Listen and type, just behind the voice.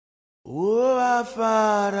O our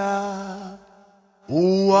Father,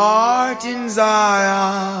 who art in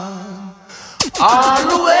Zion,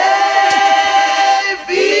 always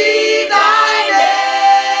be thy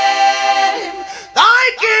name.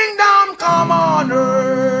 Thy kingdom come on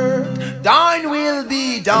earth, thine will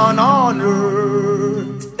be done on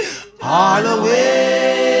earth.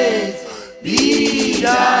 Always be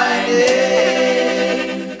thy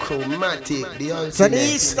name. Chromatic, the ultimate. So the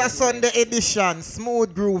Easter Sunday edition,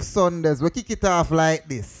 Smooth Groove Sundays, we kick it off like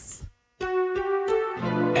this.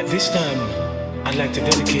 At this time, I'd like to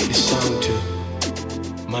dedicate this song to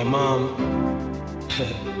my mom.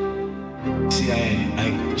 See,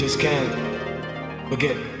 I just can't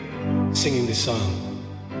forget singing this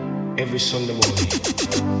song every Sunday morning.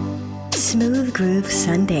 Smooth Groove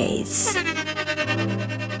Sundays.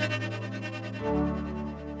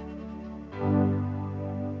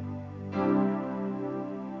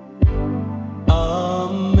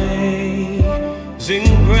 Amazing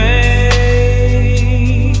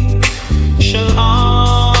grace shall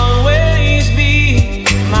always be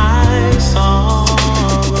my song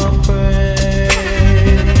of praise,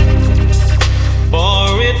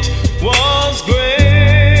 for it was grace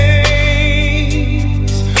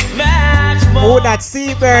that Oh, that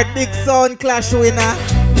Seabird Big Sound Clash winner.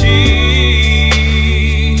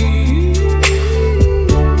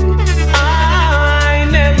 I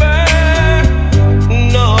never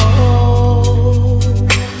know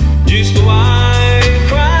just why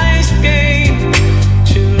Christ came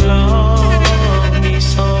to love me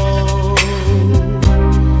so.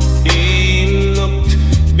 He looked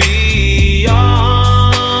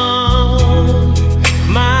beyond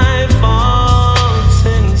my faults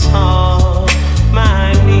and saw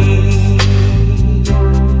my need.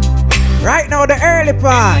 Right now, the early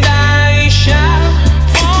part. And I shall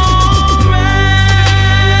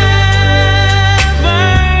forever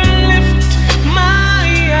lift my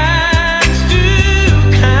hands to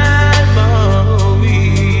Calvary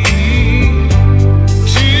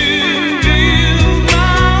to view the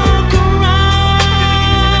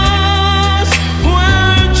cross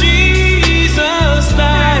where Jesus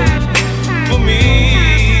died for me.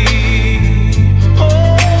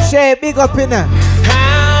 Oh, Shay, big up in her.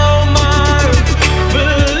 how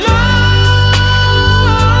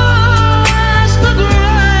marvelous the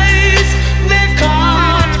grace that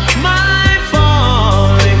caught my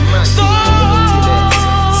falling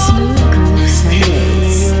soul. Smooth Groove Sundays. He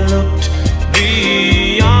looked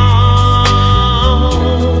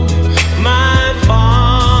beyond my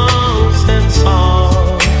faults and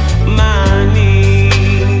saw my need.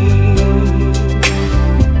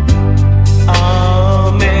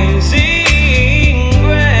 Amazing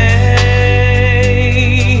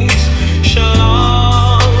grace shall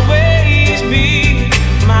always be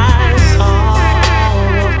my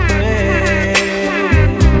song of praise,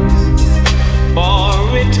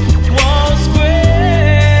 for it was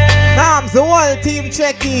grace Nams, the whole team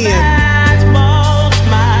check in. that bought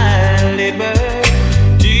my liberty.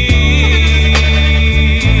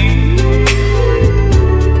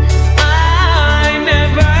 I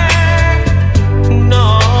never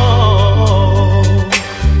know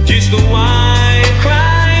just why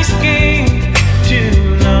Christ came to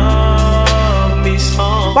love me so.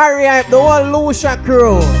 Barry Hype, the whole Lucia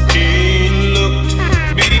crew. He looked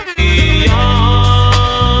beyond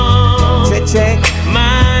Check, check.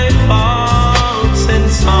 my faults and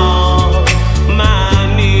saw my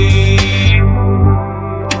need.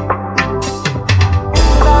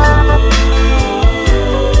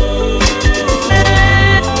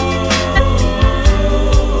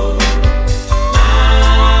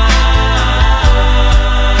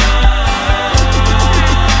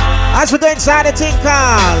 As we go inside the thing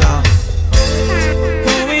call.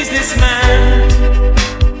 Who is this man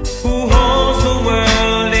who holds the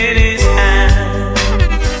world in his hand?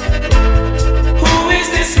 Who is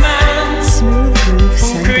this man Smooth Groove who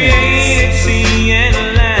Sundays. created sea and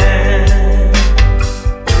land?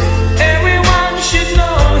 Everyone should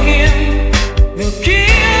know him, the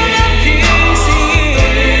King of Kings he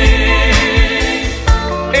is.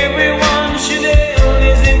 Everyone should hail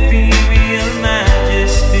his imperial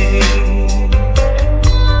majesty.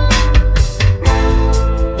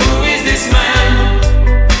 Who is this man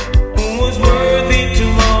who was worthy to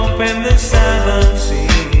open the seventh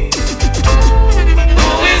sea? Who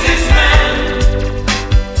is this man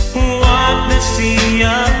who walked the Sea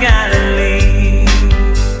of Galilee?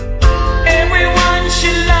 Everyone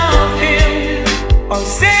should love him, our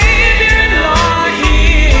Savior and Lord he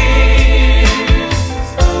is.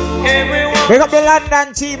 Everyone Pick up the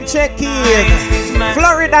London team check in. praise his majesty.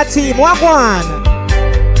 Florida team, walk one.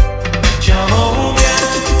 Jehovah,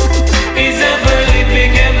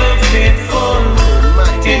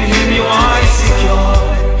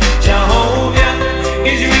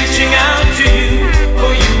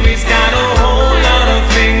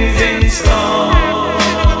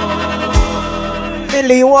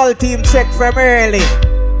 Finally, you all team check from early. Who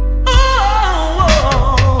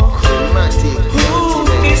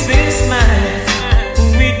is this man who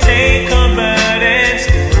we take a burdens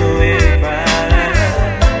to it right?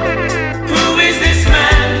 Who is this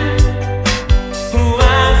man who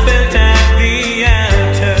I felt at the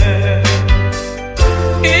altar?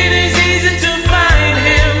 It is easy to find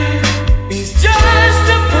him. He's just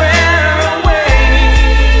a prayer away.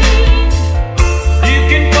 You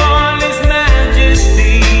can call his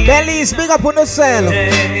majesty. Belly's big up on yourself.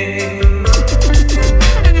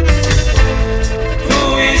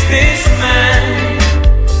 This man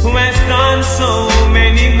who has done so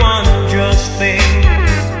many wondrous things.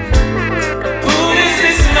 Who is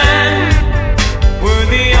this man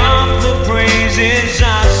worthy of the praises I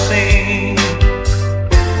sing?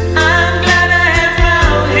 I'm glad I have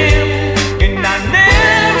found him, and I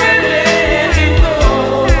never let him go.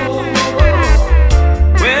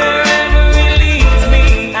 Wherever he leads me,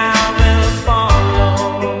 I will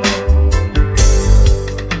follow.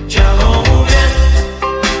 Jehovah,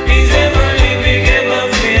 he's ever living, ever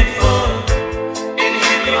faithful. In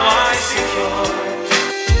him you are secure.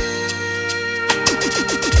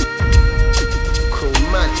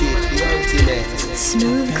 Chromatic, the ultimate.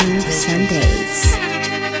 Smooth Groove Sundays.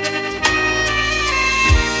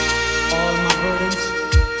 All my burdens,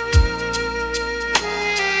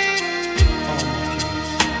 all my cares.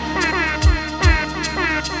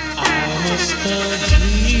 I must tell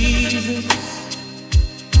Jesus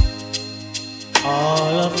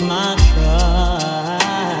all of my trials.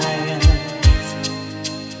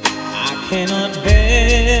 I cannot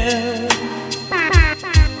bear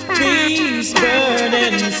these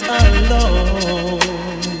burdens alone.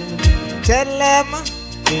 Tell them.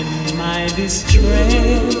 In my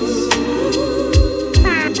distress,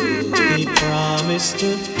 he promised to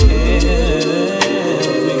help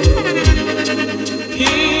me.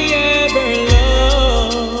 He ever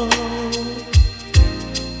loved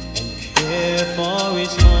and cared for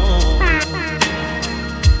his own.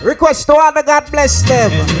 Request to honor, God bless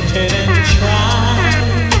them. Tempted and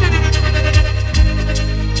tried,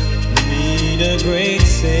 need a great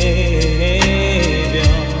Savior,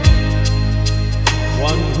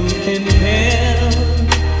 one who can help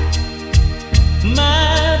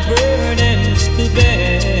my burdens to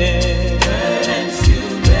bear.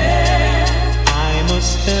 I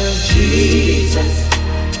must tell Jesus.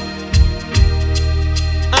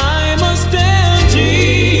 I must tell Jesus.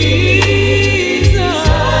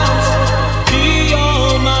 Be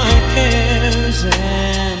all my cares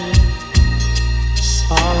and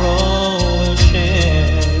sorrow will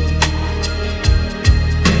share.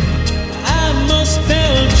 I must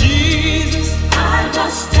tell Jesus. I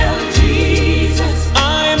must tell Jesus.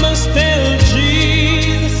 I must tell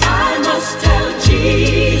Jesus. I must tell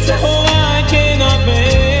Jesus. Oh, I cannot bear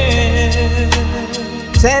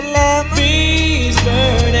Tell them. these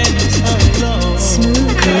burdens alone.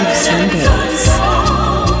 Smooth Groove Sundays.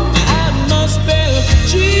 I must tell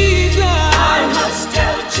Jesus. I must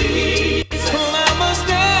tell Jesus. Oh, I must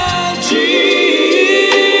tell Jesus.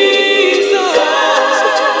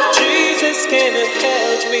 Jesus can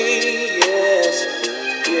help me. Yes,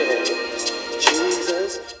 yes,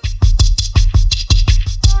 Jesus.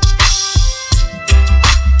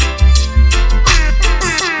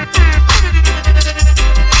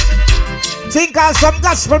 Think of some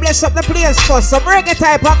gospel, bless up the place for some reggae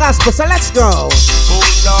type of gospel. So let's go. Oh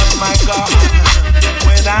Lord my God,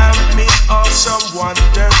 when I'm in awesome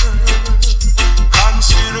wonder,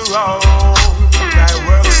 consider all thy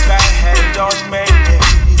works thy hand on me.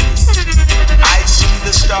 I see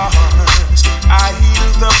the stars, I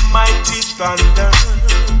hear the mighty thunder,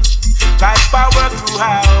 thy power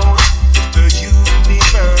throughout the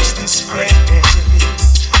universe display.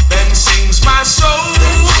 Then sings my soul,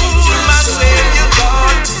 my Savior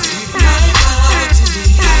God to thee.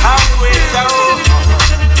 How great thou art,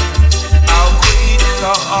 how great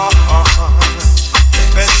thou art.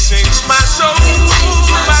 Then sings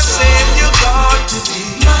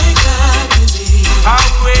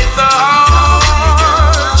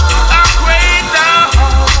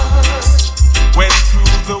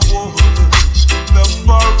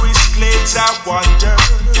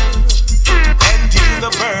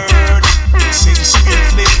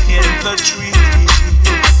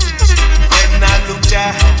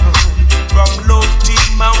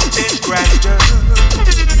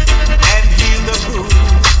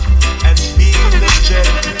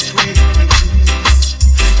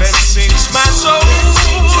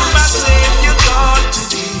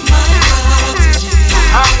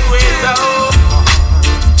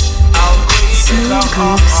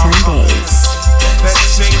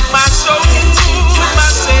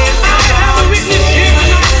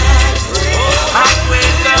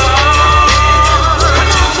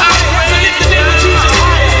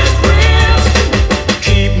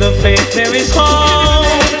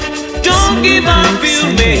you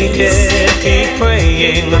make it, keep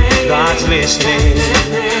praying, God's listening.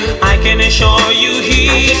 I can assure you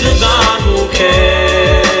He's a God who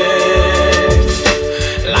cares.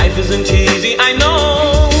 Life isn't easy, I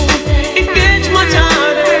know. It gets much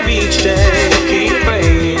harder each day. Keep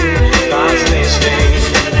praying, God's listening.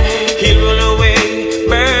 He'll roll away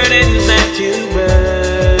burdens that you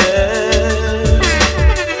bear.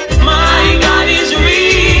 My God is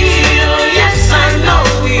real, yes I know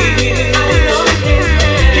He is.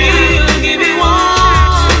 He'll give you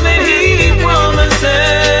all that He promises.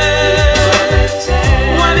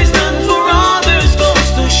 What He's done for others goes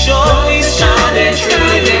to show He's shining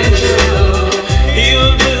true.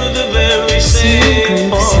 He'll do the very same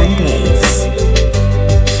for you.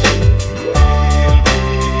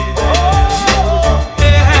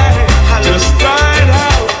 Just ride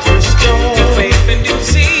out the storm. The faith and you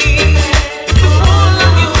see, all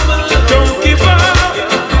of you believe. Don't give up.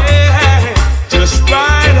 Just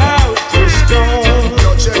ride out the storm.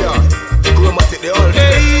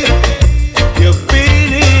 Hey, you've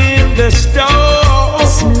been in the storm,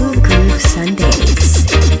 Smooth Groove Sundays.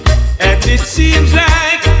 and it seems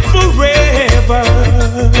like forever.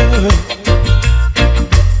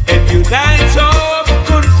 And your nights of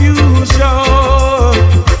confusion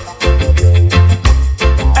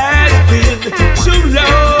has been so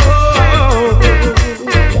long.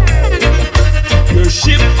 Your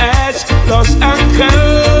ship has lost anchor,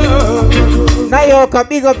 Now you can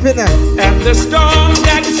big up in it. and the storm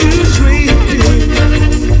that you dreamed.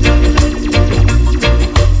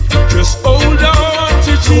 Just hold on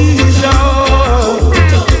to Jesus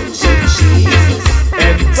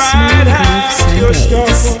and ride out your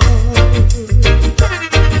storm.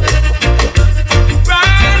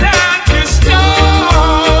 Ride out your storm.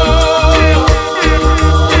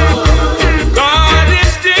 God is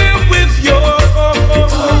still with you.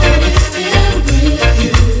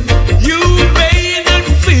 You may not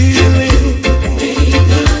feel it,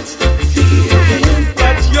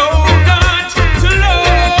 but you're not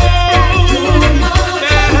alone.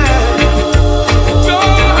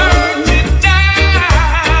 You're hurting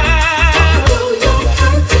now,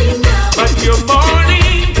 but your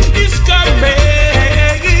morning is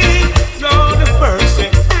coming. Lord of mercy,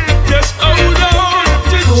 just hold on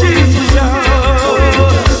to Jesus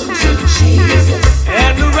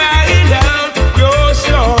and ride out your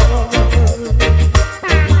storm.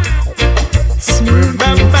 Smooth Groove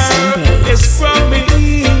Remember His Sundays.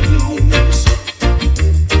 promise.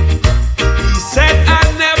 He said,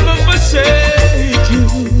 I'll never forsake you.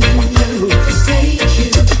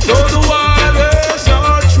 Though the waters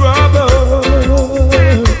are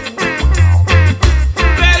troubled,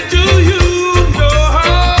 where do you know?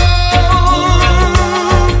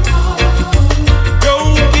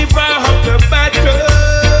 Don't give up the battle,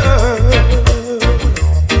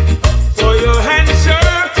 for your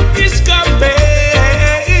answer is coming.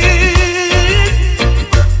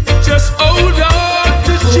 Just hold on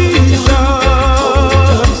to Jesus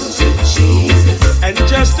and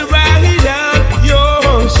just ride out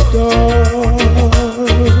your storm.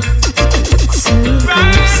 Smooth Groove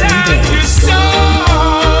Ride out your Sundays. storm.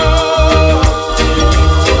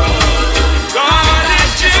 God is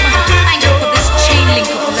still with Thank you for this chain link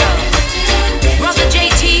of love. Brother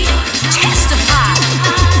JT, testify.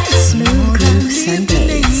 Smooth Groove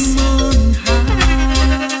Sundays.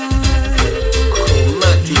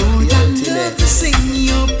 Sing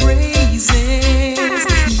your praises.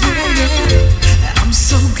 Yeah. I'm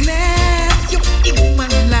so glad you're in my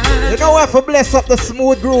life. You know what? For bless up the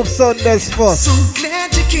Smooth Groove Sundays first. So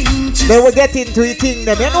glad you came to Then we get into the thing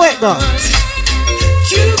them. You know it now.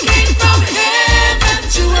 You came from heaven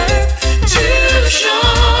to earth to show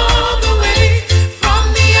the way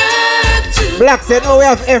from the earth to Blacks, you know we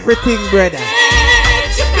have everything, brother.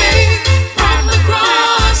 to pay. From the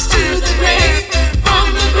cross to the grave,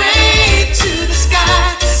 from the grave to the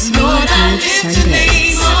sky. Lord, I lift your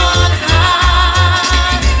name on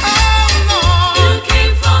high. Oh Lord, you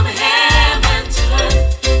came from heaven to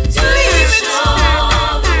earth to show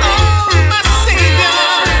the way. Oh my Savior,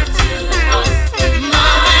 my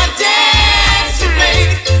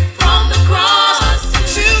desperate. From the cross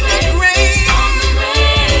to the grave,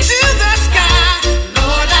 to the sky.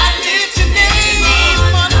 Lord, I lift your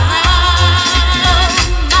name on high.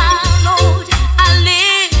 My Lord, I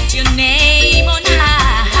lift your name on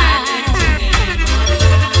high.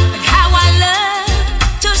 How I love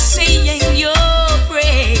to sing your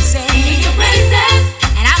praises.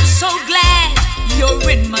 And I'm so glad you're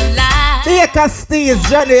in my life. Baker Steve's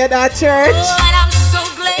Johnny at that church. Oh, and I'm so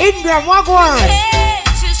glad Ingram, what go on?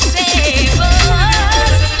 to save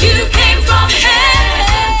us. You came from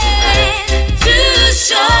heaven to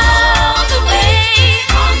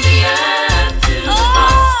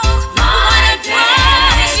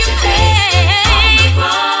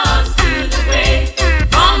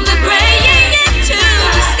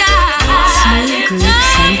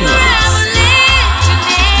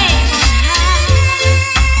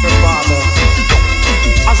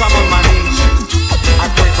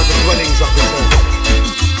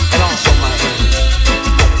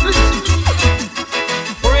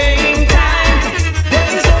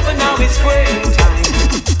it's springtime.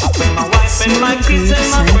 When my wife and my kids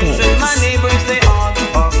and my friends and my neighbors, they all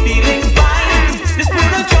are feeling fine. Just put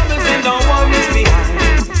the troubles and the worries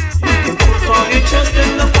behind. You can put all your trust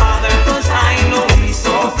in the Father, cause I know He's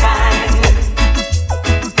so kind.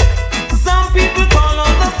 Some people call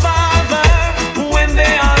on the Father when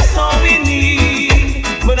they are so in need,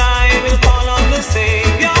 but I will call on the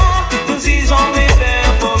Savior, cause He's always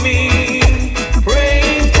there for me.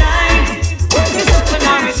 Praying time, work is up and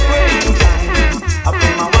now it's praying time. I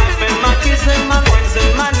pray my wife and my kids and my friends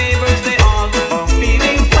and my neighbors, they all are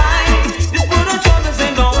feeling fine. Just put the troubles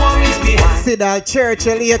and the worries behind. See that church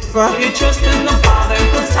late for. You trust in the Father,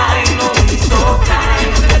 cause I know He's so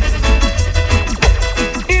kind.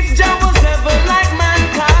 If Jah was ever like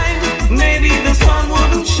mankind, maybe the sun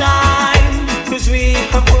wouldn't shine, cause we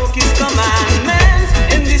have broke His commandments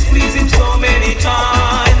and displeased Him so many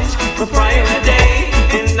times. The prior a day,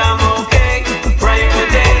 and I'm okay. The prior a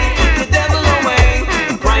day, the devil away.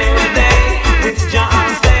 The prior a day, with Jah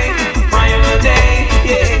I'll stay. The prior a day,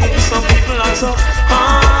 yeah. Some people are so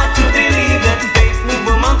hard to believe that faith move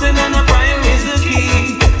a mountain and a prayer is the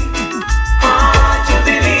key. Hard to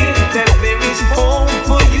believe that there is hope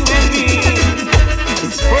for you and me.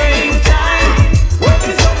 It's praying time. Work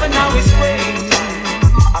is over now, it's praying time.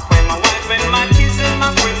 I pray my wife and my kids and my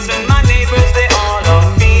friends and my neighbors, they all are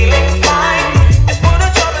feeling fine. Just put the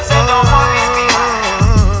troubles and the worries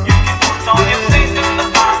behind. You can put all your faith in the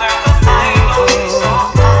Father, cause I know He's so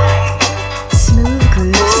kind. Smooth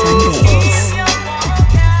Groove Sundays.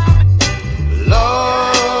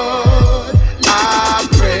 Lord, I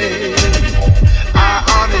pray, I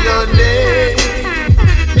honor your name,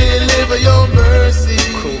 deliver your mercy.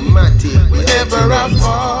 Whenever I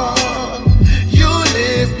fall, you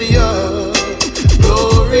lift me up.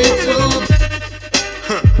 Glory to.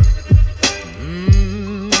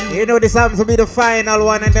 You know this happens to be the final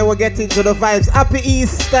one, and then we'll get into the vibes. Happy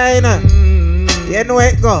Easter, you know. You know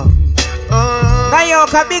it go. Now you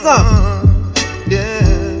can big up.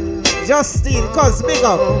 Yeah. Justine, cuz big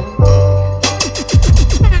up.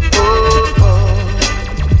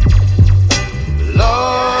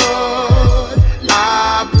 Lord,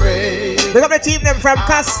 I pray. Big up the team them from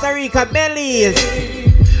Costa Rica, Belize.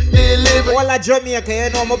 Deliver All of Jamaica, you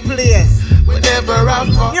know my place. whenever I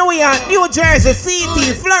fall. New York, New Jersey,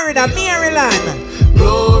 CT, Florida, Maryland.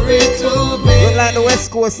 Glory to be. Look like the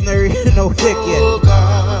West Coast, no wicked. Oh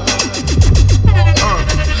God.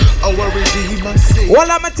 Our Redeemer say. All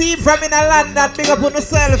of my team from in a land that big up on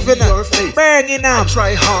yourself, you know. Birmingham,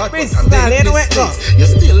 Try hard, Bristol, but I make you know it go. mistakes. You're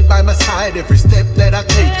still by my side every step that I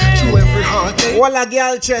take. Through every heartache. All of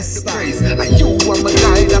Galchester. Praise. And you are my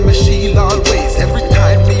guide and my shield always. Every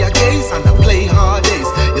time me I gaze and I play hard days,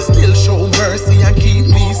 you still show mercy and keep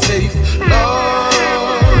me safe.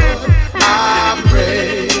 Lord, I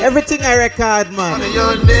pray. Everything I record, man. Honor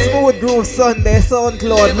your name. Smooth Groove Sunday,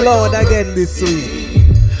 SoundCloud, loud again this week.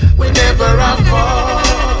 Whenever I fall,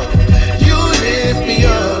 you lift me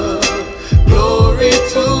up. Glory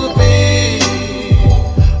to thee,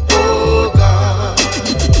 oh God.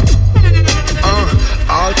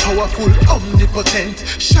 All powerful, omnipotent,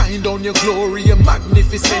 shine down your glory and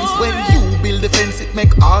magnificence. When you build a fence, it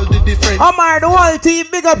make all the difference. Omar, the whole team,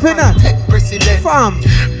 big up in it. Tech president, Fam.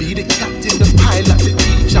 be the captain, the pilot, the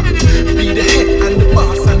teacher. Be the head and the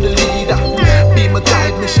boss and the leader. Be my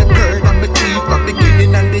guide, my shepherd and my keeper.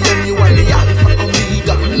 Beginning and the end, you are the Alpha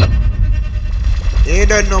Omega. You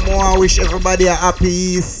don't know more. I wish everybody a happy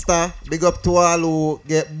Easter. Big up to all who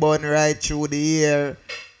get born right through the year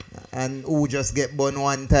and who just get born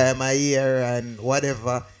one time a year and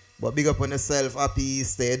whatever. But big up on yourself, happy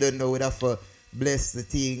Easter. You don't know, we'd have to bless the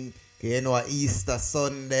thing. You know, Easter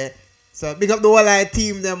Sunday. So big up the whole like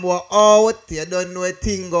team them were out. You don't know a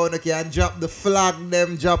thing going. You can drop the flag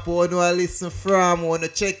them, drop one who listen from, one to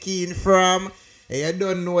check in from. And you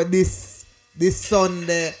don't know this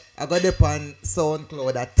Sunday. I got up on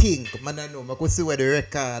SoundCloud, I think. Man, I know. I could see where the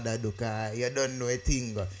record I do. You don't know a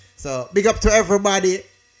thing. So big up to everybody.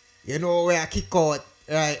 You know where I kick out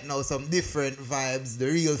right now some different vibes. The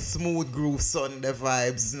real Smooth Groove Sunday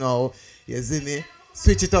vibes now. You see me?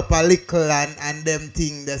 Switch it up a little and them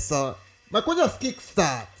thing there. So I could just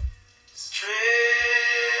kickstart.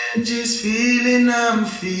 Strangest feeling I'm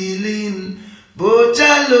feeling, but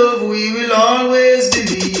I love we will always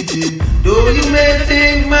believe in. Though you may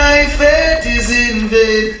think my faith is in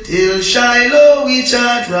vain, till Shiloh we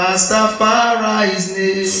chant Rastafari's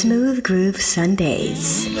name. Smooth Groove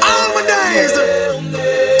Sundays. All my days.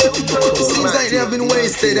 Seems like they have been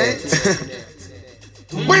wasted, eh?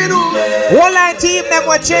 One line team them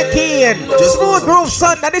will check in. Smooth Groove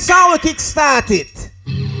Sunday. This is how we kick started.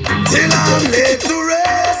 Till I'm laid to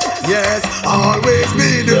rest. Yes, always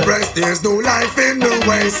be depressed. There's no life in the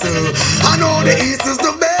West. I know the East is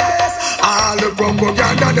the best. All the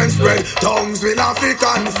propaganda then spread. Tongues will have to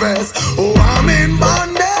confess. Oh, I'm in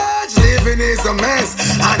bondage. Living is a mess.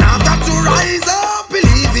 And I've got to rise up,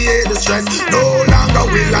 alleviate the stress. No longer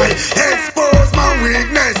will I expose my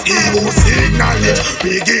weakness. Evil acknowledge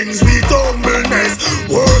begins with humbleness.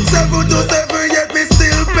 Work 7 to 7, yet me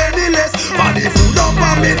still penniless. For the food up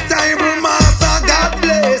on me table, master God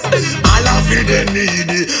bless. All of the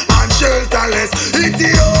needy and shelterless.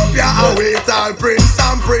 Ethiopia await all prince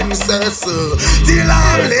and princess. Till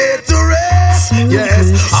I'm laid to rest.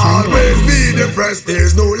 Yes, always be depressed.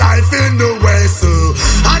 There's no life in the West.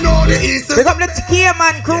 I know the East is. Pick up the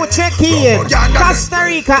Cayman crew, check in. Costa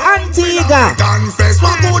Rica, Antigua. Confess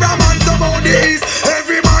what good a man about the East.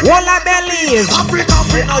 Every man. Walla Bellies. Africa,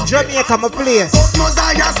 now Jamaica, my place.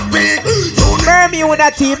 Mosiah speak.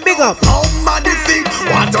 Bermuda team, big up. Somebody think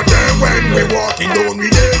what a day when we walking down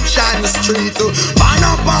Redemption Street. Man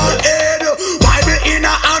up our head. Why be in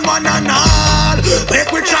a hand one and all?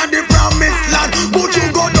 Make we try the promised land. Would you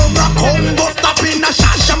go down a Congo, stop in a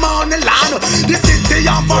Shashamane land? The city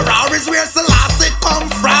of Ferraris where Selassie come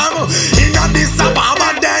from. In Addis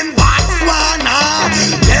Ababa, then Botswana.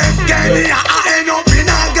 Left Kenya, I end up in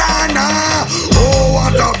a Ghana. Oh,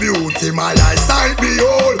 what a beauty, my eyesight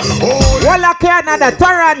behold. Oh, Walla Canada,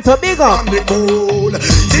 Toronto, big up. from the cold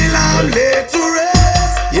till I'm laid to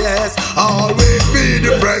rest. Yes, always be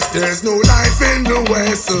depressed. There's no life in the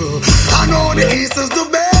West. I know the East is the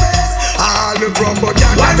best. All the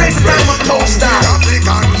propaganda. Why waste time on most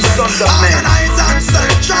African sons of men? Organize and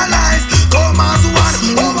centralize. Come as one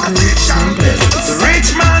over fiction. The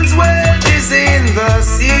rich man's wealth is in the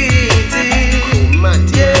city.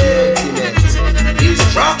 Yeah.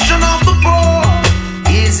 Destruction of the poor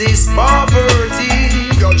is his poverty.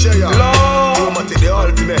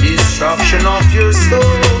 Lord, destruction of your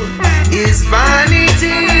soul is vanity.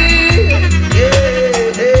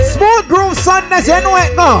 Yeah. Smooth Groove Sundays, you know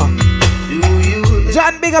it now. Do you?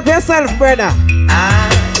 John, big up yourself, brother. I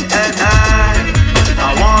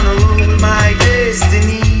wanna rule my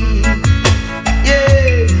destiny.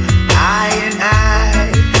 Yeah, I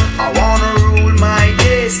wanna rule my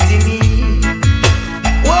destiny.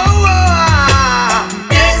 Whoa,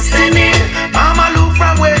 destiny. Mama, look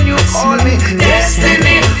from when you call me.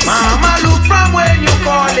 Destiny. Mama, look from when you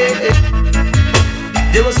call it.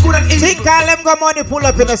 There was good and Think all them got money pull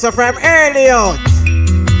up in us from early out.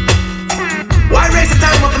 Why raise the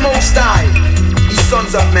time of the Most High, ye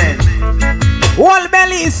sons of men? Wall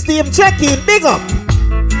Bellies team, check in, big up.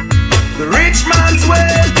 The rich man's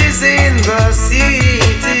wealth is in the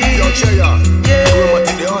city. Yeah.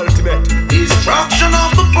 Destruction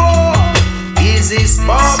of the poor is his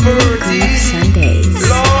poverty. Sundays.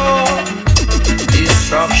 Lord,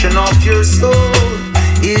 destruction of your soul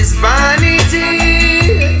is vanity.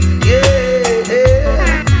 Yeah,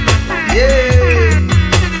 yeah.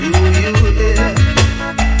 Do you hear?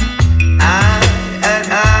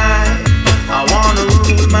 I wanna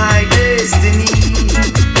rule my destiny.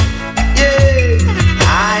 Yeah,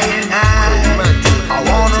 I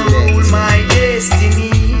wanna rule my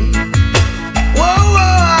destiny. Whoa,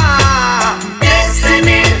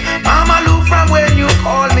 destiny. Mama, look from when you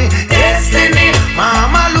call me. Destiny.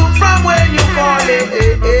 Mama, look from when you call it.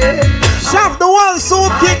 Shaft the Wall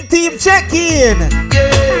Soup King team, check in. Yeah.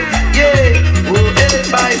 Oh,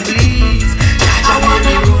 everybody, please. I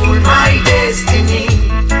wanna rule my destiny.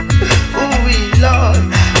 Oh, Lord,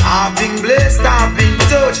 I've been blessed, I've been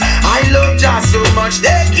touched. I love Jah so much,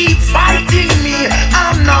 they keep fighting me.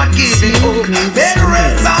 I'm not giving up.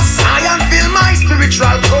 Veterans of science fill my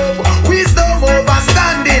spiritual cup. Wisdom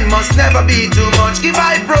overstanding must never be too much. Give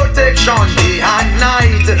I protection day and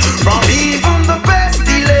night from even the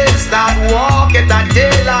pestilence that walk at that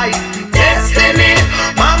daylight. Destiny,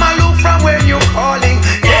 Mama, look from when you're calling.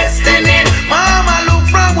 Destiny, Mama, look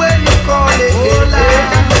from when you're calling. Oh, Lord,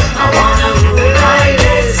 I wanna rule my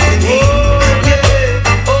destiny.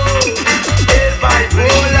 Yeah, oh, if I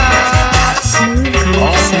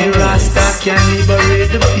only Rasta can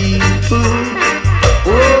liberate the people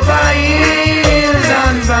over hills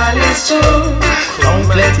and valleys too. Don't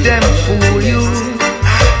let them fool you.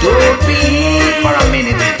 Don't believe for a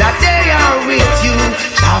minute that they are with you.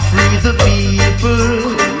 Shall free the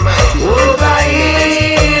people over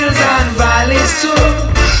hills and valleys too.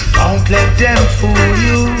 Don't let them fool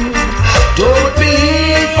you. Don't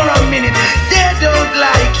believe for a minute they don't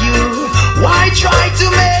like you. Why try to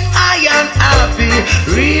make I unhappy?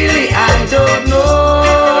 Really, I don't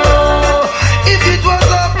know. If it was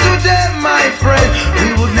up to them, my friend, we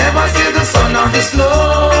would never see the sun or the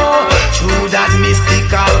snow. Through that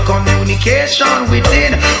mystical condition. unification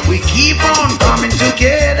within. We keep on coming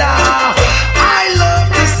together. I love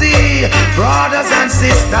to see brothers and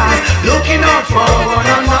sisters looking out for one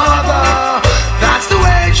another. That's the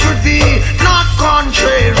way it should be, not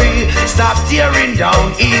contrary. Stop tearing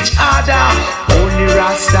down each other. Only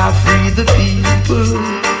Rasta free the people.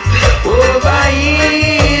 Over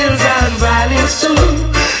hills and valleys too.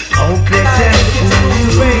 Don't let them fool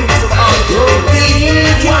you. Don't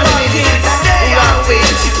believe 1 minute that they are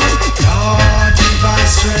with you. Lord, give us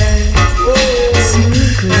strength.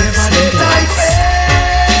 Never let thy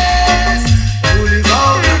face to live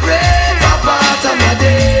out the greater part of my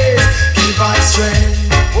days. Give us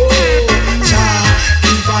strength. Jah,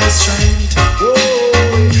 give us strength.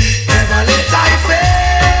 Never let thy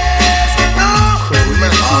face to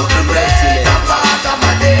live out the greater part of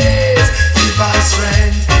my days. Give us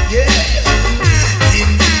strength.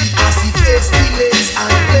 Indeed, I see pestilence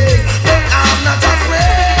and plague, but I'm not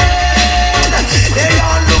afraid. They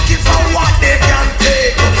are looking for what they can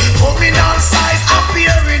take, coming all size,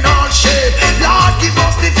 appearing all shape. Lord, give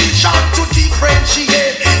us the vision to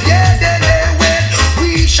differentiate. Yeah, they wait,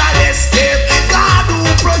 we shall escape. God who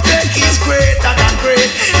protect is greater than great.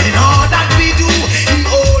 In all that we do, He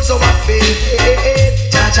holds our faith.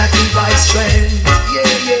 Jah give us strength.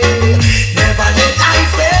 Yeah. Never let I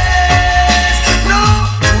face. No,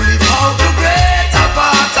 to live out the greater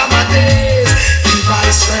part of my days. Give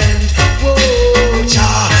us strength. Whoa,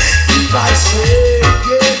 Jah, give us strength.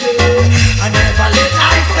 Yeah. I never let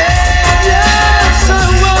I face. Yes, I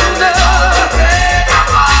wonder.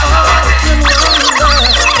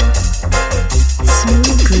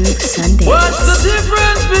 Smooth Groove Sundays. What's the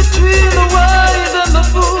difference between the wise and the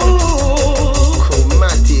fool?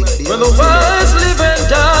 When the wise live and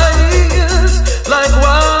dies,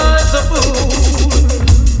 likewise the fool.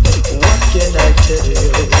 What can I tell you?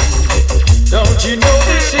 Don't you know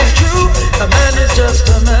this is true? A man is just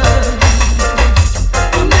a man.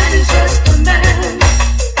 A man is just a man.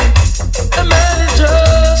 A man is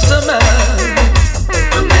just a man.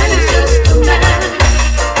 A man is just a man.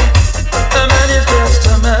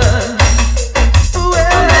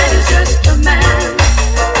 A man is just a man.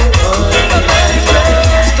 A man is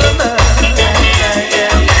just a man.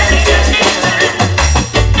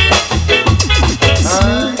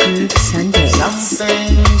 Smooth Groove Sundays. Some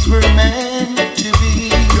things were meant to be,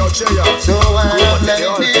 so I've let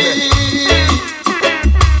it be.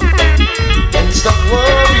 And stop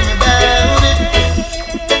worrying about it.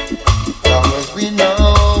 Long as we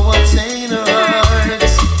know what's in our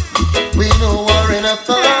hearts, we know we're in a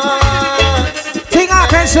thought. Thing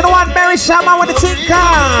happens to the one Mary Sama with the thing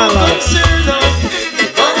called.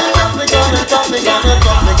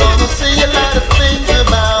 Gonna say a lot of things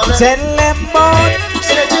about it. Tell them about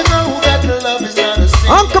Said you know that love is not a sin.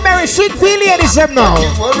 Uncle Mary Sweet Phillies them now. You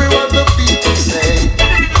worry what the people say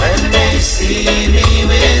when they see me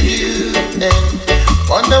with you. Then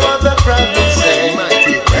wonder what the problems say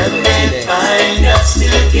when they find us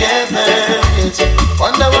together.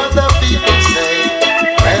 Wonder what the people say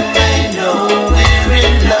when they know we're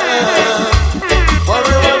in love.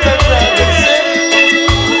 Worry what the problems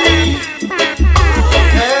say.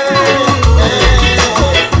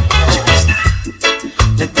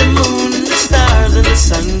 Let the moon and the stars and the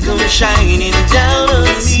sun come shining down on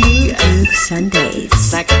me. Smooth Groove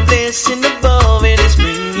Sundays. Like a blessing above, it is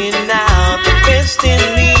bringing out the best in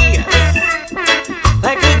me.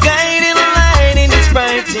 Like a guiding light, and it's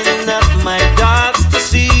brightening up my darks to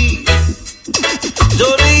see.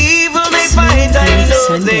 Though the evil they fight, I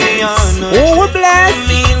know they are not. Oh, we're blessed.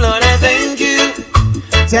 Me, Lord, I thank you.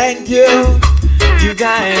 Thank you. You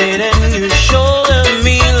guided and you shoulder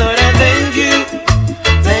me, Lord, I thank you.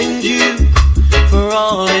 Thank you for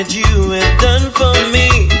all that you have done for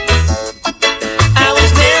me. I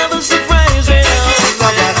was never surprised when I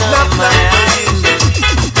opened up my eyes.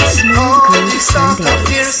 Smooth Groove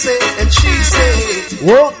Sundays. And she said,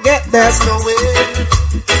 Won't get that. no way.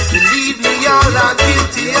 Believe me, all I'm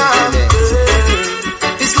guilty of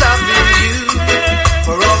is loving you.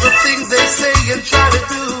 For all the things they say and try to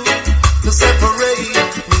do to separate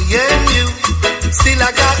me and you. Still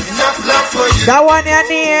I got enough love for you. That one your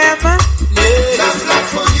name. Yeah. Enough love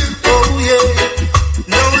for you. Oh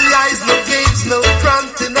yeah. No lies, no games, no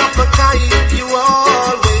fronting up a kind. You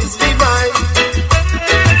always be mine.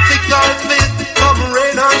 Thick or thin, come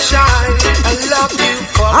rain or shine. I love you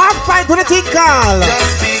for I'll fight with the thing called.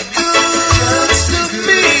 just be good to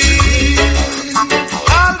me.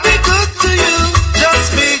 I'll be good to you.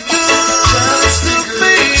 Just be good to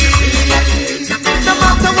me. No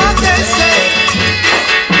matter what they say,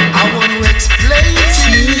 I want to explain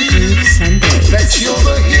to you.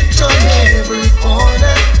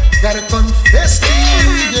 confess to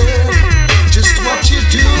you, just what you're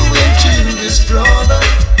doing to this brother.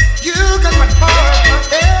 You got my heart, my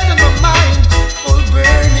head, and my mind all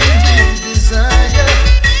burning with desire.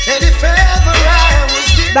 And if ever I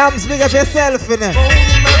was given, damn, speak up yourself, innit?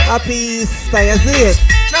 Happy Easter, you see it?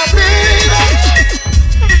 Now, baby,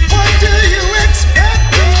 what do you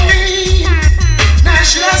expect from me? Now,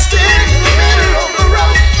 should I stand in the middle of the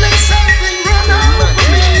road, let something run over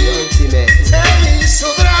me? Tell me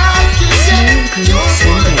so that I can get your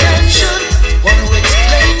full attention. Want to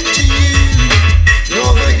explain to you,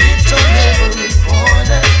 you're the hit on every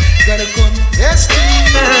corner. Gotta confess to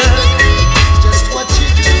you, just what you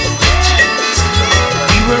do.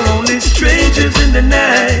 We were only strangers in the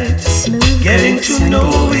night, getting to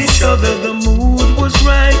know each other. The mood was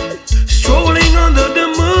right, strolling under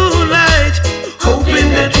the moonlight,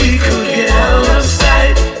 hoping that we could get out of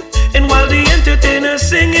sight. And while the entertainer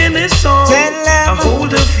singing this song, I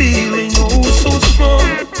hold a feeling oh so strong.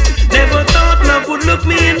 Never thought love would look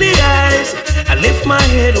me in the eyes. I lift my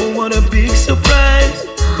head, oh what a big surprise.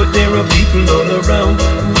 But there are people all around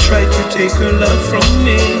who try to take her love from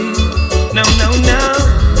me. Now,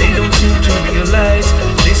 they don't seem to realize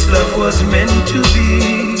this love was meant to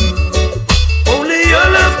be. Only your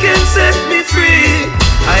love can set me free.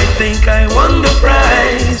 I think I won the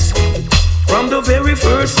prize. From the very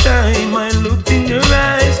first time I looked in your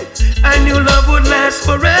eyes, I knew love would last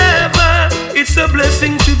forever. It's a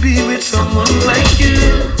blessing to be with someone like you.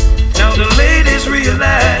 Now the ladies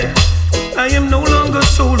realize I am no longer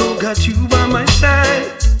solo, got you by my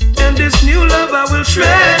side. And this new love I will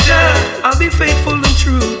treasure. I'll be faithful and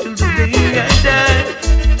true till the day I die.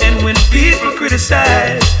 And when people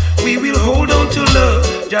criticize, we will hold on to love,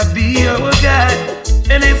 just be our guide.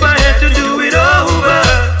 And if I had to do it over,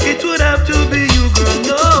 it would have to be you, girl.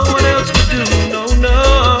 No one else could do.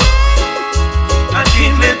 No, I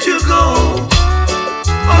can't let you go.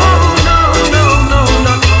 Oh no,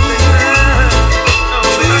 not coming back.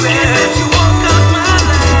 I can't let you walk out my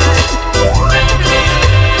life.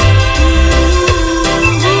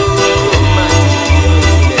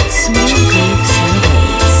 Smooth Groove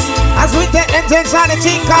Sundays. As we take intention to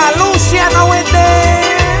think called Luciano in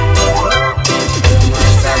there.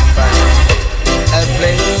 A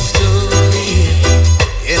place to live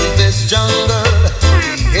in this jungle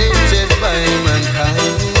created by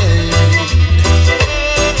mankind.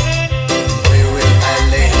 Where will I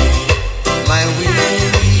lay my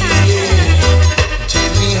weary head?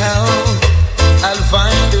 Tell me how I'll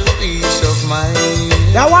find a peace of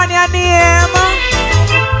mind. That one your name?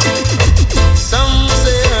 Some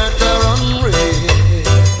say earth are unreal.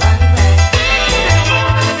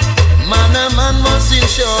 Man must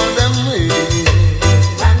ensure them way.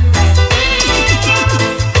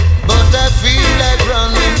 But I feel like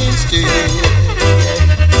running instead.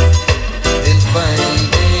 In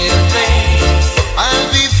finding things, I'll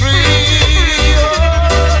be free.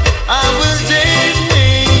 Oh, I will take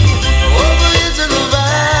me over into the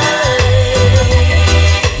valley.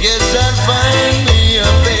 Yes, I'll find me a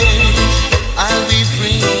place. I'll be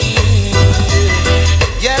free.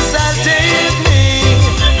 Yes, I'll take me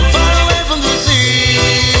far away from the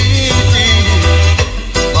city.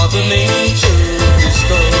 Mother Nature is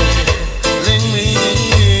calling me.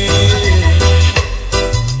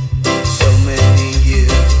 So many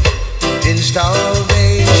years in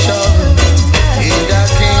starvation, and I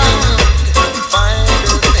can't find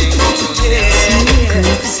a thing to eat. Smooth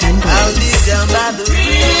Groove Sundays. I'll be down by the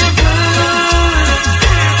river,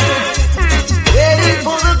 waiting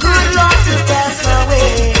for the good Lord to pass my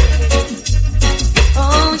way.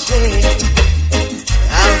 Oh yeah,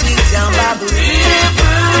 I'll be down by the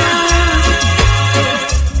river,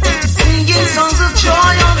 singing songs of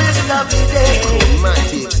joy on this lovely day.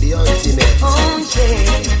 The ultimate. Oh yeah.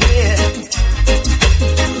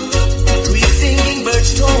 Three singing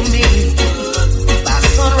birds told me by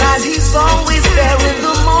sunrise he's always there in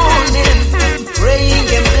the morning, praying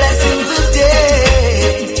and blessing the day.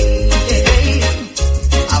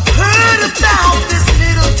 I've heard about this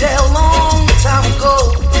little tale long time ago,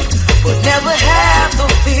 but never had the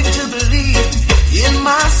faith to believe in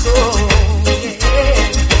my soul.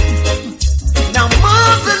 Now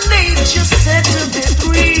Mother Nature said to the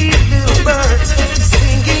three little birds,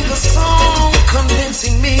 singing a song,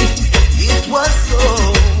 convincing me it was so.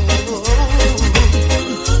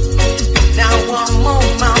 Now I'm on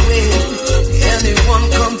my way. Anyone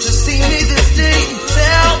come to see me this day,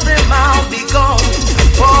 tell them I'll be gone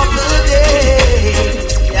for the day.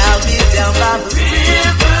 I'll be down by the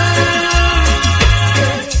river,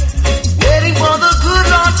 waiting for the good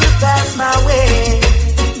Lord to pass my way.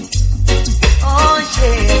 Oh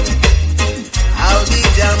yeah, I'll be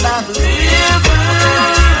down by the river.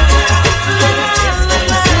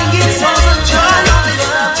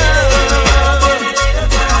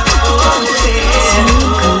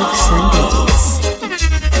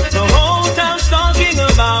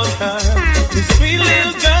 her. The sweet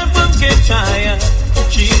little girl from Kentucky.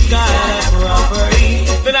 She's got a property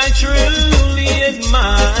that I truly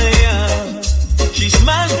admire. She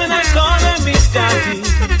smiles when I call her Miss Daddy.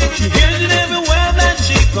 She hears it everywhere that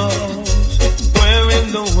she goes. Where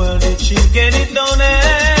in the world did she get it? Don't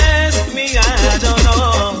ask me, I don't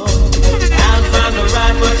know. I'll find the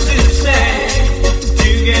right words to say to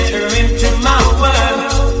get her into my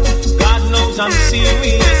world. God knows I'm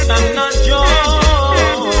serious, I'm not joking.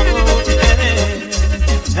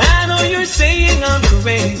 I know you're saying I'm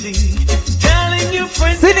crazy, telling your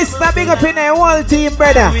friends. Sinister, big up in the whole team,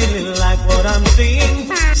 brother. I really like what I'm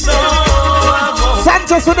seeing, so I won't.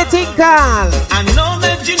 Santos with the tinkle. I know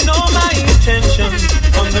that you know my intention.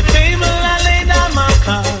 On the table I lay down my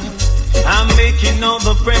card. I'm making all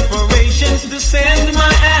the preparations to send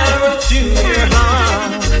my arrow to your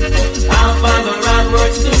heart. I'll find the right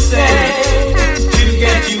words to say to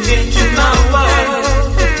get you into my world.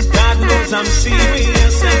 God knows I'm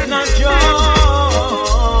serious and not joking.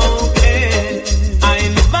 I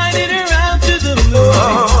invited her out to the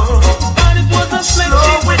movie, but it was a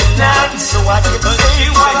slow with that, so I can say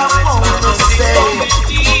what I want to say.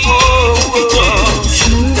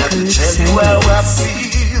 Let me tell you how I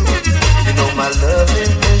feel. You know my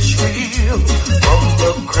loving is real. From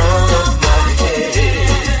the crown of my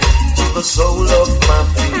head to the sole of my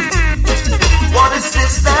feet. What is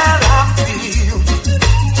this that I feel?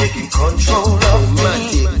 Taking control of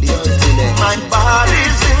me. My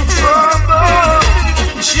body's in trouble.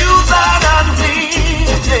 Shoes out on me.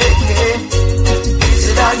 Is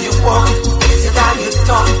it how you walk? Is it how you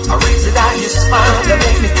talk? Or is it how you smile that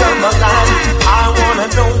make me come alive? I wanna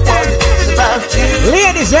know what it is about you.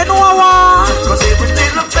 Ladies, you know what? Cause every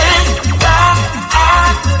little thing that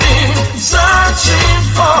I've been searching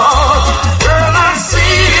for, girl, I see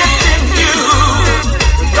it in you.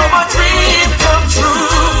 You're my dream come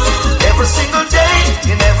true. Every single day,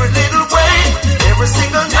 in every little way, every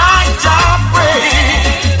single night I pray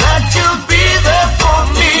that you'll be there for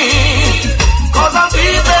me. Cause I'll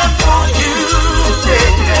be there for you.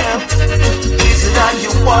 Yeah. Is it how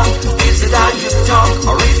you walk? Is it how you talk?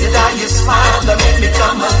 Or is it how you smile that make me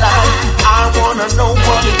come alive? I wanna know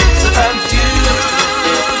what it is about you.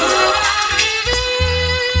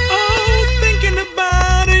 Oh, thinking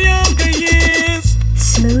about the younger years.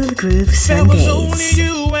 Smooth Groove There was only Sundays.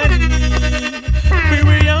 you and me. We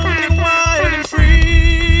were young and wild and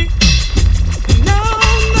free. Now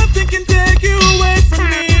nothing can take you away from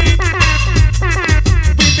me.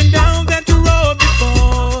 We've been down that road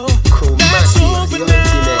before. That's over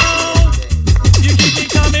now. You keep me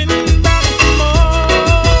coming back for more.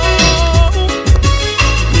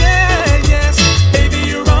 Yeah, yes, baby,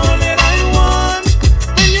 you're all that I want.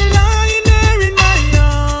 When you're lying there in my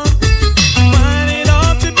arms, I find it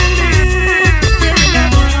hard to believe we're in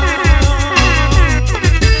love.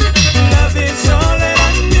 Love is all that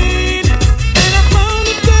I need, and I found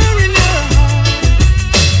it there in your heart.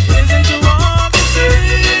 Listen to all the sing,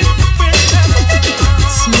 we're in love.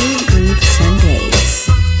 Smooth Groove Sundays.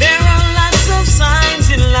 There are lots of signs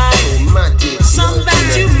in life, some that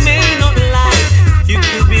you may not like. You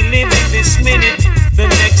could be living this minute, the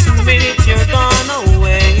next minute you're gone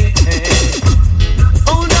away.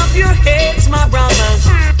 Hold up your heads, my brothers.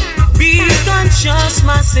 Be conscious,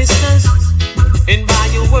 my sisters. And by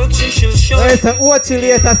your works you shall show. Where's the watch you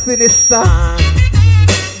later, Sinister?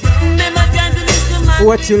 Never try to miss the man.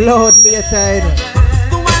 Watch you loud later, you know.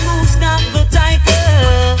 The one who's got the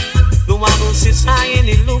tiger. The one who sits high and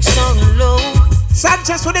he looks down low.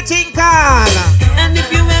 Sanchez with the tinkle. And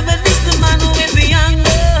if you ever miss the man with the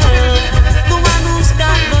anger, the one who's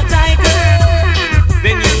got the tiger,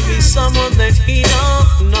 then you'll be someone that he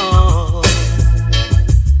don't know.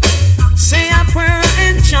 Say a prayer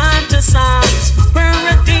and chant a psalms. Prayer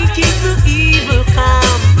a day keep the evil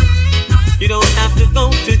calm. You don't have to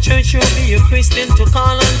go to church or be a Christian to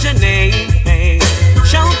call on your name. Hey.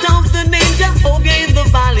 Shout out the name Jehovah in the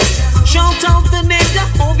valleys. Shout out the name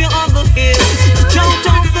Jehovah on the hills. Shout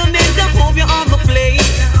out the name Jehovah on the plain.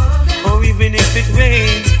 Or even if it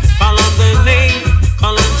rains, call on the name.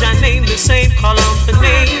 Call on your name the same. Call on the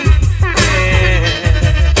name. Yeah.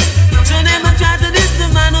 So never try to diss the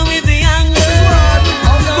man with the anger.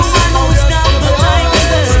 The one who's got the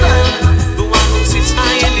tiger. The one who sits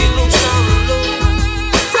high and he looks down low.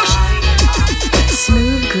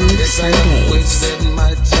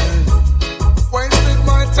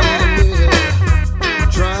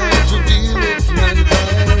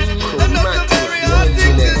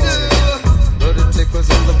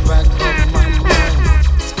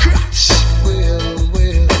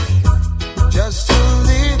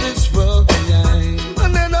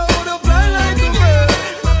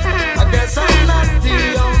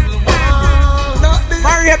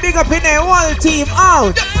 Big up in the whole team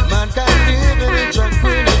out. Mankind living in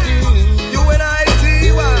tranquility. You and I,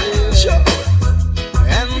 sure.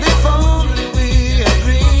 And if only we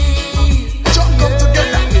agree, come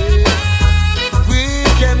together. We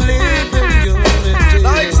can live in unity.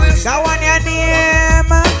 Like this. That one your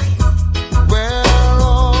name. We're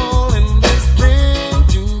all in this thing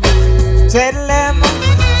together. Tell them.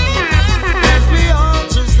 And we all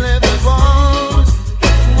just live at once.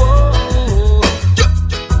 Whoa.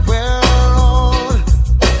 We're all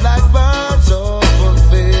like birds of a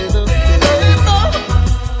feather.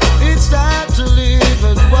 It's time to live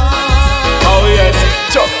at once. Oh yes,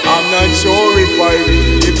 I'm not sure if I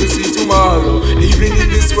will live to see tomorrow. Living in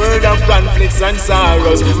this world of conflicts and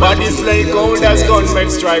sorrows. Bodies like gold as gunmen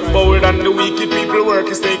strike bold, and the wicked people work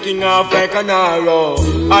is taking off like an arrow.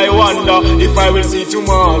 I wonder if I will see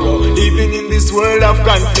tomorrow. Living in this world of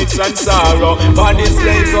conflicts and sorrow. Bodies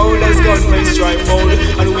like gold as gunmen strike bold,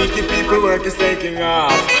 and the wicked people work is taking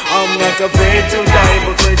off. I'm not afraid to die,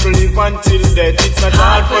 but pray to live until death. It's not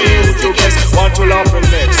hard for you to guess what will happen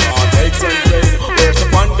next. Heartaches and pain, works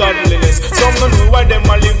of ungodliness. Some don't know why them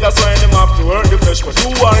a live, that's why them have to hurt the flesh. But who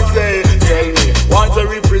are they? Tell me, what I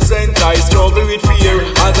represent? I struggle with fear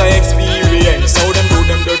as I experience. How them do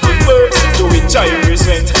them dirty works, to which I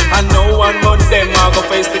resent. And no one but them are gonna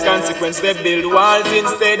face the consequence. They build walls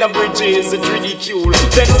instead of bridges, it's ridicule.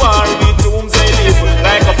 Then war with tombs they live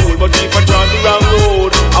like a fool. But if I try the wrong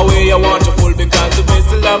road, away I want to pull, because the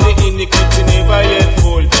vessel of the iniquity never yet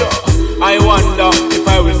full. I wonder if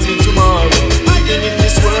I will see tomorrow. Living in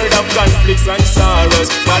this world of conflicts and sorrows.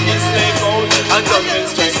 Bodies lay cold and judgment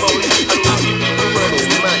strike bold, and wicked people work.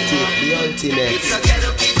 Chromatic, the ultimate.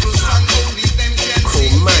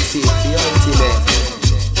 Chromatic, the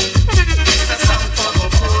ultimate.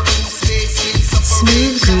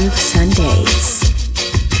 Smooth Groove Sundays.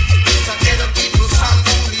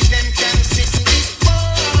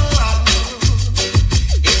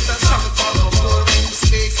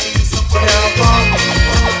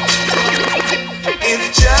 If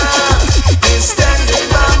Jah is standing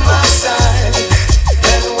by my side,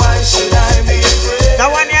 then why should I be afraid? That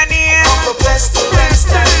one your name. Of the pestilence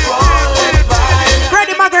that's rolling by.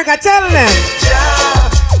 Freddie McGregor, tell them. Jah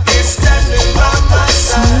is standing by my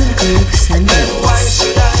Smooth side, Groove then why Sundays.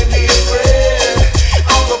 should I be afraid?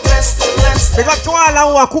 Of the pestilence Big up to all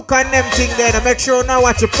who are cooking them thing there. Make sure you know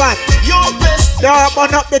what you pat. your best They are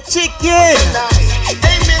burn up the chicken.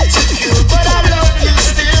 aiming to you, but I love you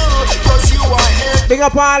still, cause you are here. Big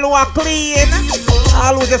up all who are clean.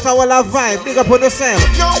 All who just have a vibe. Big up on yourself.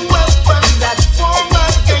 No weapon that form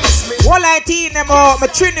against me. All I team them out. My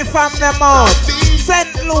Trini fam them out.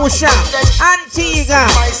 St. Lucia, Antigua,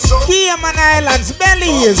 Cayman Islands,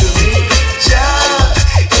 Belize. Jah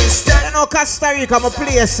is standing You know Costa Rica, my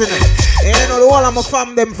place. You know the whole of my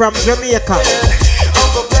fam them from Jamaica,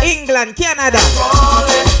 England, Canada.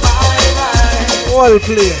 Whole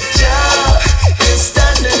place. Jah is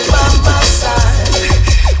standing by my side,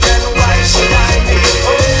 then why should I be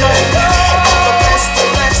afraid of the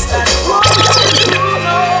pestilence that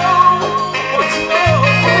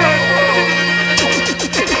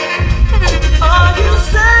Are you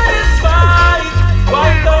satisfied?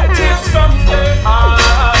 Wipe the tears from your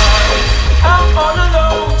eyes. I'm all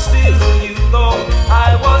alone, still you go.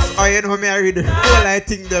 I was Oh, you know me, I read the whole I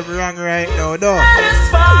think them wrong right now, no.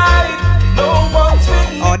 satisfied. No one's with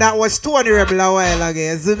me. Oh, that was Tony Rebel a while ago,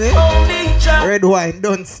 you see me? Only Jah Red wine,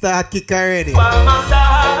 don't start kick already. by my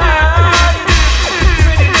side.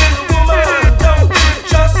 Pretty little woman, don't you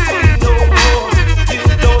trust me no more. You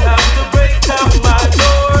don't have to break down my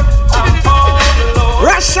door. I'm all alone.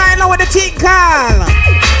 Rush Shiner with the thing call.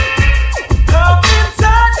 Come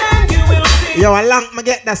inside and you will see. Yo, how long me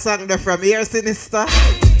get that song there from here, Sinister?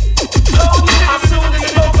 Though you are soon be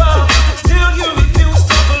over, still you refuse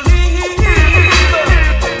to believe.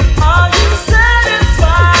 Are you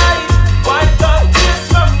satisfied? Wipe the tears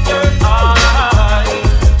from your eyes.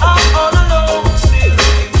 I'm all alone, still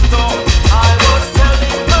you know I was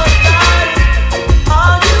telling a lie.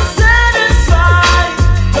 Are you satisfied?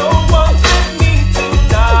 No one's with me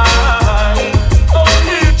tonight.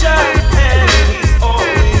 Only Jah, and he's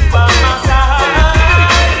always by my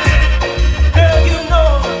side. Girl, you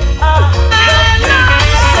know I love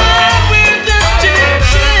you. So we're just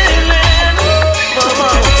chilling.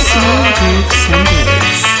 Smooth Groove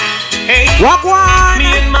Sundays. Hey, Walk one! me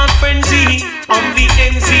and my friend Z on the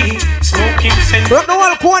NZ, smoking scent. Brought the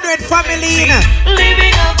whole quadrant family in.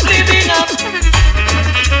 Living up, living up,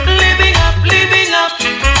 living up, living up.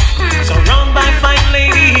 Surrounded by fine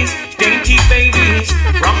ladies, dainty babies,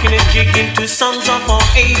 rocking and jigging to songs of all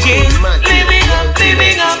ages. Living up,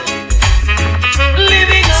 living up,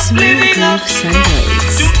 living up.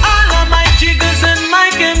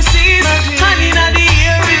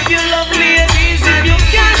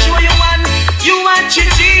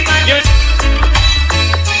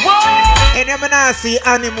 you may not see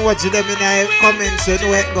animal watch them in the comments, you know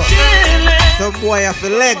where it go. Some boy have to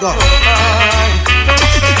leg up.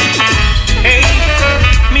 Hey,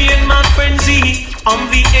 me and my friend Z on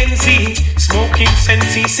the NZ, smoking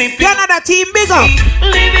Sensi, sipping. You're another team big up.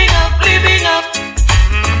 Living up, living up,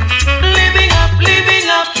 living up, living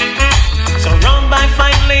up. Surrounded by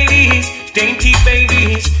fine ladies, dainty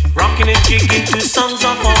babies, rocking and kicking to songs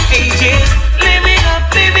of all ages. Living up,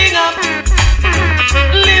 living up,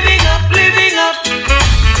 living up, living up.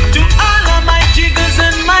 To all of my jiggers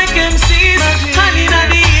and my MCs, honey, in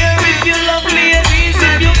the air if you love ladies.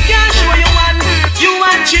 If you can't show you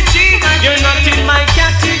want chichi, you're not in my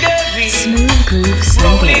category. Smooth Groove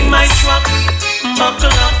Rolling my Sundays. truck,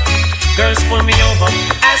 buckle up. Girls pull me over,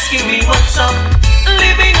 asking me what's up.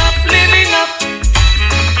 Living up, living up,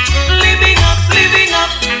 living up, living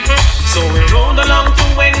up. So we rolled along to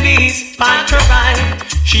Wendy's, parked her ride.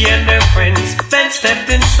 She and her friends then stepped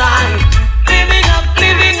inside. Living up,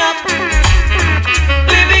 living up,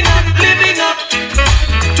 living up, living up.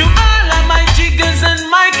 To all of my jiggers and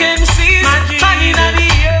my MCs, hanging out the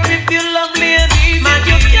air if you love ladies.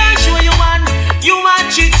 You can't show you want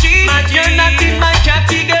chichi. You're not in my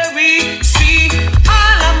category. See,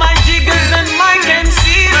 all of my jiggers and my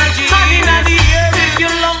MCs, hanging out the air if you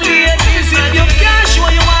love ladies. If you can't show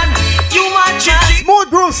you want chichi. Smooth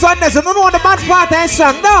Groove Sundays, you don't know the bad part of the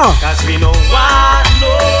song, no? Cause we know what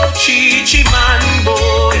no chichi man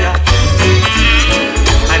boy.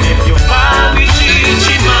 And if you fall with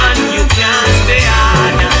chichi man, you can't stay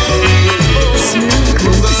on. Smooth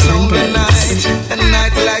Groove Sundays. A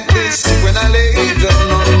night like this, when I lay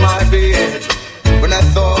down on my bed, when I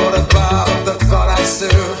thought about the God I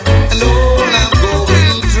serve and all I'm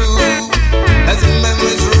going through, as the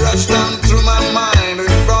memories rushed down through my mind,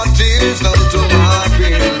 it brought tears down to my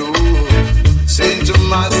pillow. Saying to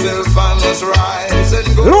myself, I must rise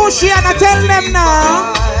and go. Luciana, tell them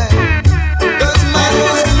now. 'Cause man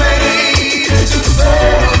was made to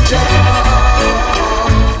serve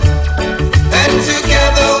God, and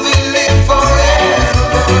together we live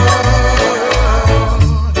forever.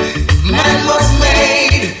 Man was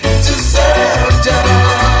made to serve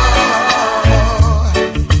God,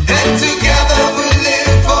 and together we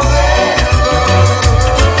live forever.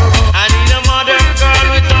 I need a modern girl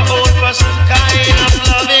with a old fashioned kind of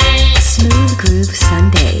loving Smooth Groove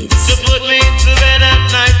Sundays. to put me to bed at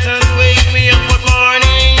night and wake me up at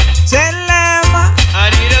morning. Tell them. I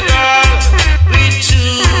need a girl with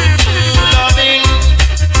true loving.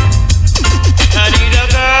 I need a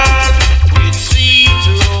girl with sweet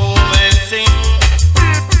romancing.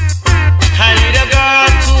 I need a girl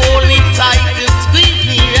to hold me tight and squeeze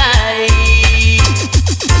me right.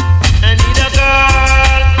 I need a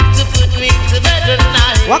girl to put me to bed at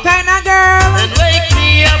night What kind of girl? and wake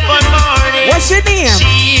me up on morning. What's your name?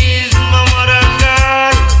 She is my modern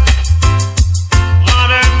girl.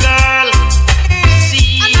 Modern girl.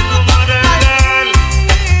 She's my modern girl.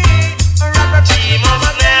 She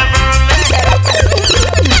must never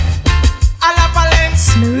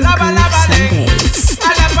Smooth Groove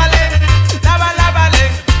Sundays.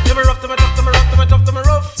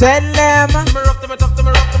 Tell them.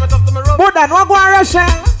 Buddha, no go on Russia.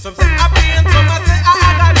 Some say I be and some say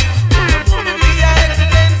I got it. Some wanna be a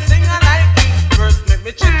excellent singer like me. First make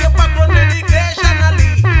me check your background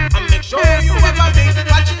educationally and make sure you have a big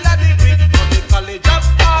bachelor degree from the College of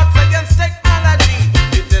Arts Against Technology.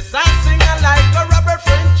 You just a singer like a Robert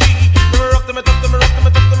Frenchy. Rough to me, tough to me, rough to me,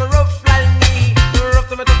 tough to me, rough like me. Rough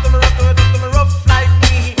to me, tough to me, rough to me, tough to me, rough like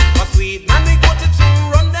me. A sweet man, they got it to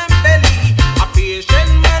run them belly. A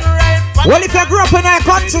patient man, right? Well, if you grew up in the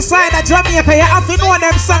countryside of Jamaica, you have to know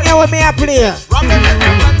them songs you with me a play.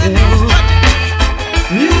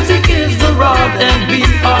 Music is the rod and we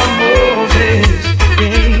are Moses.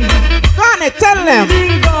 Go on, tell them.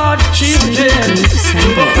 Leading God's children to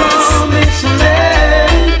the promised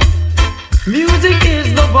land. Music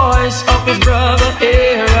is the voice of his brother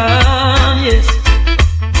Aaron, yes.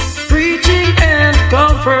 Preaching and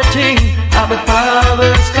comforting at the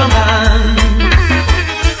Father's command.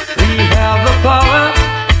 We have the power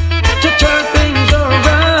to turn things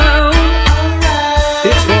around.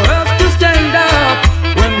 It's for us to stand up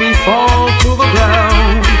when we fall to the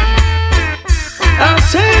ground. I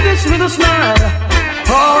say this with a smile.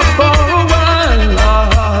 Pause for a while,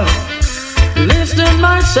 Lord. Listen,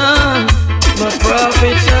 my son, the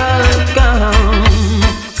prophets have come.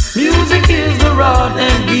 Music is the rod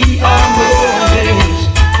and we are Moses.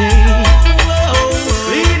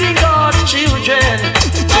 Leading God's children to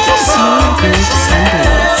the promised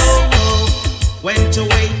land. Went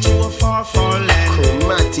away to a far, far land.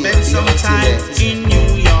 Chromatic, Spent some time in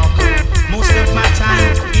New York. Most of my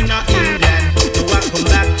time in England.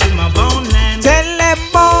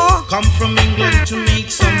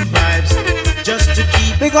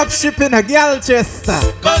 big up shipping a Galchester.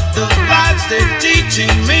 But the vibes they're teaching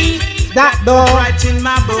me that don't write in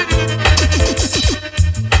my book.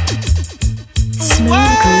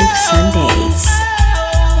 Smooth Groove Sundays.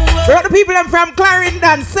 Where the people them from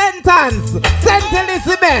Clarendon, St. Anne's, St.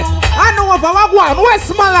 Elizabeth, I know of Wagwan,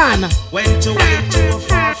 Westmoreland. Went away to a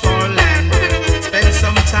far land. Spent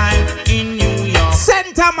some time in New York.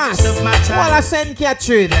 St. Thomas. Well, St.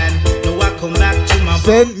 Catherine. No, I come back to my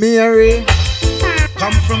St. Mary.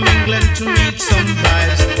 Come from England to meet some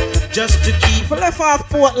vibes, just to keep. Left off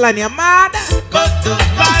Portland, you mad? But the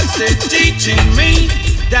vibes they're teaching me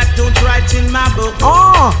that don't write in my book.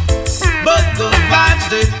 Oh. But the vibes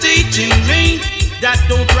they're teaching me that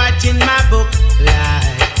don't write in my book. Lie.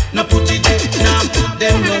 No put it in, no put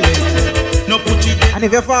them away. No put it in. And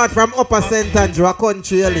if you fought from Upper St. Andrew, a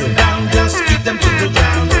country, you live. Down, just keep them to the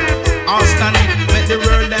ground. All stand it, make the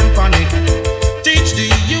world them panic. Teach the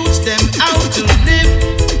youths them how to live.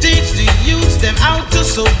 Teach the youths them how to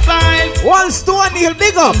survive. One Stone Hill,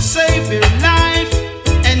 big up. Save your life,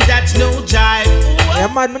 and that's no jive. Yeah,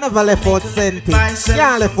 man, me never left out Senti.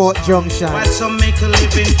 Yeah, left out Junction. While some make a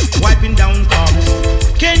living, wiping down cars.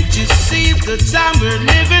 Can't you see the time we're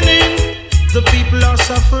living in? The people are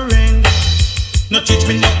suffering. No teach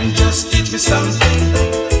me nothing, just teach me something.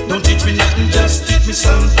 Don't teach me nothing, just teach me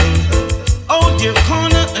something. Hold your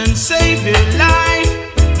corner and save your life,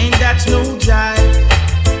 and that's no jive.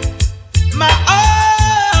 My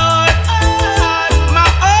heart, my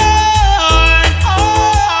heart,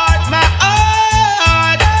 my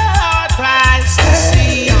heart cries to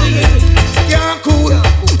see you. Yeah, cool.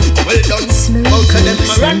 Well done. Most of them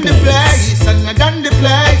run the place and I done the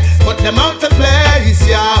place, but them out the place,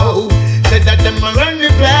 yo. Said that them run the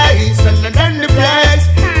place and I done the place,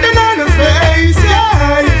 they not the place,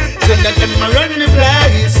 yeah. Said that them run the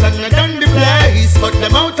place and I done the place, but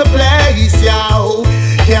them out the place, yo.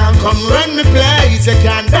 Can't come run the place, you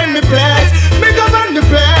can't run the place. Me go run the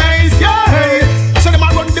place, yeah. So them a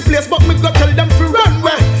run the place, but me go tell them to run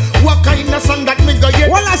where. What kind of song that me go hear?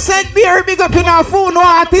 Well, I said beer big up in our phone, no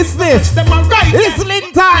artist list. Them a right. It's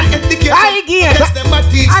Linton, Highgate,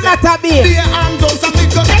 Anatabi. Their arms those and me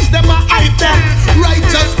go catch them a hype them.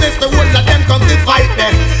 Righteousness, the whole of them come to fight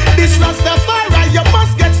them. This Rastafari, you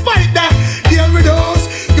must get spite them. Deal with us,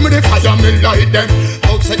 give me the fire, me light them.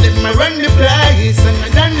 Outside them I run the place and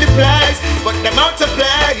I done the place, but them out the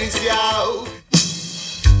place, yo.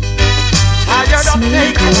 I don't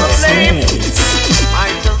take no blame.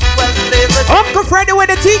 Might as well live again. Uncle Freddy with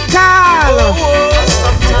the tea call.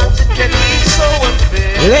 Sometimes it can be so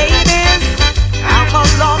unfair. Ladies, I'm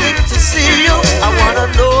longing to see you. I wanna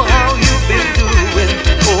know how you've been doing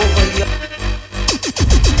over here.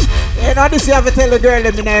 You know this you have to tell the girl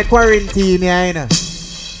them in a quarantine, yeah, you know.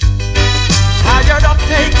 I don't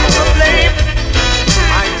take no blame.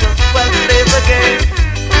 Might as well live again.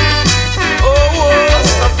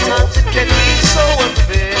 Sometimes it can be so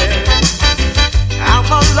unfair. I'm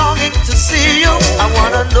longing to see you. I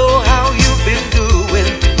wanna know how you've been doing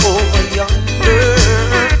over yonder.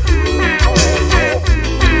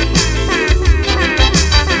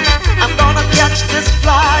 I'm gonna catch this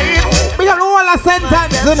flight. We got all a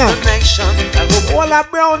sentence, you know. All a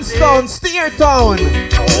Brownstone, Steertown.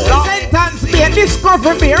 Sentence be a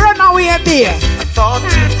discover me, run away be. I thought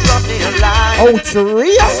you'd drop me a line. Oh,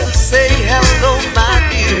 serious? Say hello, my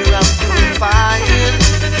dear, I'm doing fine.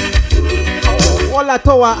 All a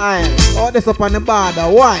tower iron. All this up on the border.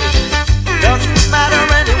 Why? Doesn't matter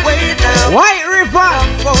anyway now. White River.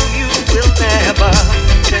 Love for you will never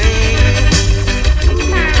change.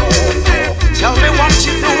 Tell me what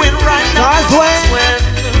you're doing right now.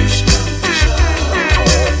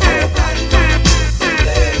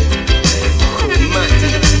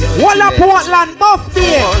 Walla Portland, Buff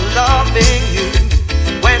Bay. Loving you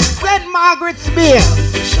when St. Margaret's Bay.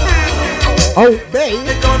 Oh, Bay.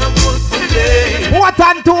 They're gonna put the day. Port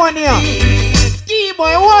Antonio. Ski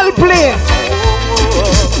Boy, whole place.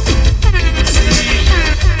 See,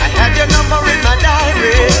 I had your number in my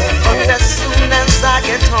diary, but as soon as I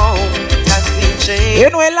get home, it has been changed. You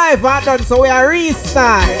know, life are done, so we are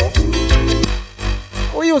restart.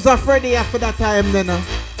 We use a Freddy after that time, then.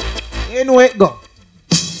 You know it go.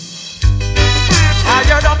 I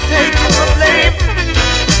don't take the blame.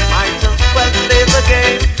 Might as well live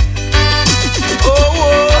again.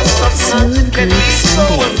 Sometimes it can be so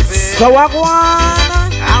unfair. So I wanna.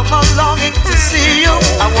 I'm longing to see you.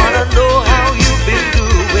 I wanna know how you've been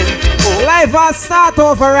doing. Life has start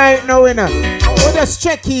over right now, you know. We'll just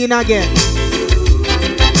check in again.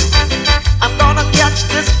 I'm gonna catch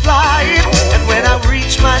this flight, and when I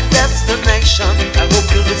reach my destination, I hope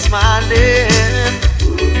you'll be smiling,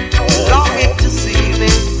 longing to see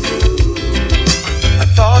me.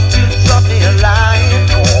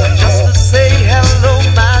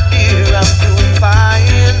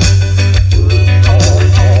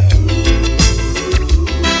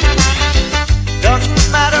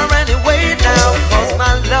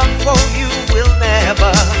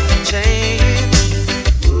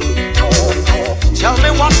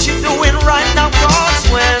 what you doing right now, cause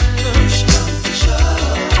when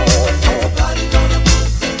nobody gonna put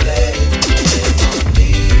the blame on me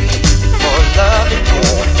for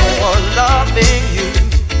loving you,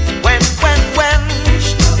 when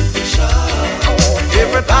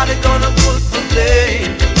everybody gonna put the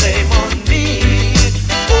blame on me.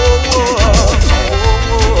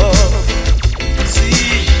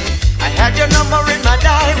 See, I had your number in my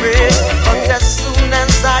diary, but as soon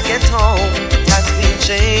as I get home, it has been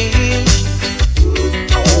changed.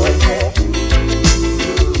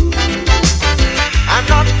 I'm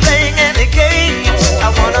not playing any games. I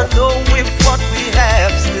wanna know if what we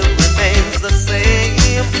have still remains the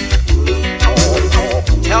same.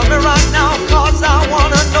 Tell me right now, cause I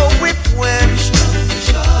wanna know if when.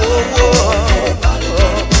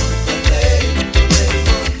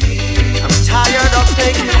 I'm tired of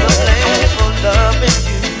taking the blame for loving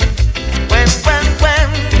you. When.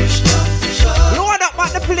 Load up on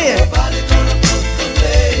the plane.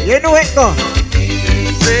 You know it go.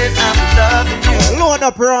 Said I'm loving you. Load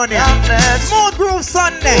up around here. Smooth Groove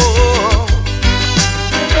Sunday.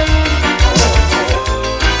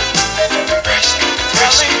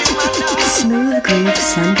 Smooth Groove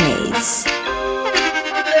Sundays.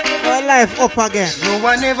 Our life up again. No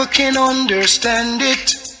one ever can understand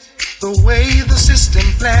it. The way the system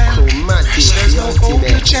plans. There's no hope,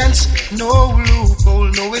 no chance, no loophole,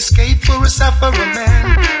 no escape for a sufferer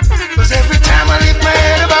man. Cause every time I lift my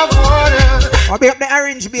head above water, I'll be up the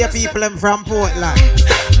Orange Bay people and from Portland.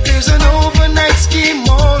 There's an overnight scheme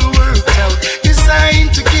all worked out,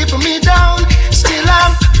 designed to keep me down. Still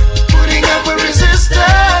I'm putting up a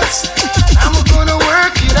resistance. I'm gonna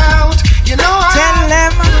work it out. You know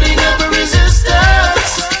I'm putting up a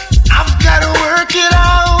resistance. I've gotta work it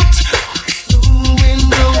out. No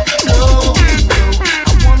window.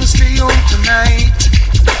 I wanna stay home tonight.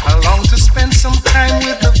 I long to spend some time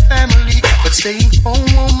with the family, but staying home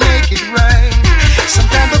won't make it right.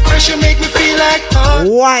 Sometimes the pressure make me feel like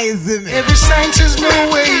why is it? Every sign says no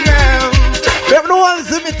way out. We have no one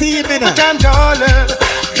Zimmy team in it.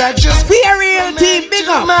 That just be a real team, big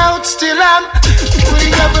up. Out. Still I'm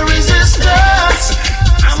putting up a resistance.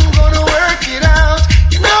 I'm gonna work it out.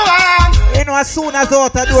 You know you know, as soon as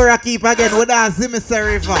out the door I keep again with that Zimmy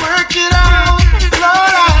River. Work it out,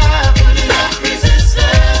 Lord, I'm putting up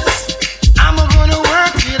resistance. I'm gonna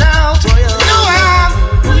work it out. You know I'm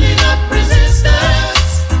putting up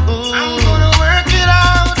resistance. I'm gonna work it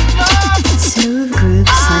out, Lord. Smooth Groove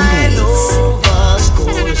Sundays.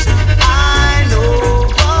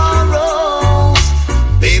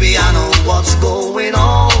 What's going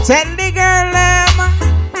on? Tell the girl them.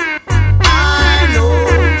 I know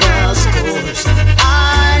the scores.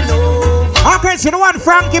 I know. Okay, so the one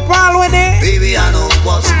Frankie Paul with it. Baby, I know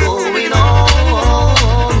what's going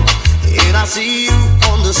on. And I see you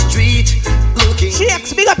on the street looking.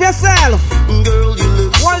 Shakes, big up yourself. Girl, you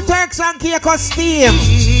look Wall Turks and Keiko Steam.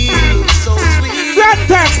 You look so sweet. Grand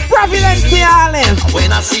Turks, Providence, Island.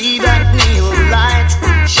 When I see that neon light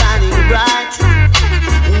shining bright.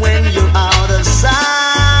 When you're out of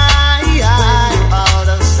sight,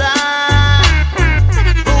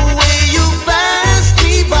 the way you pass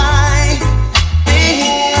me by, baby,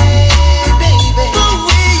 the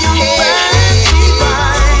way you pass me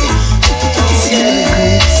by,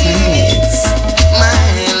 my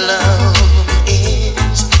love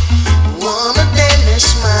is one daily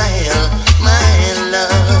smile, my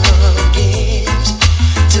love gives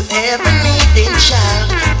to every needing child.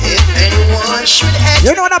 If anyone should have,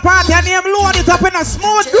 you know the party and name load it up in a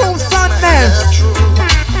Smooth Groove Sunday.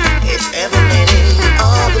 It's emanating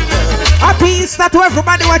all the love. A piece that to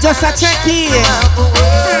everybody was just a check in.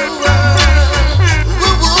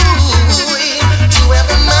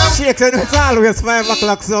 Shake it, it's always 5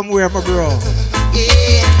 o'clock somewhere, my bro.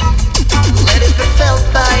 Yeah, let it be felt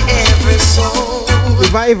by every soul.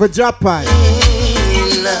 If I ever drop by.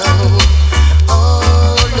 Love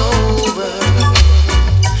all over.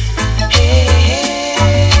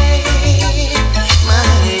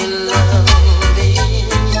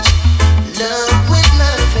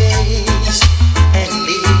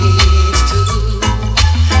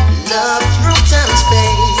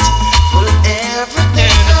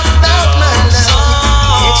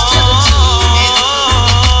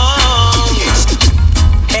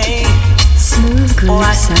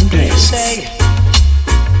 Sundays.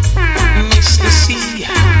 Mr. C,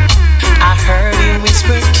 I heard you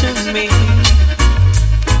whisper to me.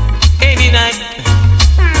 Any night,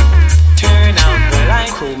 turn out the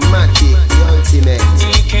light. Chromatic, the ultimate.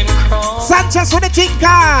 You can crawl. Sanchez with the chicken.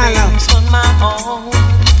 On my own.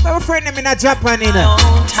 My friend them in a Japan, you know.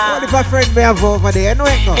 What if a friend me have over there? You know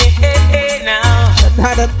it go. Hey, now.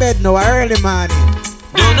 had a bed now early morning.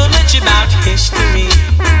 Don't know much about history.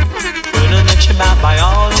 Don't know much about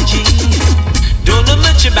biology. Don't know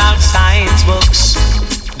much about science books.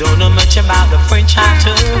 Don't know much about the French I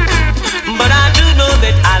took. But I do know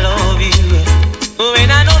that I love you.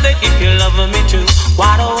 And I know that if you love me too,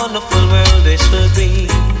 what a wonderful world this would be.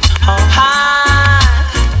 Oh, hi.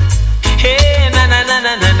 Hey, na na na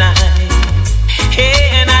na na na.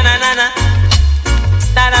 Hey, na na na na.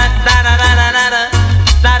 Da da da da da da da da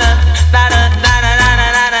da da da da da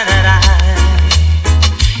da da da da.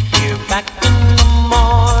 You're back in the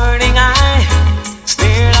morning. I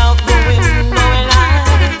stared out the window and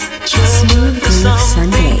I Smooth Groove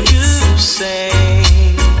Sundays. to say.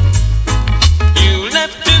 You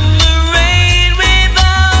left in the rain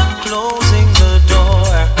without closing the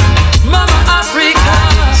door. Mama Africa,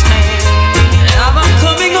 am I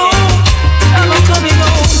coming home? Am I coming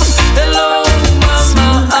home? Hello,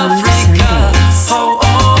 Mama Africa, how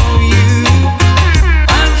are you?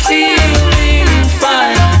 I'm feeling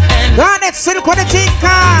fine. And Gone it, silk on the tinkle.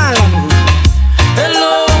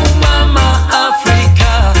 hello, Mama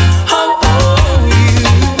Africa, how are you?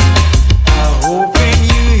 I hope when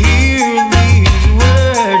you hear these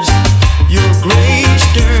words, your grace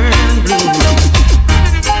turn blue.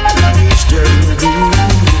 Grace turn blue.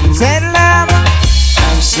 Tell them.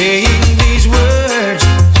 I'm saying these words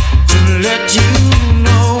to let you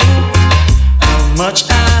know how much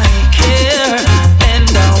I care, and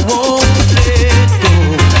I won't let go.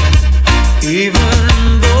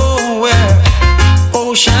 Even though we're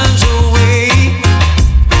oceans away,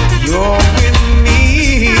 you're with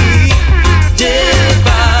me day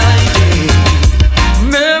by day.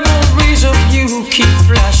 Memories of you keep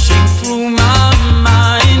flashing through my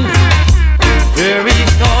mind. The very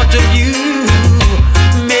thought of you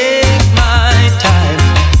make my time.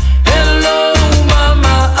 Hello,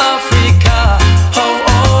 Mama Africa, how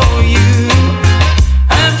are you?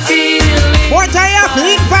 I'm feeling What I have to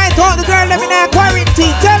invite all the girls living in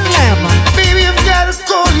quarantine. Tell them. Baby, I've got to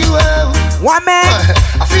call you out. One man.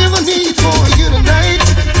 I feel the need for you tonight.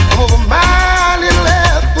 I'm over my little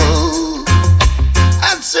apple.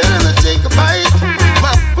 I'd certainly take a bite.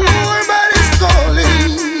 My poor body's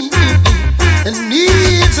calling and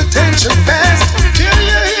needs attention fast. Till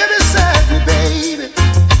you're here beside me, baby.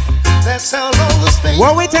 That's how long this thing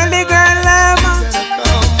What we tell the girl them.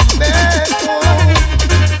 come back home.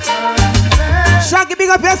 Shaggy, big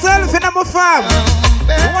up yourself in my farm.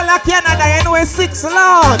 All of Canada, NY6,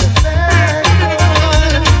 Lord.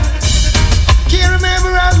 Can't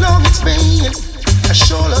remember how long it's been. I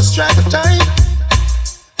sure lost track of time.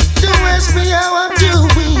 Don't ask me how I'm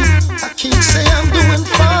doing. I can't say I'm doing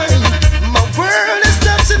fine. My world is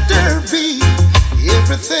topsy-turvy.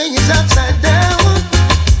 Everything is upside down.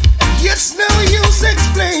 It's no use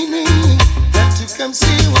explaining. Got to come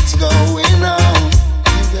see what's going on.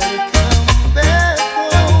 You gotta come back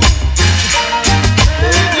home.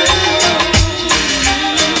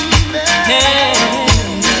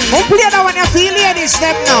 Who play that one? You feel ladies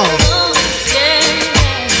them now.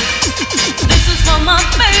 This is for my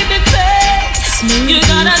baby face. Smooth You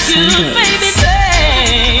got a Groove good Sundays. baby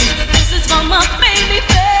face. This is for my baby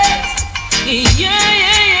face. Yeah, yeah,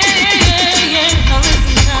 yeah, yeah, yeah. Now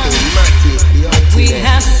listen now. We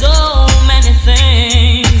have so many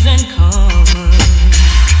things in common,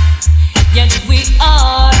 yet we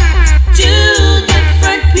are two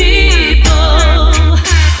different people.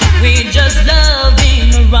 We just love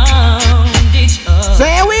being around each other. So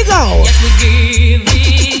here we go. Yes, we give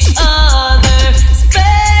each other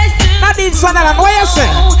space to Nadine Sunderland, what you say?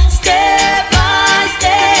 grow. Step by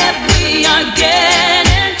step, we are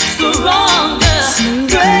getting stronger.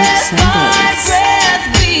 Smooth Groove Breath by Sundays. breath,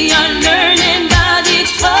 we are learning about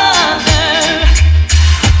each other.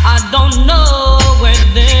 I don't know where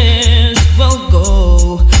this will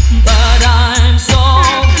go, but I'm so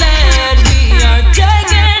glad we are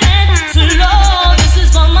taking it slow. This is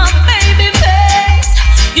for my baby face.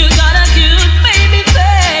 You got a cute baby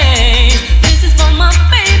face. This is for my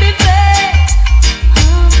baby face.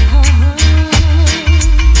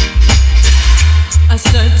 A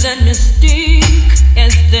certain mystique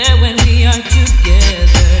is there when we are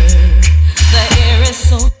together. The air is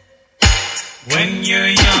so. When you're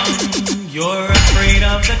young, you're afraid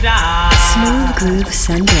of the dark. Smooth Groove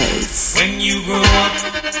Sundays. When you grow up,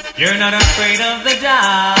 you're not afraid of the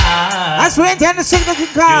dark. That's when the signal can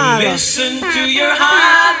You call. listen to your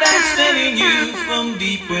heart that's telling you from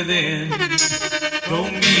deep within.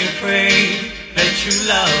 Don't be afraid that you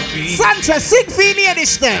love me. Sanchez, sing for the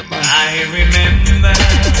ladies them. I remember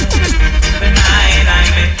the night I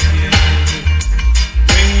met you,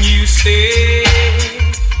 when you said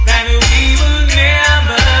that we will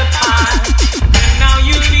never part. And now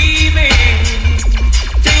you're leaving,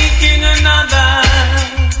 taking another,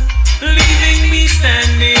 leaving me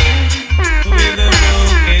standing with a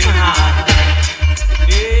broken heart.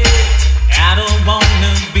 Yeah, I don't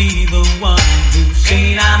wanna be the one who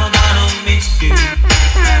said I'm gonna miss you,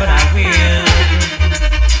 but I will.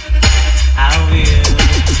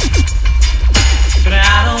 But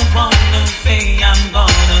I don't wanna say I'm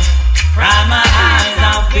gonna cry my eyes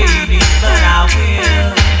out, baby, but I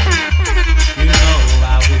will. You know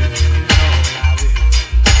I will.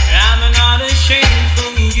 I'm not ashamed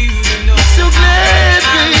for you to know. So glad,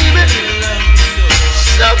 baby.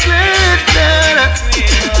 So glad that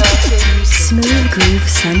Smooth Groove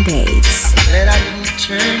Sundays. that I didn't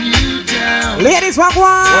turn you down. Ladies, walk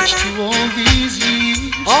one. Watched you all these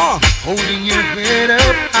years, holding your head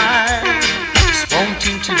up high, just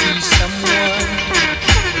wanting to be someone.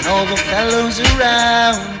 And all the fellows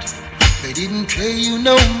around, they didn't pay you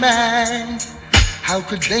no mind. How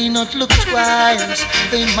could they not look twice?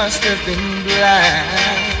 They must have been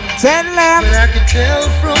blind. Tell them. But I could tell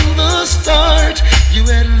from the start, you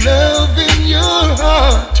had love in your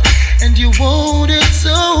heart, and you wanted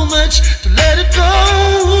so much to let it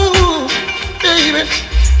go, baby.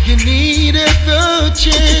 You needed the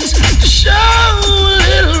chance to show a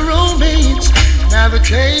little romance. Now the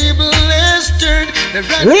table has turned.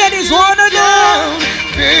 Ladies wanna down,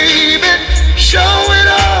 baby. Show it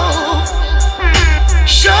all.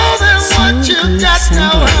 Show them what you got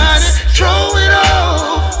now, honey. Throw it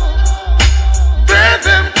off. Breathe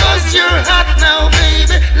them 'cause you're hot now,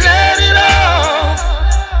 baby. Let it off.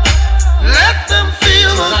 Let them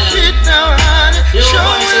feel the heat now, honey.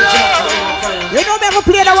 Show it off. You know never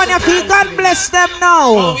play that one you feel. God bless them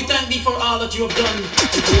now. Oh, we thank thee for all that you have done and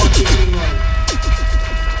for what you're doing now.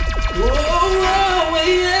 Whoa,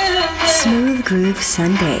 yeah. Smooth Groove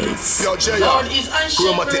Sundays. Lord is I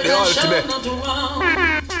shepherd and shall not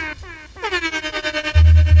want.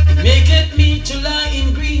 Maketh me to lie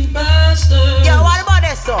in green pastures. Yeah, what about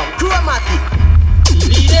that song? Chromatic. He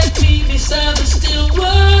leadeth me beside the still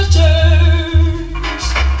waters.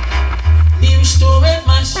 He restored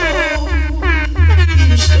my soul.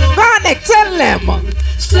 Connect, tell them.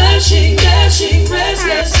 Splashing, dashing,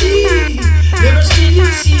 restless sea. Never still you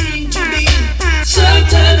seem to be.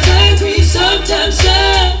 Sometimes angry, sometimes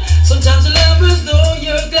sad. Sometimes a lover's though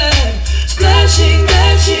you're glad. Splashing,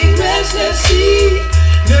 dashing, restless sea.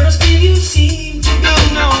 Never still you seem to be.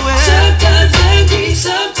 Sometimes angry,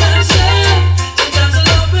 sometimes sad. Sometimes a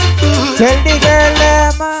lover's though. Tell the girl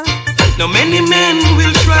them. Now many men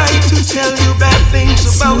will try to tell you bad things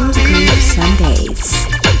about me. Sundays.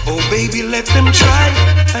 Oh baby, let them try.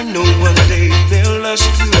 I know one day they'll lust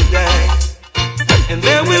to die, and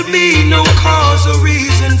there will be no cause or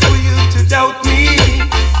reason for you to doubt me.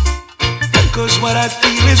 Cause what I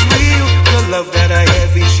feel is real. The love that I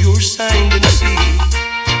have is yours, signed and sealed.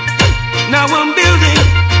 Now I'm building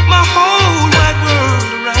my whole wide world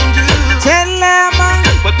around you. Tell them.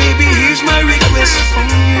 But baby, here's my request from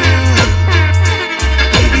you.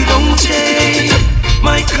 Baby, don't take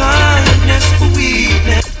my kindness for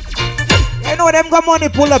weakness. I know them got money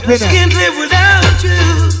pull up in Just can't live without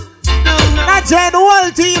you. No, no. Not join the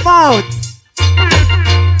whole team out.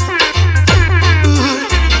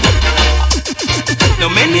 Now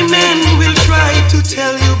many men will try to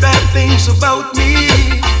tell you bad things about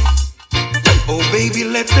me. Oh baby,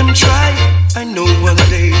 let them try. I know one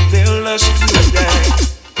day they'll lust to die,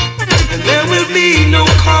 and there will be no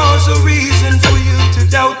cause or reason for you to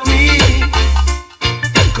doubt me.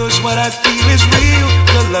 Cause what I feel is real.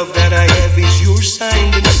 The love that I have is yours,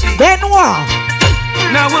 signed and sealed. Then what?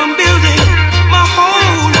 Now I'm building my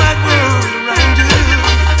whole wide world around you.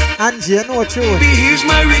 Angie, you know true. Baby, here's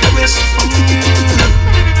my request from you.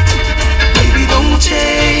 Baby, don't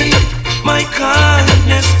take my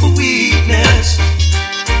kindness for weakness.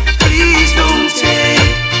 Please don't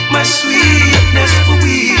take my sweetness for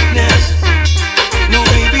weakness. No,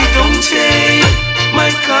 baby, don't take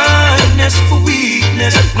my kindness for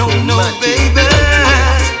weakness. No, no, baby.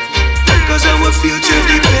 Cause our future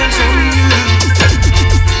depends on you,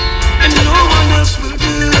 and no one else will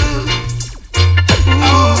do.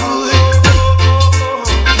 Ooh.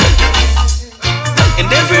 And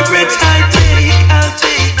every breath I take, I'll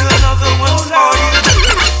take another one for you.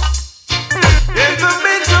 In the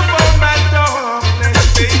midst of all my darkness,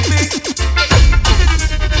 baby,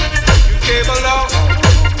 you came along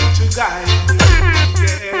to guide me.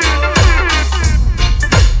 Yeah.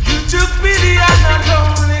 You took pity on a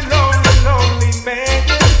lonely, lonely, lonely man.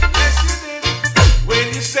 Yes, you did. When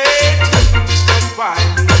you said you stand by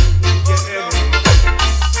me.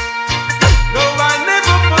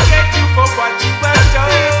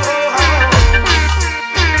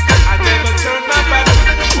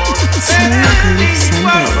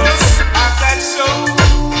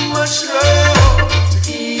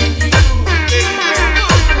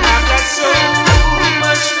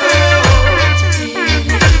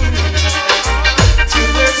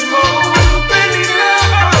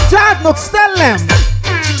 Looks, tell them.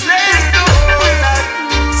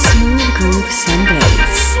 Smooth Groove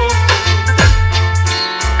Sundays.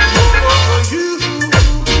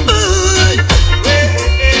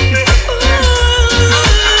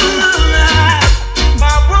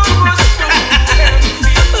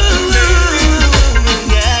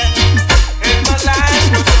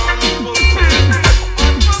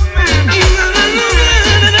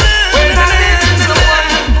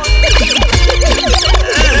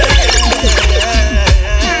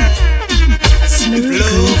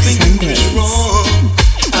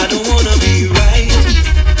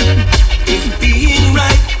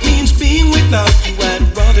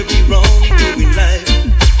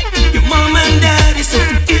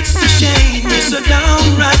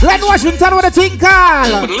 Glen Washington with a thing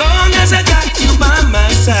call. But long as I got you by my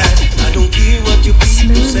side, I don't care what you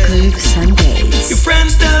people say. Smooth Groove Sundays. Your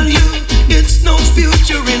friends tell you it's no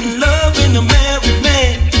future in loving a married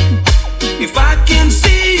man. If I can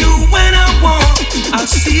see you when I want, I'll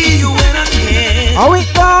see you when I can. Are we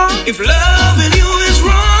gone? If loving you is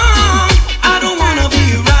wrong, I don't wanna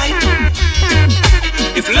be right.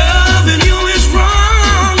 If loving you is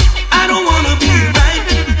wrong, I don't wanna be right.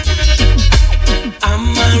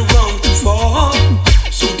 Am I wrong to fall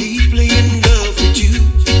so deeply in love with you,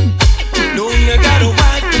 knowing I got a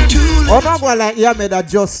wife and two Oh, no, boy, like you made that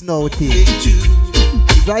just now, thing.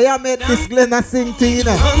 So you made this Glenn a sing to you,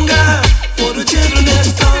 know. hunger for the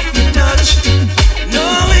gentleness of your touch,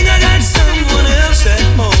 knowing I got someone else at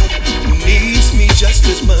home who needs me just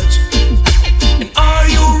as much. And are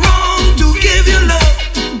you wrong to give your love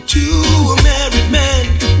to a married man?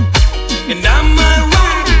 And am I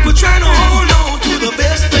wrong for trying to hold on to the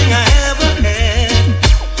best thing I ever had?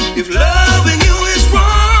 If loving you is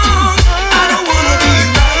wrong, I don't wanna be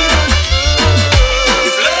right.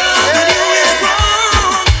 If loving you is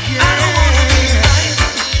wrong, I don't wanna be right.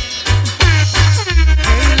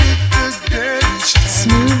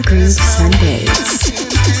 Smooth Groove Sundays.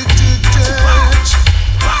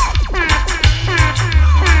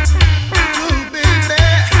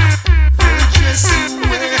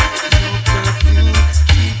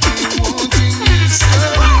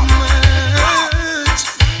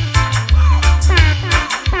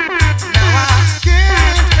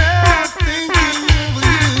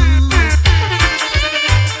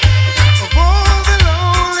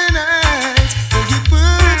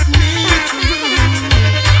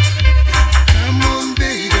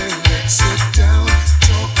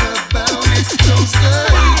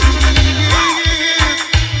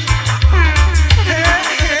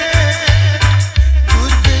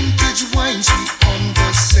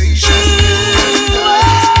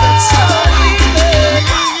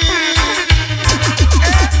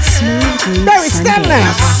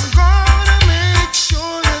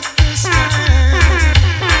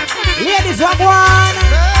 Ladies, what one?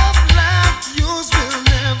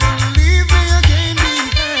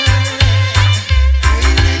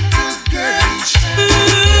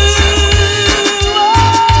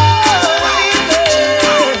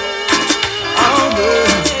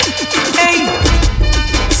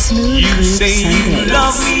 You say you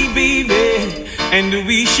love me, baby, and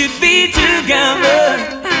we should be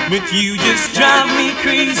together. But you just drive me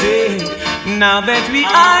crazy. Now that we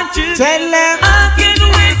are together, I can't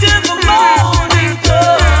wait till the morning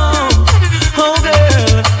comes. Oh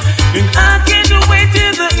girl, and I can't wait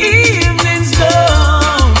till the evening's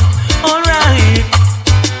done. Alright,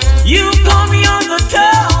 you call me on the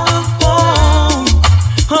telephone.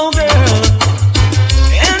 Oh girl,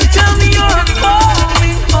 and tell me you're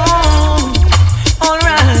coming home.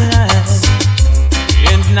 Alright,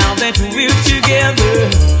 and now that we're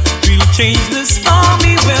together, we'll change the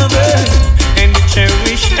stormy weather and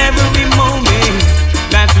cherish every moment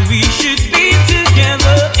that we should be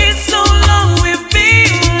together. It's so long we've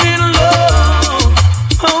been in love.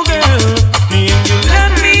 Oh girl, and you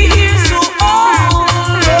let me here so all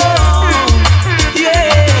alone.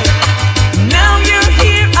 Yeah, now you're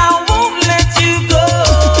here, I won't let you go.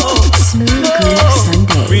 Smooth Groove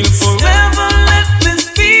Sundays. We'll forever let this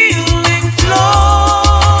feeling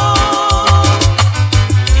flow.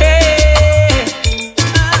 Hey,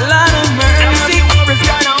 Lord of mercy.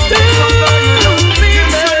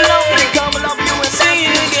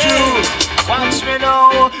 Watch me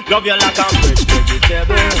now, love you like a fresh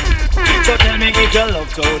vegetable. So tell me if you love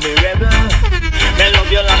Tony Rebel. Me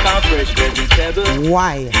love you like a fresh vegetable.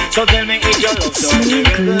 Why? So tell me if you love Tony Smooth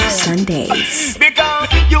Rebel. Groove Sundays. Because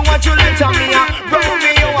you want to let me out, roll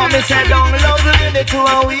me, you want me say down, love lady to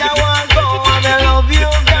how we I want go. And I love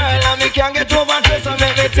you, girl, and me can't get over to. So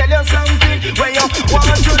let me tell you something where you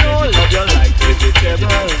want to know. Love you like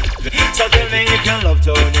vegetable. So tell me if you love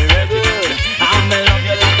Tony Rebel.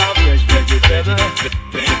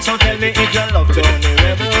 If you love Tony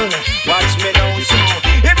Rebel, watch me now. So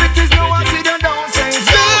if it is no one, sit down, say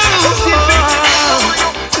so.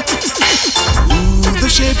 Ooh, the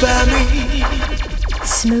shape I made.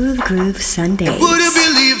 Smooth Groove Sundays. Would you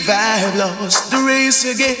believe I've lost the race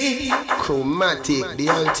again? Chromatic, the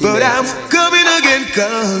ultimate. But I'm coming again,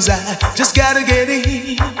 cause I just gotta get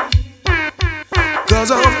in.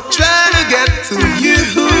 Cause I'm trying to get to you,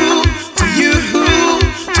 to you,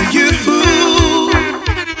 to you.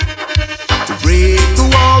 To break the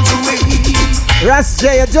walls away. Ras J,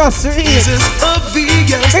 just read.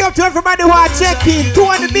 Big up to everybody who are checking.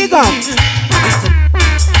 200 big up.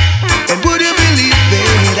 And would you believe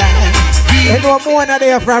that I know more than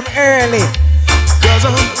there from early. Cause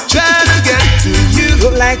I'm trying to get to you.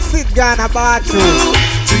 Look like Sid Ghana bathroom.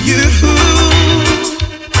 To you.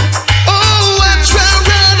 Oh, I tried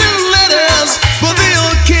writing letters, but they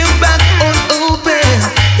all came back unopened.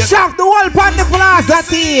 Shout the whole Panda Plaza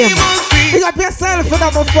team. Pick up yourself and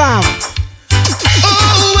I'm a fam.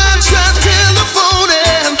 Oh, I tried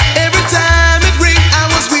telephoning. Every time it rang,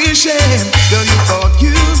 I was wishing. Girl, you thought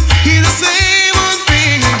you hear the same old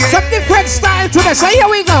thing again. Some different style today, so here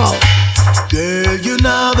we go. Girl, you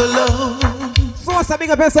know the love. So, big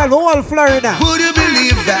up yourself, whole Florida. Would you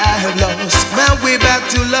believe I have lost my way back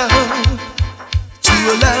to love? To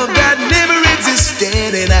a love that never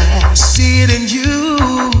existed, and I see it in you.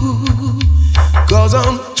 Cause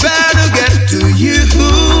I'm trying to get to you.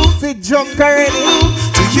 Sit jump already.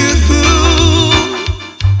 To you.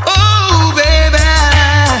 Oh, baby,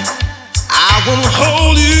 I wanna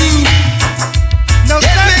hold you. Get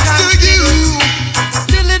next to you.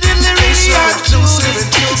 Still a diddly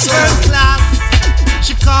first class.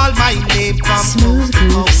 She called my name from Smooth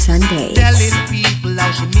Groove Sundays. telling people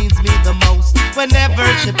how she means me the most. Whenever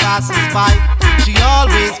she passes by, she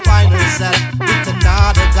always finds herself with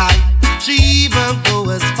another guy. She even go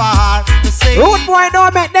as far to say, Rude boy,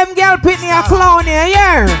 don't make them girl pit me a clown here,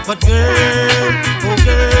 yeah. But girl, oh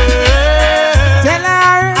girl, tell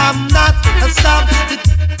her I'm not a substitute.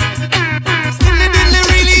 Still a diddly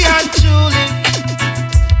really and truly.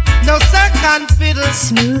 No second fiddle.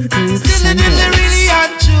 Smooth Groove Still a diddly Sundays. really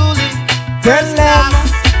and truly. Tell them.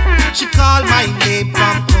 She called my name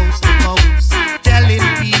from coast to coast, telling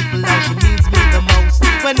people how she means me the most.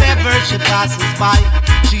 Whenever she passes by,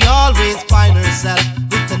 she always finds herself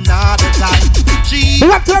with another guy. She big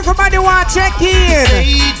up to everybody who want check in.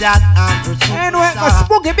 say that I'm her Anyway, superstar.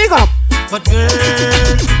 Spooky, big up. But girl,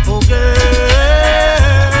 oh girl,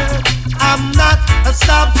 I'm not a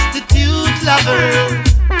substitute lover.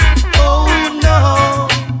 Oh no,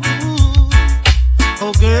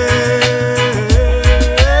 oh girl,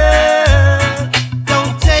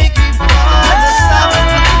 don't take me for a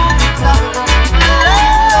substitute lover.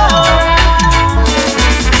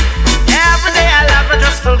 Every day I love her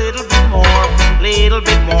just a little bit more, little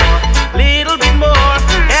bit more, little bit more.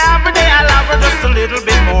 Every day I love her just a little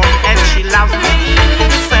bit more, and she loves me the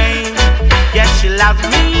same. Yes, she loves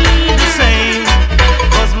me the same.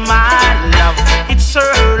 'Cause my love, it's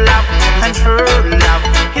her love, and her love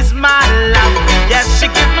is my love. Yes, she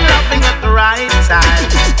gives me loving at the right time,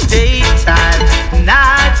 daytime,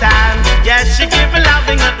 nighttime. Yes, she gives me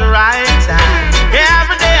loving at the right time.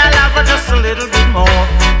 Every day I love her just a little bit more,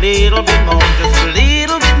 little bit more, just a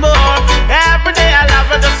little bit more. Every day I love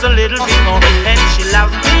her just a little bit more, and she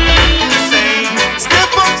loves me the same.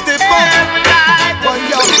 Step up, step up. Every night.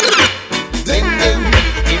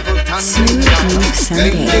 Smooth Groove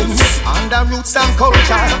Sundays. Under roots and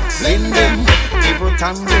culture, blend them.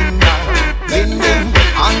 Everton Linda, blend them.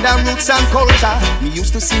 Under roots and culture, we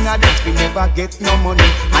used to sing a dance, we never get no money.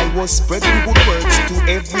 I was spreading good words to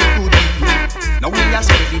every goodie. Now we are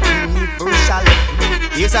spreading universal.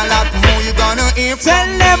 Here's a lot more you gonna hear from Tell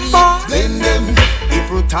them more. blend them.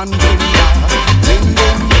 Everton Linda, blend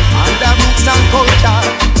them. Under roots and culture,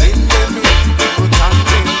 blend them. Everton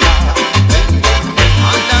Linda, blend them.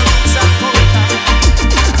 Under roots and culture.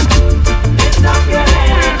 Lift up your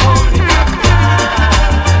head and hold it up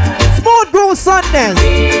high. Smooth Groove Sundays.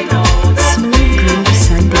 Smooth Groove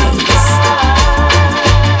Sundays.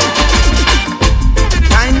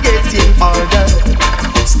 Time getting harder,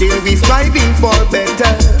 still we striving for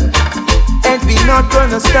better. And we not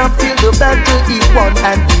gonna stop till the battle is won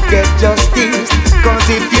and we get justice. 'Cause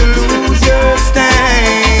if you lose your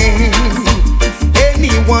stand,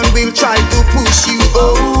 anyone will try to push you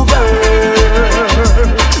over,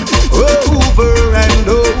 over and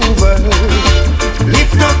over.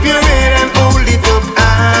 Lift up your head and hold it up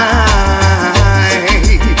high.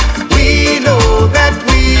 We know that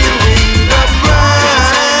we will not cry.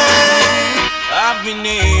 I've been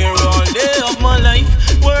here all day of my life.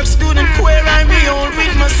 Work's good and queer, I'm me old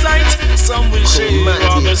with my sight.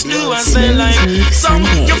 Some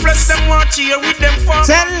you bless them want here with them fun.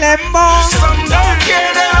 Tell them more. Some don't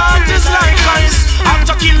care, their heart is like ice.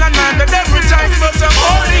 After killing another every time, but I'm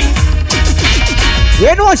holding.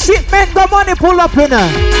 You know shipment the money pull up in her.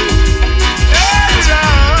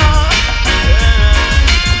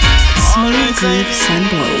 Smooth Groove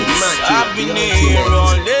Sundays. I've been here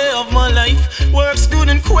all day of my life. Works good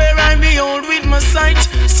and queer, I behold with my sight.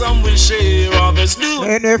 Some will share, others do.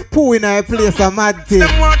 And if Pooh in a place a mad thing.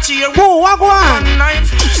 Pooh, what go on?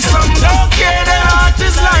 Some don't care, their heart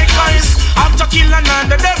is like ice. After killing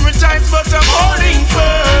another every time, but I'm holding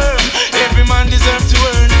firm. Every man deserves to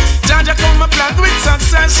earn. Jaja come a plant with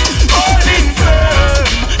success. Holding firm.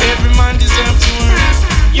 Every man deserves to earn.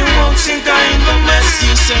 You won't think I'm in the mess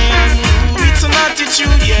you say I'm rude. It's an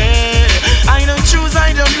attitude, yeah. I don't choose,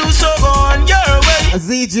 I don't lose, so go on your way.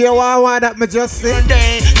 ZJ Wawa that me just say.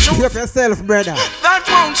 Help yourself, brother. That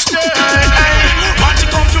won't stay. Want to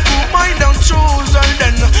come to prove I don't choose. And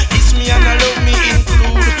then it's me and I love me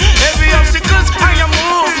include. Every obstacles I am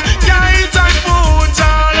moved. Yeah, it's I food.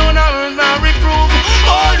 All on earth I reprove.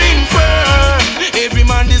 Holding firm. Every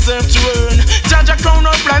man deserves to earn. Jaja crown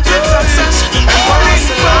up plant with success. Holding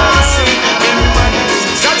firm. Every man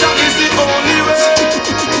Jaja is the only way.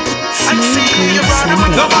 And see your brother.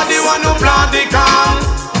 Nobody want to plant the can.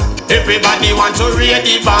 Everybody want to read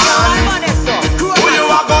the band. Who you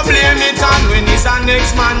are go blame it on? When it's a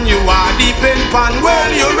next man you are deep in pan.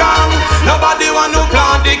 Well you wrong. Nobody want to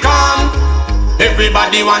plant the can.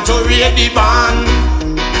 Everybody want to read the band.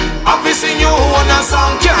 I've seen you on a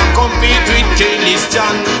song, can't compete with K-List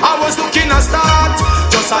John. I was looking a start,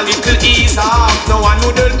 just a little ease off. No one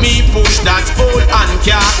would help me push that old and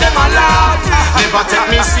can't never laugh. Never take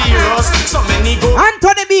me serious, so many go.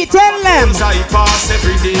 Anthony B, tell them. I pass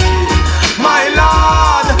every day. My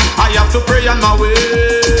Lord, I have to pray on my way.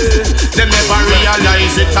 They never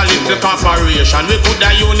realize it's a little corporation. We could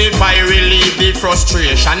have unify, relieve the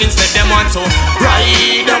frustration. Instead them want to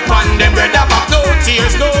ride upon them brother back. No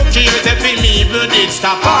tears, no cares if him evil did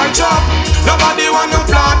stop our job. Nobody want to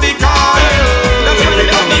plant the car.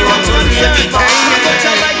 Everybody want to read the car.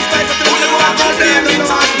 Who you want to blame it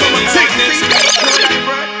on?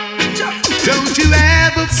 Don't you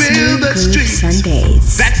ever feel the streets?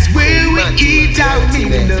 Sundays. That's where we eat our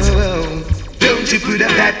meal. Don't you put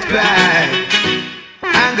up that pride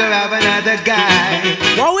and go have another guy.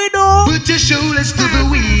 What we do? Put your shoulders to the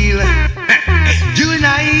wheel. You and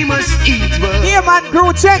I must eat, bro. Here man,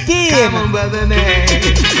 crew check in. Come on, brother man.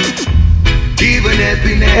 Even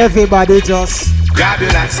happiness. Everybody just grab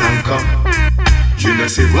your lads and come. You know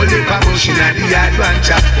say roll it back motion at the yard one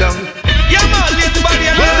chop down. Yeah man, let the body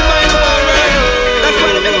and let the mind go right. That's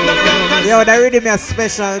why the middle of the round. yo, that rhythm is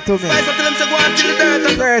special to me.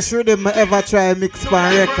 First rhythm I ever try mix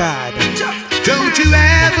by record. Don't you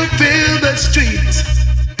ever feel the streets?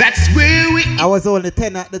 That's where we. I was only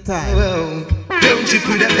 10 at the time. Oh, don't you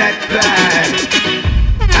put up that pride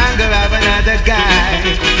and go have another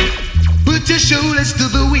guy. Put your shoulders to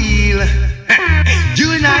the wheel.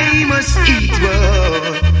 You and I must eat.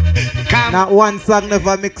 Whoa. Come. Not one song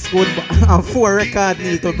never mix food, and 4 records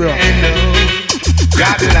need to bro.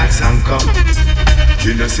 Grab your lads and come.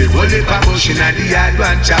 You know say roll it back motion at the yard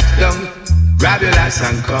one chop down. Grab your lads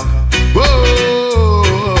and come. Whoa,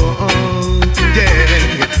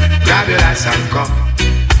 yeah. Grab your lads and come.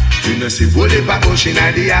 You know see roll it back motion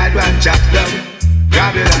at the yard one chop down.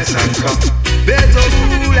 Grab your lads and come. There's a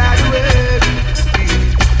rule at the way.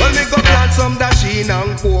 Well, me go plant some dasheen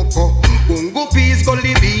and cocoa. Bungo peas, go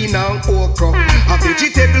living and okra. A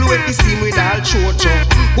vegetable with the steam with all chocho.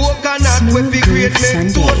 Coconut with the great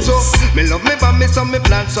make toto. Me love me bammy so me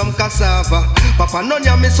plant some cassava. Papa no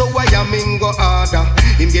ya me so why ya mingo harder.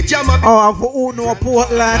 Him get ya ma. Oh, and for who know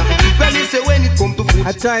Portland, when he say when it come to food,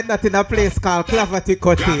 I tried that in a place called Clavity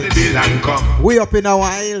Cottage. We up in our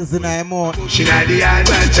hills in our mountain. She na the yard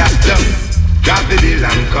and chop down. Grab the bill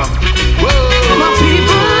and come. Whoa, my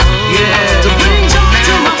people, yeah, to bring joy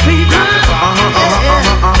to my people.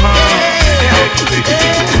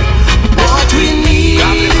 What we need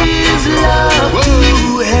is love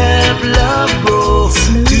to help love grow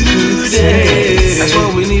today. That's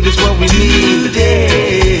what we need. That's what we need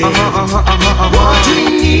today. What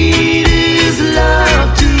we need is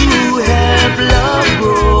love to help love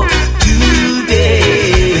grow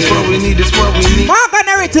today. That's what we need. That's what we need. Morgan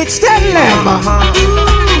Heritage, tell them.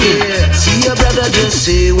 Yeah. See your brother, just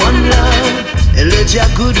say one love and let your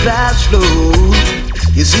good vibes flow.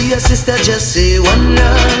 You see your sister, just say one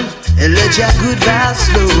love and let your good vibes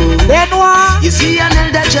flow. Then what? You see an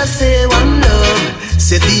elder, just say one love.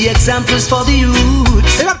 Set the examples for the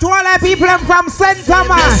youth. Look up to all our people from St.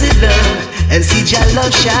 Thomas. And see your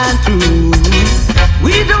love shine through.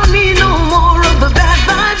 We don't need no more of the bad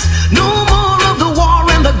vibes, no more of the war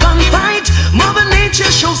and the gunfight. Mother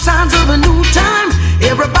Nature shows signs of a new time.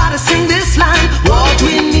 Everybody sing this line. What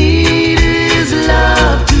we need is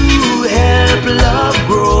love to help love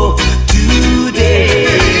grow today.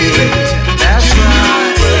 That's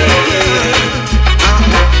right.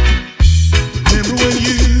 Remember when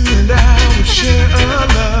you and I would share a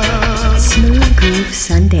love? Smooth Groove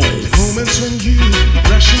Sundays. Moments when you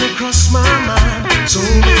rushing across my mind so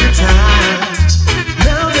many times.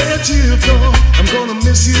 Now that you've gone, I'm gonna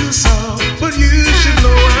miss you so. But you should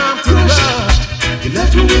know I'm crushed. You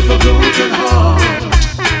left me with a broken heart.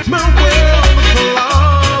 My world will fall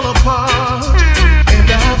all apart, and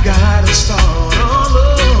I've got to start all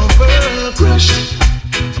over. Crushed,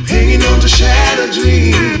 I'm hanging on to shattered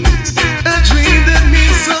dreams. A dream that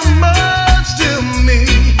means so much to me.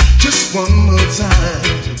 Just one more time,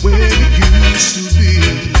 where you used to be.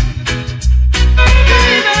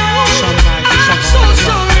 I'm so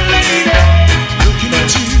sorry, lady. Looking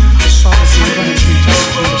at you,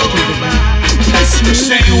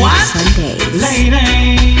 say what? Sundays.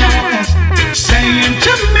 Lady, saying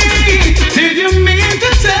to me, did you mean to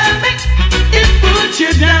tell me it put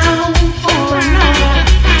you down for another?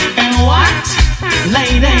 And what?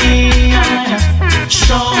 Lady,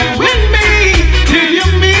 showing me, did you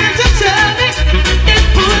mean to tell me it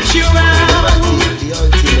put you out?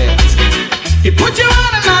 It put you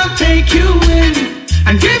out and I'll take you in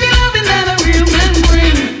and give you loving that a real man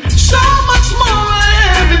bring. So much more I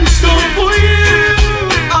have in store for you.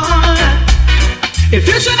 If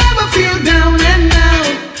you should ever feel down and out,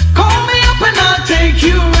 call me up and I'll take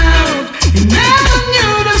you out. You never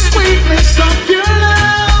knew the sweetness of your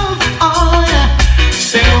love. Oh yeah.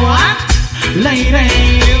 Say what, lady?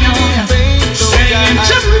 Saying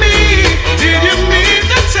to me, did you mean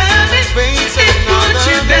to tell me it put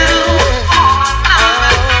you down?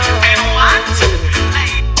 And what?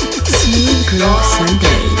 Smooth Groove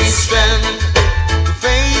Sundays.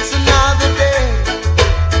 Face another day.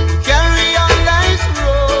 Carry on life's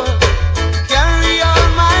road. Carry on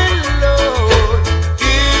my load.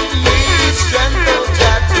 Give me strength, oh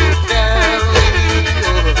Jah, to carry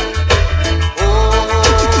on. Oh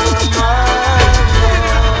my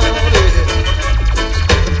Lord.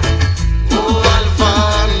 Oh Alpha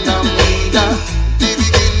and Omega, the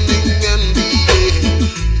beginning and the end.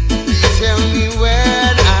 Please tell me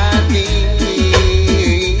when I need.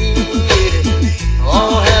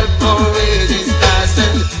 All help for resistance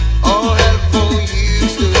and all help for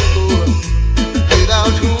use to go,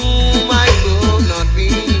 without whom I could not be.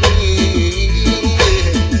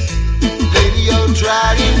 When you're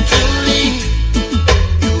trying to leave,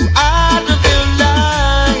 you are the very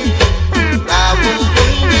light. I will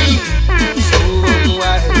be so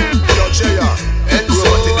unwise, and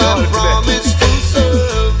so I promise to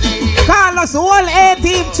serve thee. Carlos, all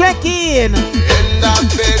A-team check in. And I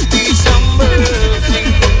beg thee some mercy.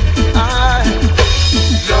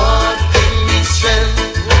 Lord, give me strength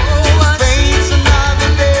to face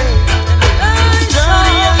another day.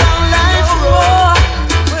 Journey along life's road.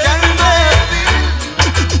 Carry my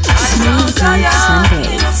Smooth Groove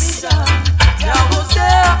Sundays.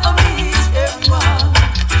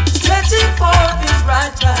 Stretching for his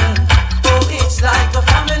right hand. Oh, it's like a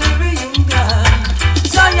family reunion.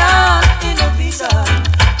 Zion in a vision.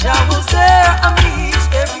 Jah was there amidst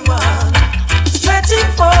everyone. Stretching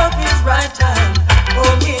for his right hand.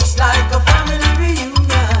 Oh, it's like a family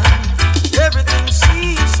reunion. Everything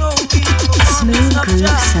seems so beautiful. Smooth Groove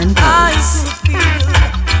I Sundays. could feel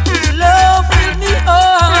his love filled me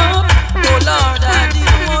up. Oh Lord, I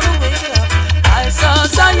didn't want to wake up. I saw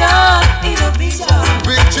Zion in a vision.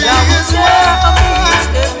 victory Jah was is there amidst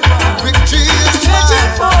mine. everyone. Victory is Stretching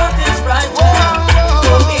mine. for his right hand.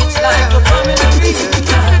 Oh, it's like a family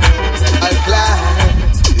reunion. I climb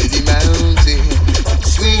the mountain,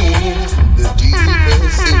 swim the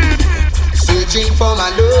deepest sea, searching for my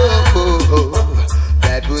love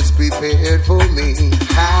that was prepared for me.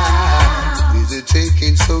 How is it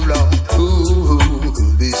taking so long?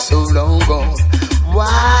 Ooh, this so long gone.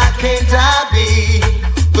 Why can't I be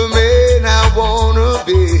the man I wanna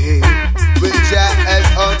be? When Jah has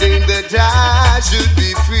ordained that I should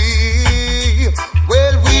be free.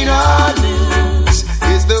 Well, win or lose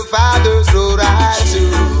is the Father's road I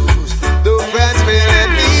choose. Though friends may let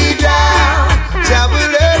me down, Jah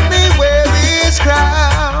will let me wear His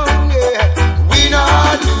crown. Yeah, win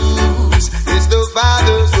or lose is the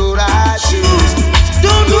Father's road I choose.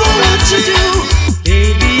 Don't know what to do.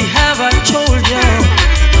 Baby, have I told you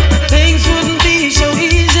things wouldn't be so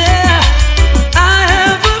easy? I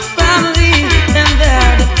have a family and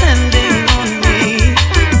they're depending on me.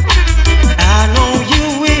 I know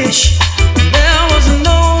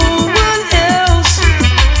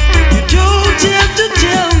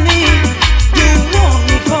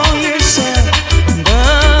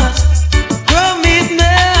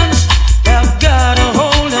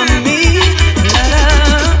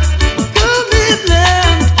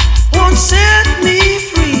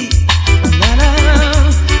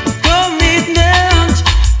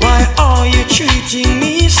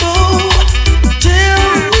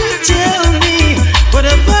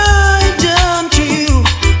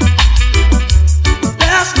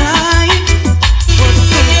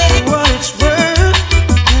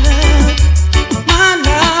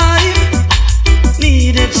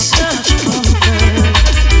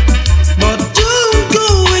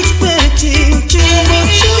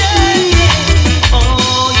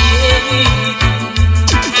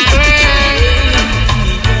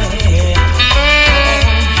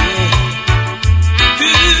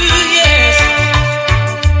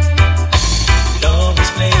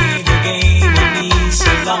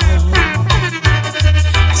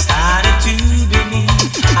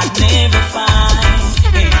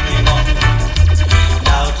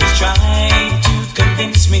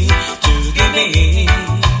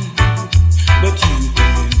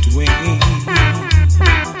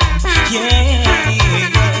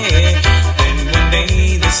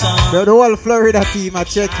The whole Florida team are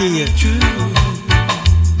checking. The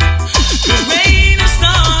rain has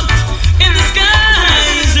stopped and the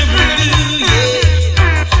skies are blue,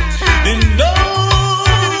 yeah. And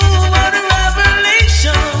oh, what a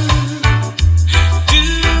revelation to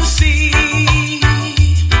see.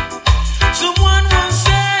 Someone was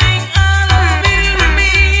saying, I love you to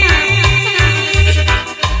me.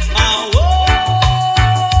 I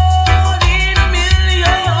want in a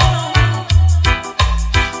million.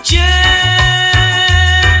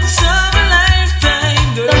 Chance of a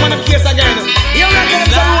lifetime, girl. Come on, the case again. You're not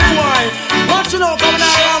getting some boy. What you know coming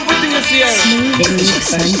around with this here?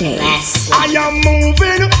 Sundays. I am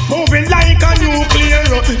moving like a nuclear.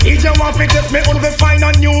 If you want to test me, only find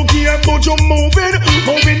a new gear. But you're moving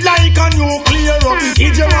like a nuclear.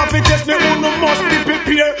 If you want to test me, only must be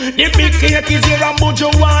prepared. The big cake is here, but you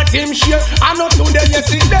want him share. I'm not today,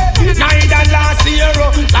 yesterday, neither last year.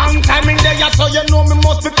 Long time in there, so you know me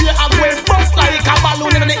must prepare. I go bust like a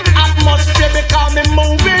balloon in the atmosphere because me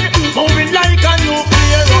moving like a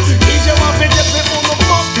nuclear. If you want to test me, only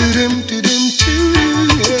must be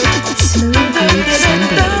Smooth Groove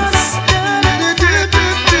Sundays.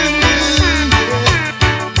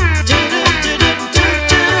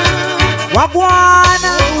 Wagwan!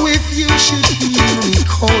 Oh, if you should hear me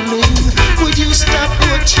calling, would you stop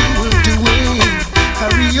what you were doing?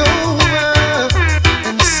 Hurry over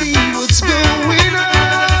and see what's going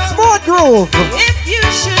on. Smooth Groove! If you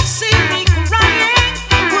should see me crying,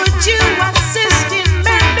 would you assist in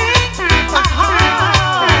mending a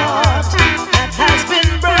heart that has been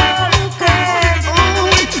broken? Oh,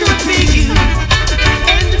 it could be you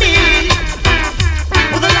and me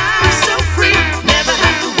with a life so free, never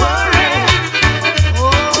have to worry.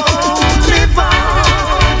 Oh, live on.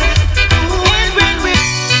 And when we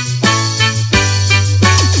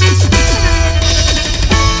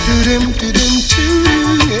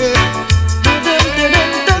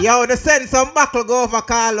Yo, they send some buckle go over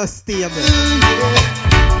Carlos stable.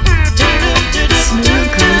 Smooth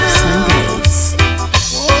Groove Sundays.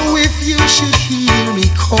 Oh, if you should hear me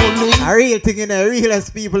calling, A real thing in the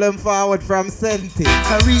realest people them forward from Senti.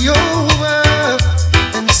 hurry over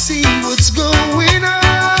and see what's going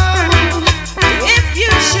on. If you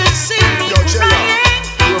should see me crying,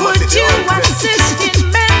 would you assist in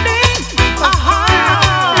mending a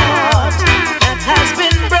heart that has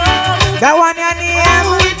been broken? That one your name?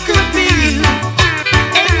 Oh, it could be you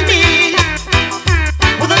and me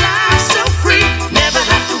with a life so free, never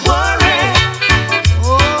have to worry.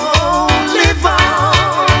 Oh, live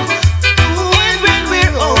on. And when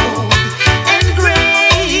we're old and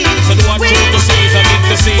gray, So do what you to Caesar, give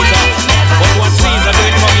to Caesar. But what Caesar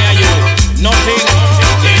doing for me and you? Nothing.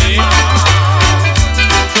 Yeah.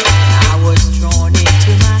 I was drawn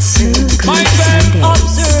into my Smooth My Groove friend, Sundays.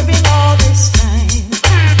 observing all this time.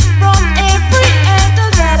 From every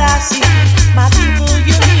angle that I see, my people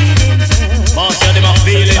you need in turn. Boss, you them a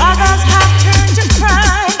feeling. Others have turned to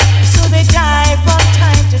crime, so they die from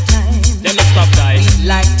time to time. Them not stop die. We'd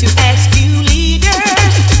like to ask you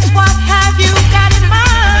leaders, what have you got in The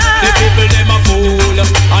mind? people them a fool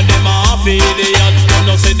and them a half idiot. Them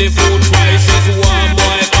no say the food prices one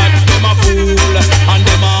boycott. Them a fool and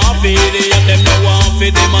them a half idiot. Them no want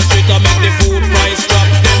fi demonstrate to make the food price drop.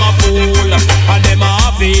 Them a fool and them a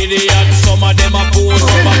half idiot. Some of them a pose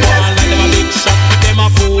up a one like them a big shot. Them a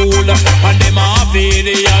fool and them a half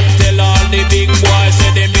idiot. Tell all the big boys say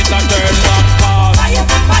them it a turn back pass. Fire,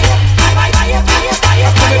 fire, fire, fire, fire, fire,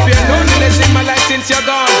 Come fire. up here, loneliness in my life since you're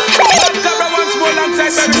gone. One camera once more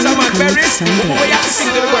alongside Barry Saman. Barry, we have to sing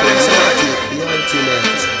to the world. The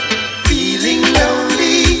ultimate. Feeling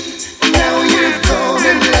lonely, now you're gone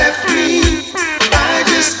and left me. I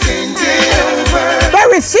just can't get over.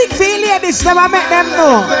 Very sick feel ladies, never make them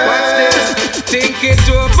know. Watch this, think it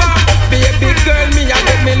over. Baby girl, me I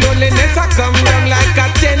get me loneliness. I come down like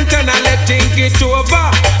a tent and I let think it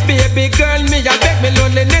over. Baby girl, me I beg me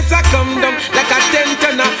loneliness. I come down like a tent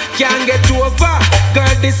and I can't get over.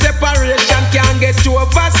 Girl, this separation can't get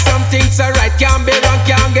over. Some things are right, can't be wrong,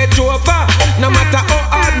 can't get over. No matter how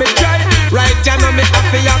hard me try, right? You know me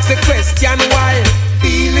have to ask the question why.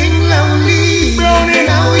 Feeling lonely,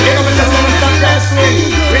 now you're gone and left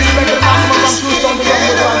me. Respect the maximum from true something that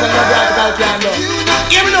you want and not the article can do.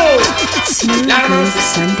 You know. Smooth Groove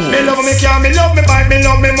Sundays. Me love me car, me love me bike, me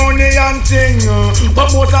love me money and thing. But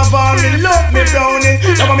most of all, me love me brownie.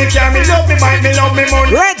 Love me car, me love me bike, me love me money.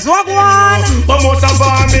 Reds, Wagwan! But most of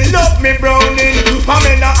all, me love me brownie.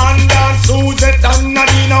 Pamela and Dan, Suzette and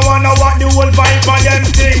Nadine, wanna what the whole vibe of them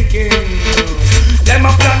thinking. Them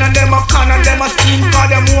a plan and them a con and them a scheme, cause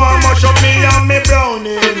them want much of me and me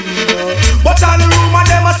brownie. But all the rumor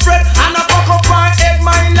them a spread and a fuck up my head,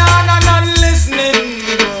 my land.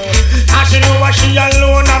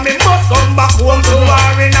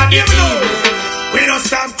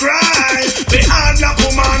 cry. The hard black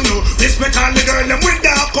woman, respect all the girl them with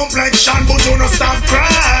dark complexion, but you no stop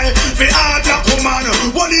cry. The hard black woman,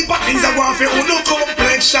 one heap of things I want for uno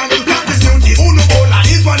complexion. Black is beauty, uno cola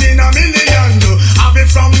is one in a million. Have it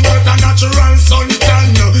from birth a natural suntan.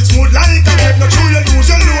 Smooth like a head, no true you lose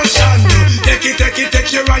your lotion. Take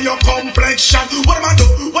care of your complexion. What am I do?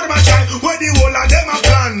 What am I try? Where the whole of them a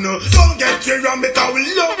plan? Don't get me wrong because we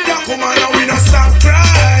love black woman and we no stop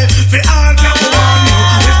cry. For all black woman,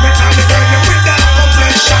 respect all the girl them with that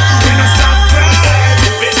complexion. We no stop cry.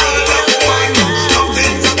 For all black woman, love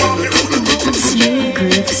things about me. Smooth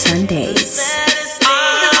Groove Sundays.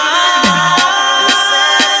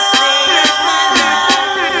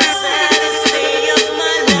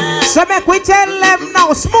 So make we tell them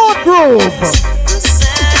now, Smooth Groove.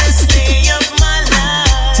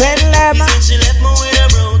 Tell them. She left me with a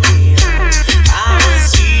broken heart. I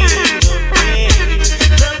was feeling the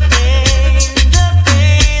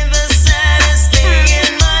pain, the saddest thing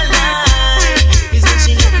in my life is when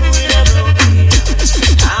she left me with a broken heart.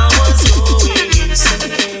 I was going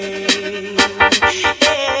insane.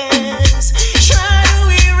 Yes, try to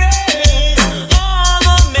erase all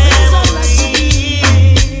the memories.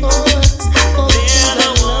 They're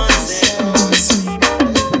the ones that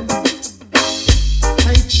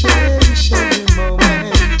I cherish every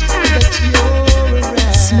moment that you're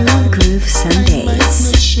around. Smooth Groove I might not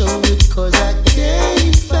Sundays. show it 'cause I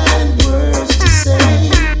can't find words to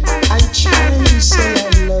say. I try to say I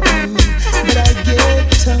love you, but I get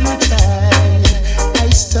tongue-tied. I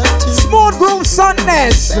start to Smooth Groove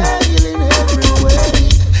Sundays. fail in every way.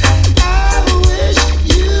 I wish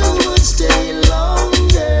you would stay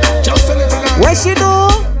longer. Just a little longer. What she do?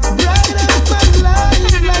 Bright up my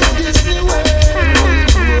life like Disney World.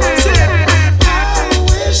 I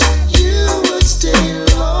wish you would stay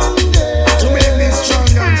longer. To make me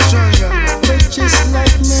stronger and stronger. But just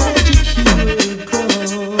like magic, you will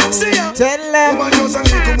grow. See ya. Tell them. Woman, just a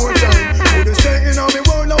little more time. Would you stay in on me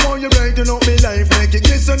world? I want you brighten up me life. Make it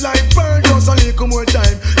glisten like pearl. Just a little more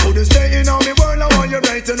time. Would you stay in on me world? I want you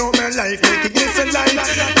brighten up my life. Make it glisten like.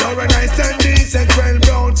 You're a nice and decent, well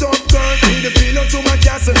brown top girl. Need the pillow to my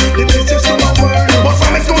castle. The pictures to my world. But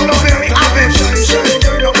from the school of me, I've been shine,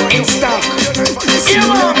 girl. In stock.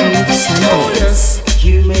 Smooth Groove Sundays.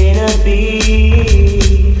 you may not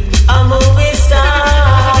be a movie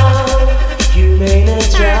star, you may not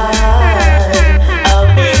drive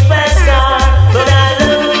a big fast car, but I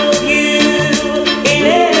love you in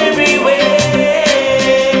every way.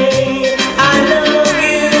 I love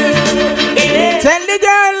you in every way. Tell the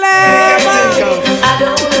girl. I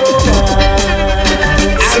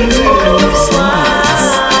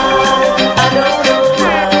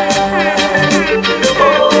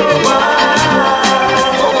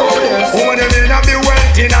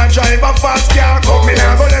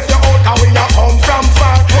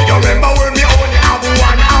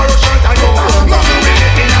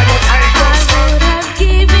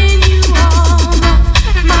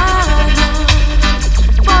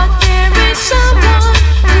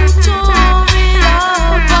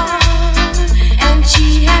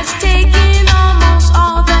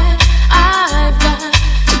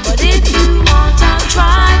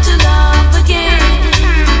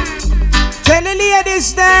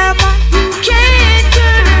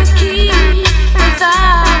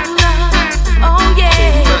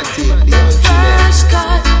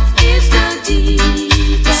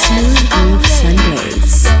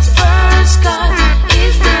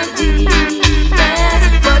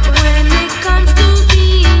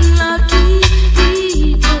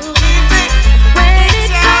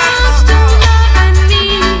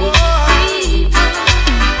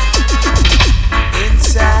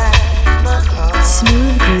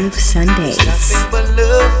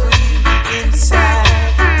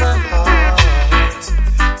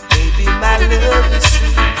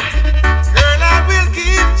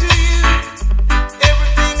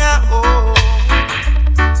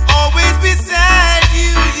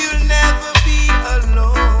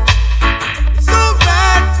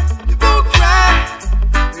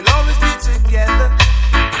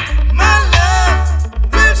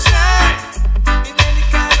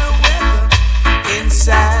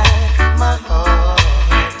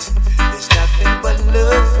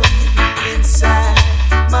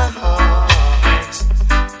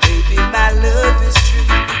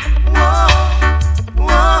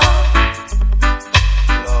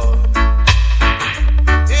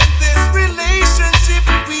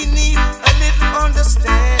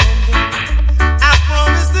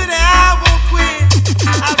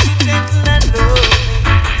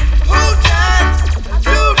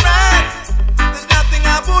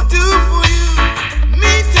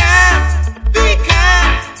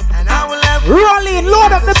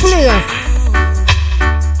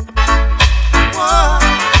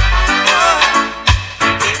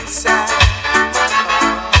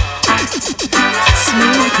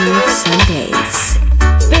Groove Sundays.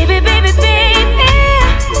 Baby, baby, baby,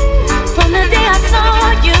 from the day I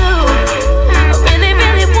saw you, I really,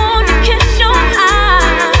 really want to kiss your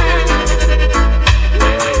eyes.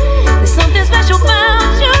 There's something special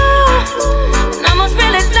about you, and I must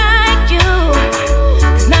really like you.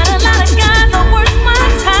 There's not a lot of guys that worth my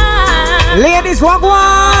time. Ladies, walk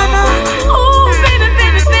one. Oh, baby,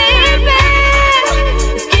 baby, baby,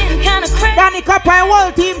 it's getting kind of crazy. Danny Cup and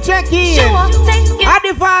whole team check in. Sure, I'll take it. At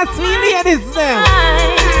the fast few ladies them.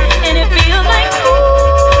 And it feels like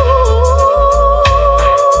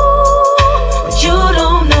but you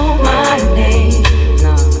don't know my name.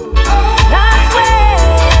 No. I swear,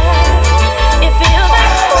 it feels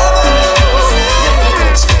like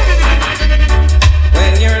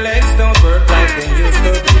when your legs don't work like they used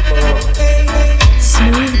to before.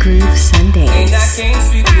 Smooth Groove Sundays. And I can't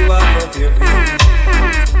sweep you off of your feet.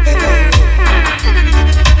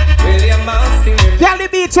 Really amounts to your Kelly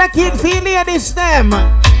B check in for ladies them.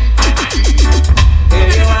 Here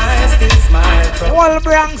your eyes still smile. All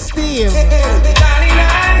Bronx team. Darling,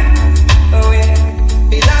 oh yeah,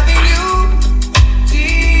 be loving you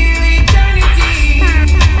till eternity.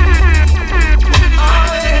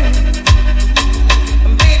 Oh yeah,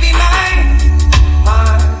 baby, my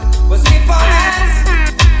heart was made for us.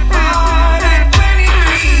 Hard at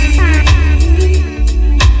 23.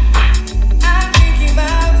 I'm thinking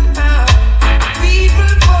about how people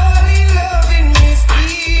fall in love in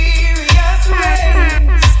mysterious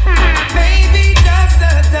ways. Maybe just a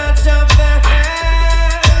touch of the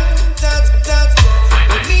hand, touch.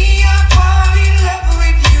 But me, I fall in love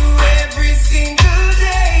with you every single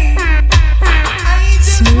day. I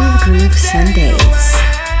just Smooth wanna Groove tell you Sundays.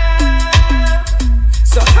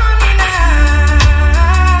 so honey now,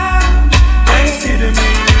 consider me.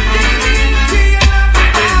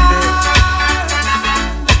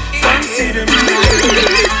 Consider me.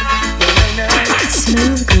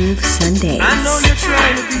 Smooth Groove Sundays. I know you're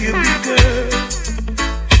trying to be a big girl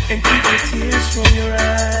and keep the tears from your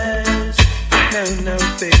eyes. No,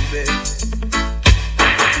 baby.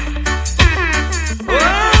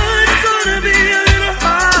 Oh, it's gonna be a little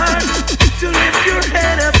hard to lift your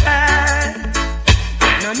head up high.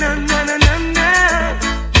 No.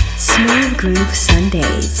 Smooth Groove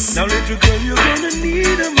Sundays. Now, little girl, you're gonna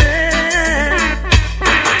need a man.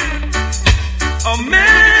 A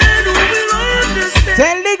man who will understand.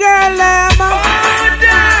 Tell the girl them. Oh,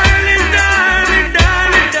 darling,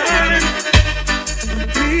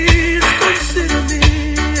 please consider me.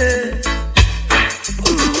 Yeah.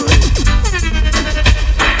 Ooh.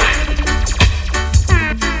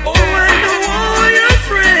 Oh, I know all your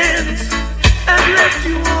friends have left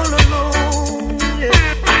you all alone.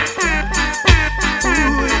 Yeah.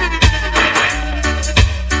 Ooh.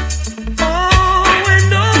 Oh,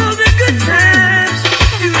 and all the good times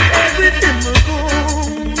you had with them are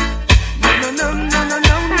gone. No.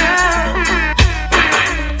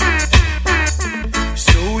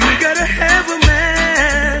 So you gotta have a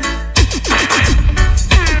man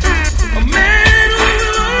who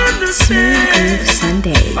will Smooth understand. Groove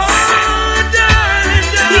Sundays. Oh, darling,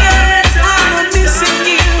 yes, I'm missing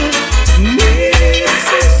you.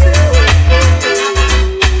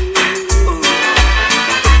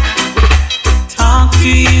 Talk to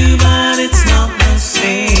you, but it's not the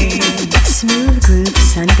same Smooth Groove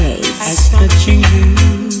Sundays. as touching you.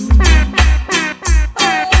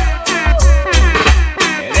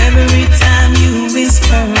 And every time you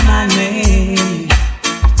whisper my name,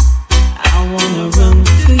 I wanna run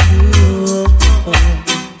to you.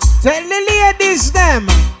 Tell the ladies them.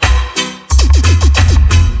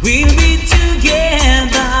 We'll be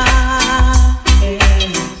together,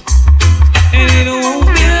 and it won't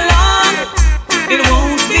be long. It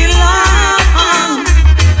won't be long,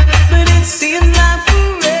 but it seems like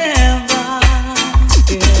forever.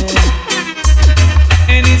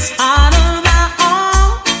 Yeah. And it's hard on my own,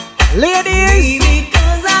 Ladies. baby,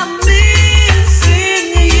 'cause I'm missing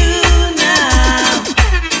you now.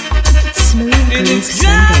 Smooth And Groove it's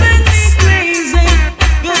driving me Sundays. crazy,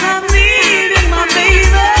 'cause I'm needing my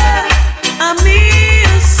baby. I'm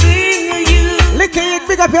missing you. Look at it,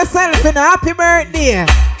 big up yourself in a happy birthday.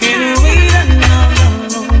 Can't wait another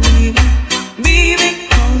long, baby,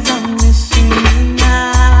 'cause I'm missing you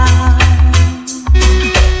now.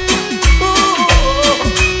 Ooh,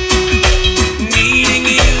 needing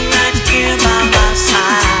you right here by my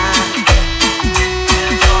side.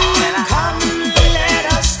 Come, let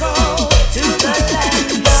us go to the land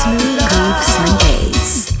Smooth Groove Sundays.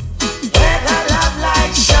 where the love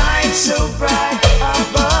light shines so bright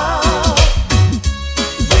above.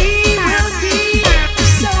 We will be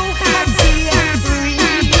so happy.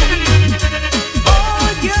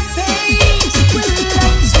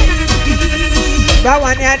 That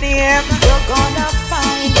one your name. You're gonna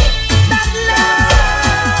find that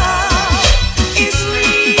love is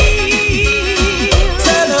real.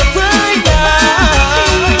 Celebrate now.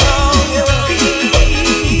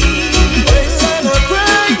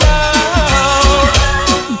 Celebrate now.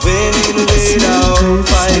 Winning without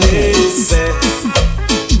fighting fair.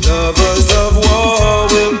 Lovers of war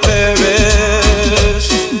will perish.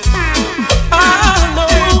 I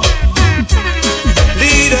know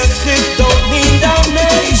leadership don't mean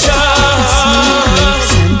damnation.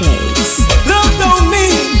 Love don't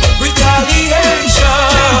mean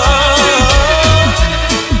retaliation.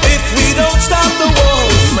 If we don't stop the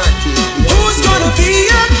wars, who's gonna be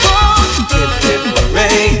at fault?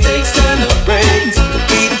 Rain, they celebrate.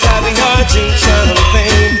 Eat caviar, drink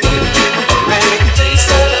champagne. Rain, they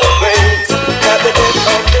celebrate.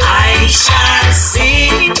 I shall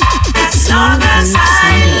sing as long as I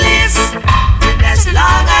live, as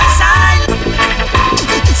long as I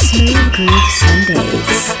Smooth Groove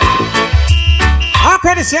Sundays.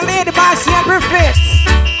 Okay, this your lady Marcia Griffiths.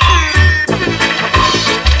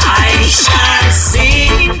 I shall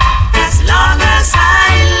sing as long as I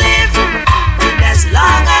live, as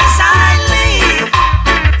long as I live.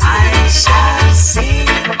 I shall sing,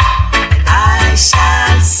 and I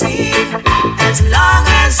shall sing as long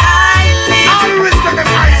as I live. All respect and I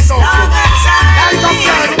As so long as I like a live.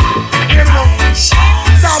 fan.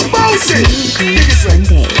 Some bullshit.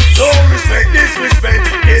 Don't respect, disrespect.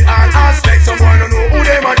 In all aspects, someone don't know who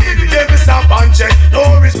them a deal with. Them stop and check.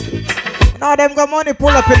 No respect. Now them got money pull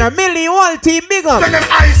up in a million, whole team big up. Take them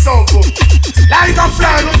eyes so good. Like a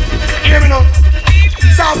flag. Hear me now.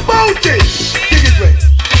 Some bullshit. Dig it right.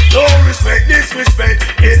 No respect, disrespect.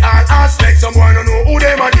 In all aspects, someone don't know who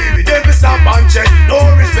them a deal with. Them stop and check. No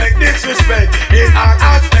respect, disrespect. In all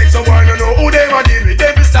aspects, someone don't know who them a deal with.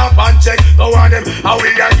 Them stop and check. Go on them. How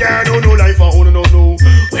we got here, don't know life for who don't know.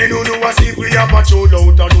 We don't know what if we have patrol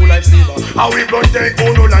out and do life saver. How we protect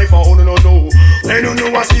who no life for who don't know. We don't know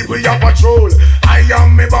what if we have patrol. I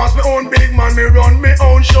am me boss, me own big man, me run me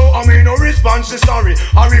own show. I mean no response to story.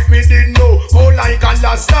 Or if me didn't know, go like a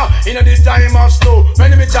lasta in the time of snow.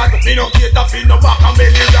 When me chat, me no cater for no back and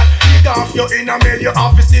belly rat. Dig off your inner mail, you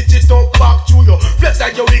have to stitch it up back to you. Flex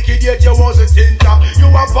like your wicked yet you wasn't intact. You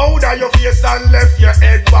have powder your face and left your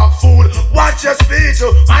head back, fool. Watch your speech,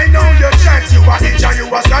 I know you chat, you are itch and you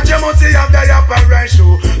are scratch. You must see have the apparent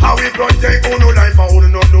show. How we protect who no life and who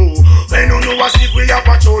no know. When you know what if we have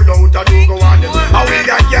patrol out and do go on them. How we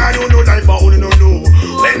got here, who no life and who no know.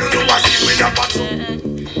 When you know what if we have patrol.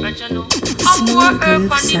 I'm more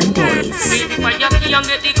herb on the board. Blaze it for your key and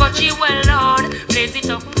get the coachy well, Lord. Blaze it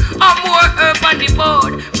up. I'm more herb on the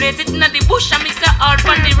board. Blaze it in the bush and Mr. All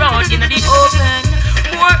on the road. In the open.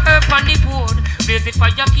 More herb on the board. Blaze it for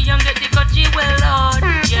your key and get the coachy well, Lord.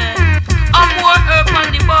 Yeah. I'm more herb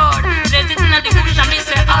on the board. Blaze it in the bush and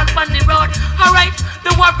Mr. All on the road. Alright,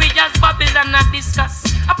 the warriors Babylon and discuss.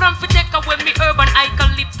 I plan to take away me urban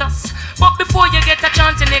eucalyptus. But before you get a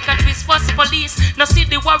chance, you make a twist for police. Now see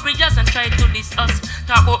the warriors and try to list us.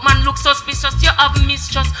 Talk about man look suspicious, you have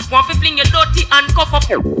mistrust. Want to fling your dirty and cuff up.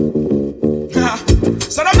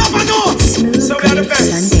 So them never know. So we are the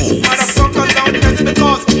best. Motherfuckers down the best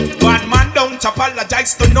because one man don't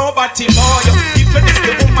apologize to nobody, boy. If it is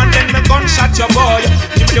the woman, then me gunshot your boy.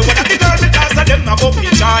 Give me the one of the girl because of them above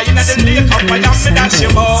me joy. In the lake up, I am me dash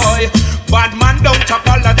your boy. Bad man don't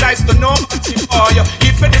apologize to nobody, boy.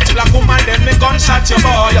 If it is black woman, then me gunshot your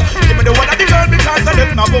boy. Give me the one of the girl because of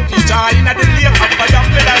them above me joy. In the lake up, I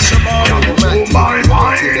am me dash your boy. Oh my,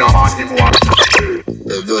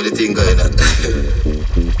 do the thing going on.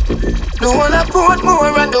 The one I put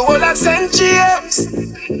more and the one I sent James.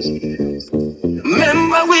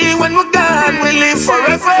 Remember we when we're gone, we live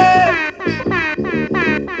forever.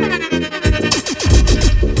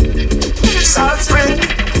 Salt Spring,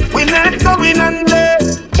 we not going under.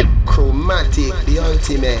 Chromatic, the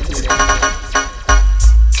ultimate.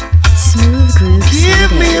 Smooth Groove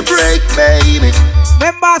Give me a break, baby.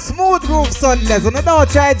 Remember Smooth Groove Sundays, and don't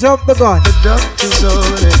try jump the gun. The doctor's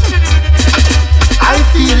order. I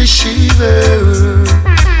feel a shiver.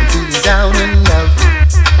 I'm feeling down and out.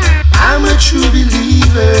 I'm a true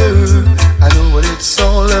believer. I know what it's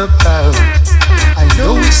all about. I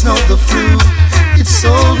know it's not the flu. It's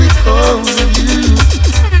all because of you.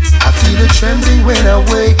 I feel a trembling when I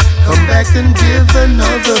wake. Come back and give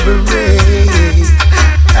another break.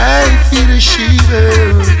 I feel a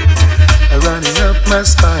shiver running up my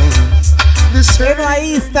spine. This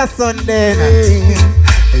Easter Sunday.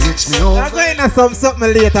 It's me over. I'm going to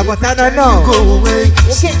something later, but I don't know. Go away.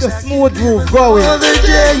 We'll keep the Smooth Groove going. Other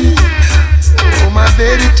day. Oh my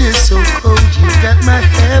bed, it is so cold, She's got my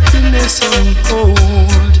happiness on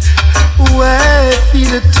hold. Oh, I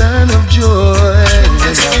feel a ton of joy and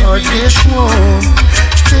my heart gets warm.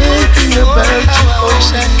 Thinking about you, oh,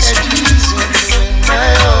 Jesus,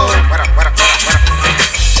 my own.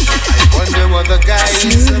 I wonder what the guy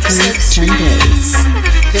is upset to.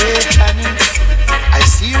 Hey, honey, I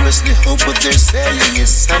seriously hope what they're saying is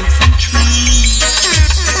something true.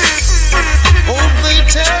 Hope they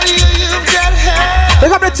tell you you've got help.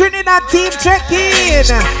 Pick up the Trinidad team, check in.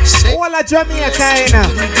 All of Jamaica,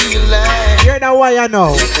 you're the way I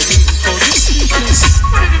know.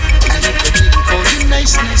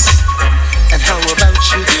 Niceness. And how about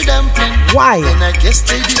sugar dumpling? Why? And I guess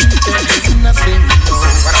they didn't tell you nothing. No.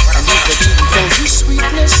 And if they didn't call you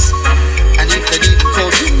sweetness, and if they didn't call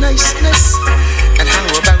you niceness, and how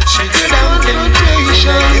about sugar dumpling? And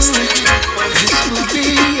I guess they didn't call you this will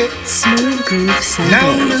be it. Smooth Groove Sundays.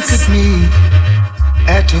 Now look at me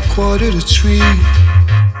at 2:45.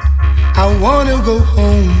 I wanna go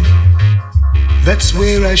home. That's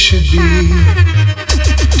where I should be.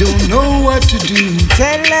 Don't know what to do.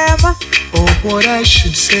 Tell them. Or what I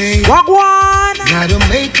should say. Walk one. Gotta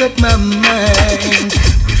make up my mind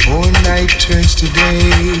before night turns to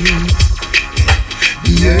day.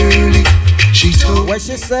 Be early, she told. What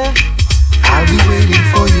she said? I'll be waiting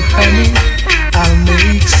for you, honey. I'll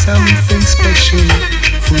make something special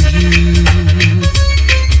for you.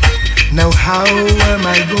 Now how am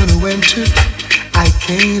I gonna enter? I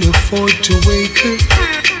can't afford to wake her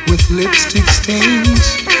with lipstick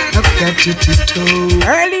stains. I've got to tiptoe.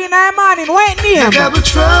 Early in the morning, wait name. Double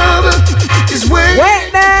trouble is waiting.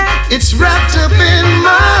 Wait there. It's wrapped up in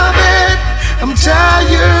my bed. I'm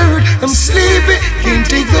tired, I'm sleepy. Can't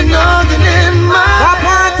take the noggin in my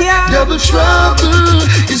head. Double trouble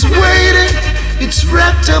is waiting. It's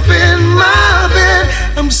wrapped up in my bed.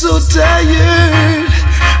 I'm so tired,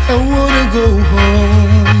 I wanna go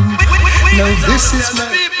home. Now this is my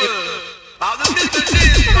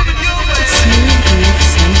Smooth Groove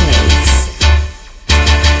Sundays.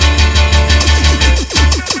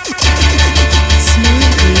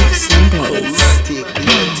 Smooth Groove Sundays.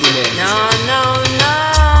 No.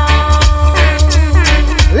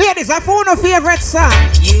 Ladies, I found a favorite song.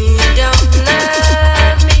 You don't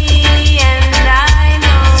love me, and I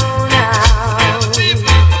know now.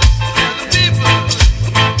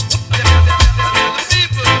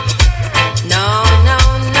 No.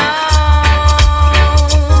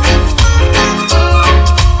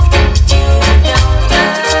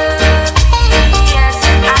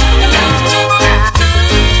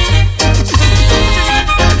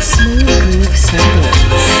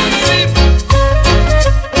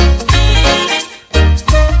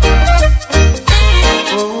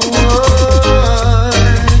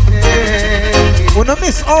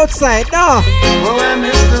 Miss outside, no. Oh, I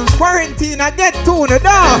miss those quarantine, I get tuned, no.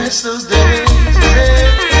 I miss those days, yeah.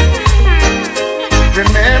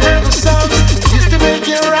 Remember the songs used to make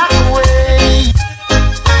you rock away.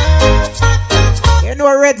 You know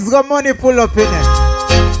Red's got money pull up in it.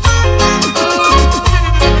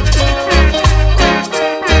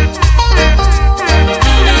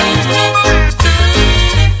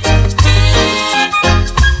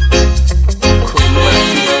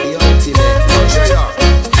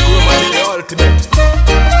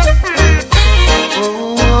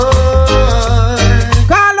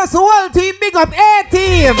 Up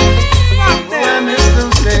A-Team. I miss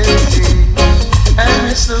those days. I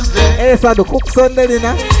miss those days. Hey, so the cook Sunday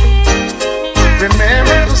dinner.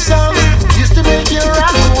 Remember the songs used to make you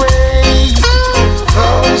rock away.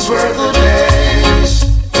 Those were the days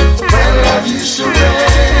when love used to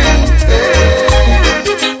reign. Hey.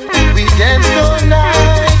 We danced all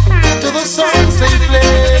night to the songs they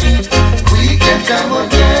play. We can come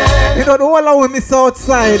again. You know the whole of me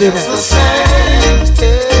outside, it's the same.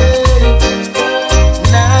 Hey.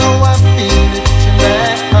 Now I feel it in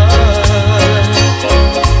my heart.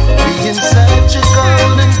 Being such a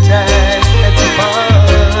golden time at the bar.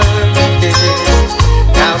 Yeah.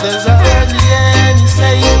 Now there's hardly any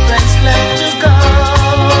saying place left to go.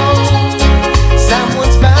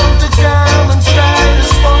 Someone's bound to come and try to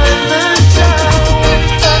spoil the show.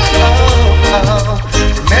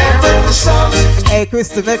 Remember the songs. Hey,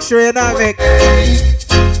 Krista, make sure you not make.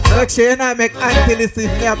 Make sure you not make Auntie listen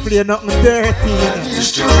if me play nothing dirty.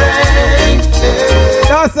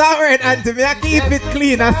 That's alright, Auntie. Me I keep it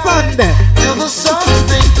clean on Sunday. Till the songs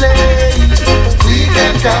they play, we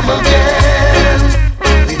can come again.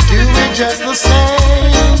 We do it just the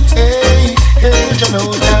same. Hey, hey, you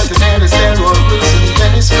know that the man is there or Wilson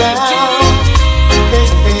Dennis Brown. Hey,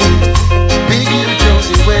 hey, Big U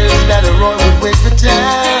Josie Wells that a Roy would wait for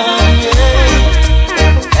time.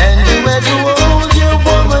 Yeah, and you had to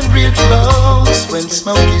when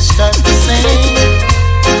Smokey starts to sing.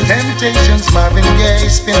 Temptations, Marvin Gaye,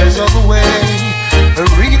 Spinners of the Way,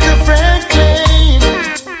 Aretha Franklin,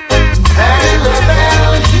 Patti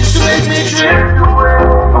LaBelle used to make me drift away.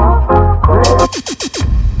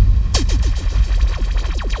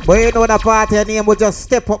 But you know the party name will just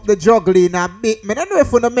step up the juggling a bit. I don't know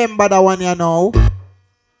if you remember that one, you know.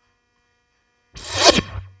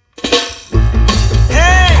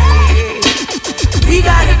 Hey, we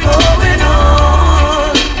got it going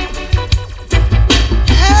on.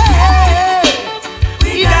 Hey,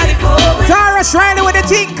 we got it going on. Taurus Riley with the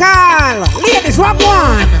tinkle. Ladies, what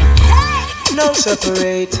one? No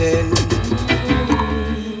separating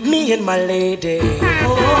me and my lady.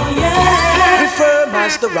 Oh yeah. We firm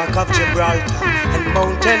as the rock of Gibraltar and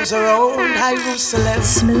mountains around Jerusalem.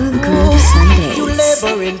 Smooth Groove Sundays. You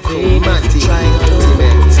labor in vain trying to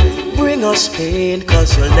bring us pain,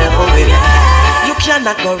 cause you'll never win. You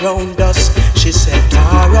cannot go round us. She said,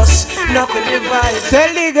 Taurus, nothing divides.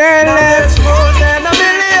 Tell the girl there's more than a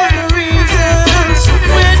million reasons to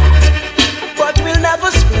quit, but we'll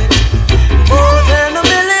never split. More than a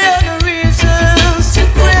million reasons to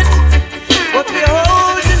quit, but we're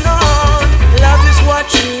holding on. Love is what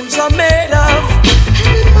dreams are made of,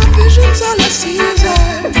 and in my visions all I see is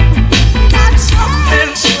her. That's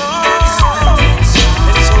something strong. And so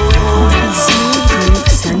we're holding Smooth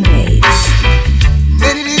Groove Sundays.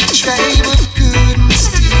 Many did try but couldn't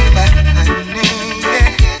steal my honey.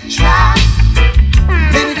 Try.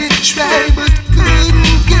 Many did try but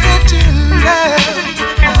couldn't get her love.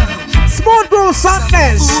 Smooth Groove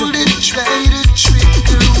Sundays. Fool did try to trick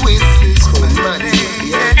her with his money.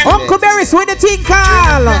 Uncle Berry's with the tinkle.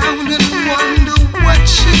 Around and wonder what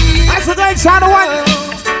she That's the guy trying to one.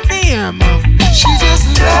 Damn. She just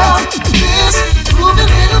loved this groovy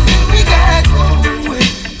little thing we got going.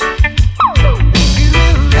 It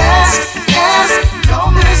will last as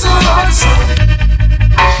long as our hearts are.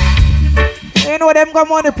 You know them got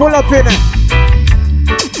money pull up in it.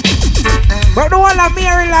 But the whole of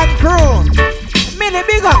Maryland crew, Millie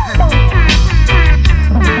big up.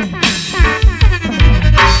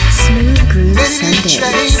 Smooth Groove Many did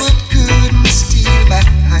try Sundays. but couldn't steal my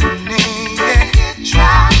honey.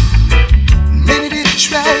 Try. Many did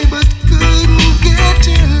try but couldn't get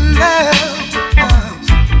her love.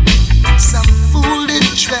 Some fool did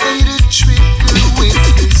try to trick her with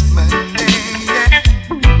his money.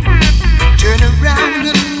 Turn around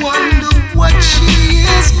and wonder what she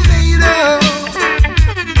is made of.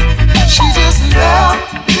 She just loved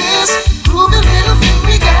this groovy little thing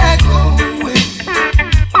we got going.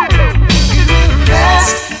 It will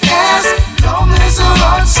last as long as her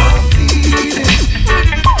heart's are beating.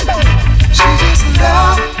 She just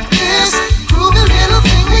loved this groovy little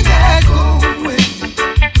thing we got going.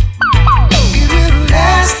 It will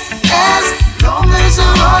last as long as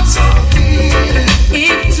her heart's are beating.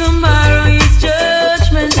 If tomorrow is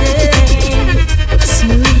judgment day,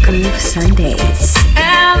 Smooth Groove Sundays.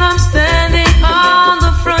 and I'm standing on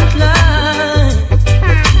the front line,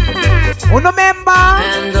 Remember?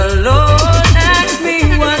 and the Lord asked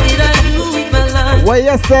me what did I do with my life, What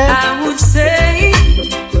you say? I would say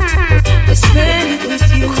I spent it with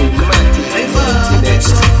you. Live up,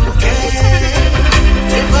 it's okay.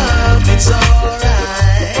 Live up, it's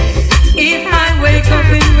alright. If I wake up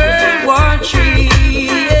in World War III,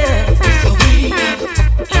 yeah,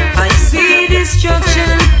 I see destruction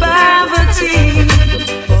and poverty.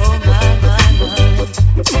 Oh my.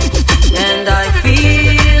 And I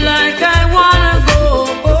feel like I wanna go.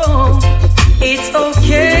 It's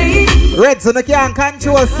okay. Red Zone can't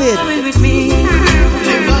control Sid. Come with me.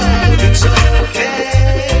 Live up, it's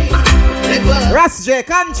okay. Live up. Ras J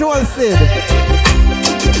control Sid.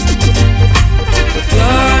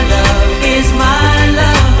 Your love is my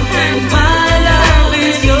love, and my love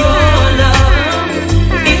is your love.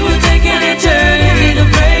 It will take an eternity to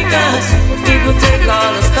break us. It will take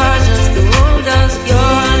all the stars just to hold us.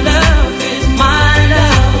 Your love is my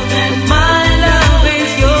love, and my love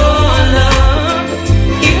is your love.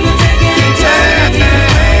 It will take an eternity to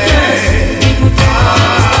break us. It will take all the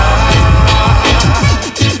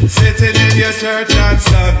stars. Sitting in your church on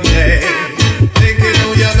Sunday, thinking who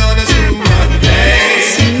you're gonna screw Monday,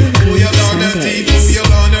 who you're gonna steal, who you're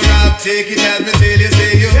gonna rob. Take it at me till you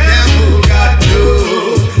say you can't fool God. No,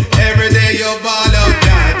 every day you ball out,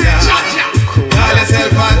 Dada. Call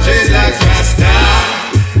yourself a dreadlocks Rasta.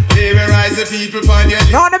 Terrorize the people on your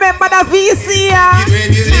Now remember the VC. when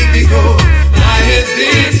you lick the code. I hit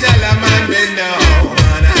this, tell a man bend down.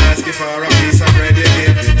 Man, I ask you for a piece of bread, you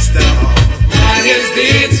give it stone. I hit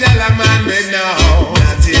this, tell a man bend down.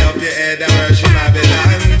 Natty up your head and worship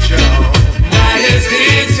Babylon show. I hit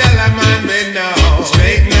this, tell a man bend down.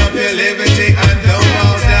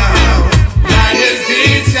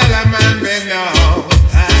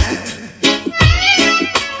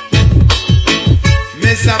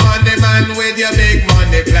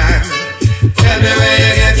 money plan. Tell me where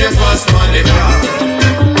you get your first money from.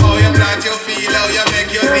 How you plant your feel, how you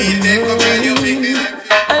make your deal, then come when you pick the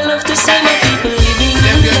next. I love to see my people living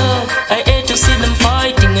in love. I hate to see them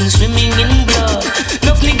fighting and swimming in blood.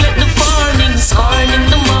 Enough neglect the farming, scarring in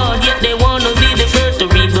the mud. Yet they wanna be the first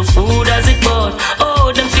to reap the food as it bud.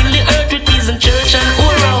 Oh, them fill the earth with peace and church and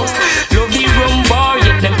whorehouse. Love the rum bar,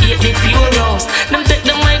 yet them hate the pure house. Them take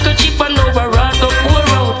the microchip and override the poor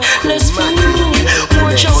out. Less food,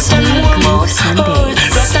 more shout and more mouth. Oh,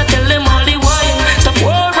 Rasta tell them all the while. Stop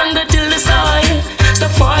war and go till the side.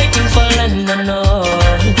 Stop fighting for land and all.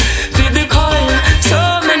 Feed the coil, so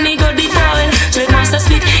many go defile. So it must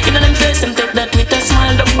speak in them face, them take that with a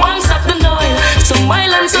smile. The ones of the Nile, so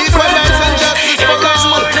wild and so fertile.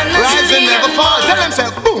 Rise and never fall. Tell them say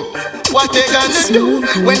boom. What they gonna do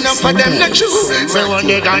when none for them not true? Say what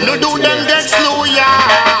they gonna do, them get slow,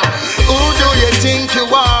 yeah. Who do you think you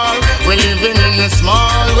are? We're living in a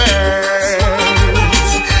small world.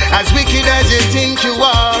 As wicked as you think you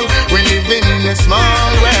are, we're living in a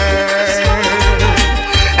small world.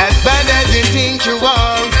 As bad as you think you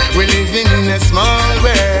are, we're living in a small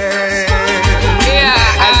world. Yeah.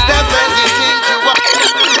 As tough as you think you are.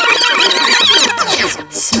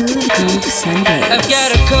 Smooth Groove Sundays. I've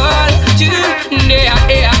got a call today,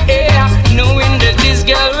 knowing that this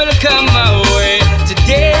girl will come my way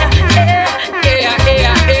today.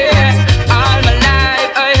 All my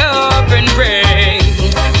life I hope and pray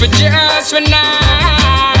for just one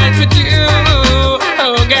night with you,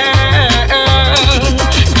 oh girl.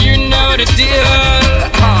 You know the deal,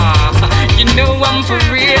 you know I'm for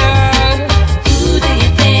real. Who do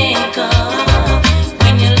you think of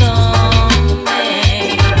when you're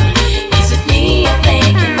lonely? Is it me you're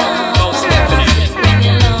thinking of when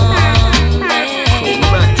you're lonely?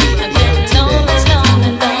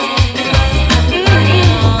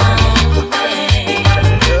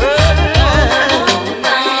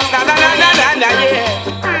 I've been lonely.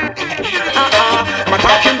 I'm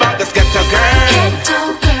talking about this ghetto girl.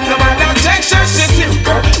 No matter Texas, she's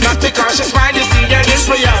simple. Not because she's fine, you see her this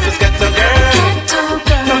way of this ghetto girl.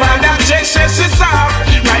 No matter Texas, she's soft.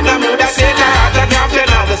 Right now, mood I take her autograph, you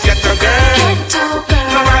know this ghetto girl.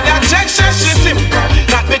 No matter Texas, she's simple.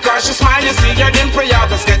 Not because she's fine, you see her dimple of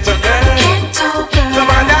this ghetto girl. No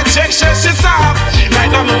matter Texas, she's soft.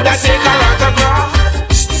 Right now, mood I take her autograph.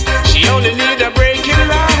 She only need a break in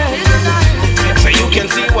life, so you can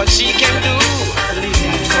see what she can do.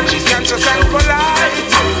 She's conscious and polite,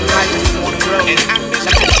 and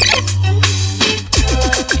ambitious.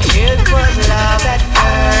 It was love at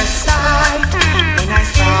first sight when I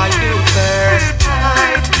saw you first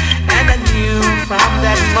night, and I knew from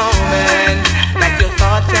that moment that your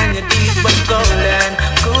thoughts and your deeds were golden.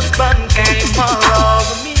 Goosebumps came all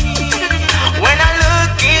over me when I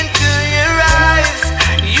look into your eyes.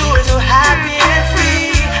 You were so happy and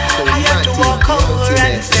free. I had to walk over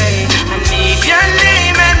and say, I need your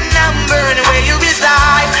name and number and where you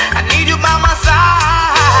reside. I need you by my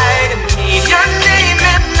side. I need your name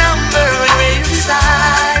and number and where you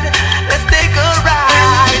reside. Let's take a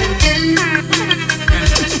ride.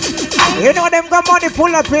 You know them got money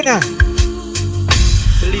pull up in her.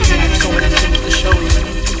 Believe me, there's so many things to show you.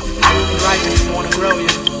 Right, I just wanna grow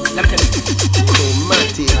you. Let me tell you.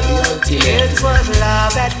 It was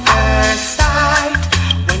love at first sight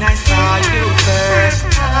when I saw you first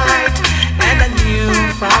night, and I knew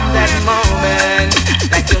from that moment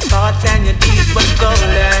that your thoughts and your deeds were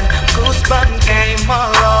golden. Goosebumps came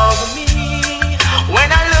all over me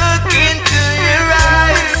when I look into your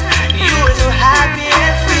eyes. You were so happy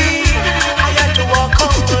and free. I had to walk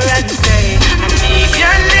over and say, I need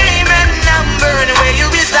your name and number and where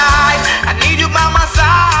you reside. I need you by my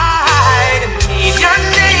side. I need your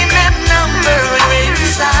name and number and where you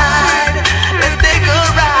reside. Let's take a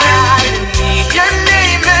ride. I need your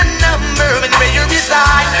name and number and where you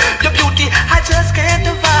reside. Your beauty I just can't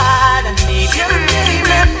divide. I need your name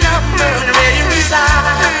and number and where you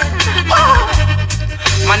reside. Oh.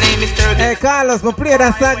 My name is Turkey. Hey Carlos, we play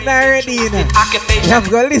that song already, you know. You have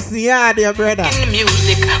to listen here, dear brother. In the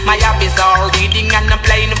music, my hobbies are reading and I'm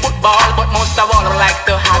playing football, but most of all I like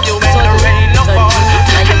to have you when the rain no fall.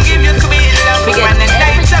 I can give you sweet love when the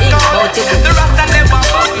nights are cold. The Rasta never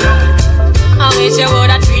fall. I wish you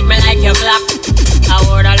woulda treat me like your clock. I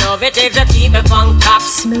woulda love it if you keep me from top.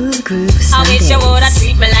 Smooth Groove I wish you woulda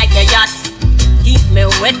treat me like your yacht. Keep me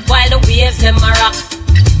wet while the waves in my rock.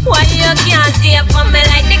 Why you can't stay for me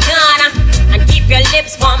like the Ghana and keep your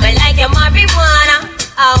lips for me like your marijuana?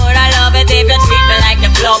 I woulda love it if you treat me like the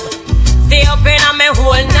club. Stay up in on me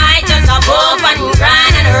whole night just a bump and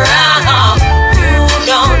grind and rock. You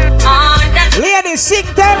don't understand. Ladies, sing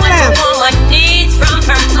them. What a woman needs from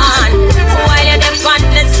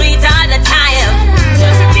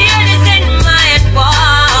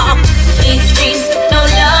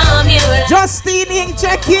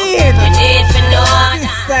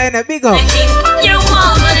Kenneth, big up. Your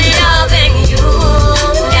woman loving you,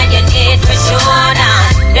 that you need for sure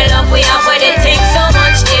now. The love we have with it takes so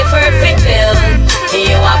much effort to build.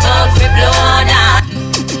 You are about to blow down.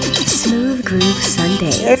 Smooth Groove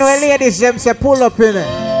Sundays. You know, ladies, them say pull up in it,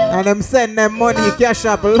 and them send them money, cash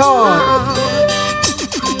up, Lord.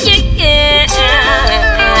 Yeah.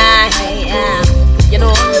 You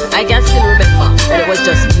know, I can still remember when it was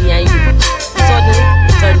just me and you. Suddenly,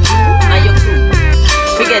 it turned you and your crew.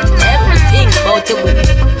 Forget everything about your women.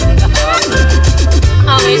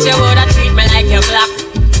 I wish you woulda treat me like your Glock.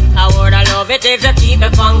 I woulda love it if you keep me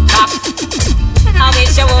on top. I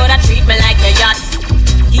wish you woulda treat me like your yacht.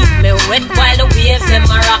 Keep me wet while the waves in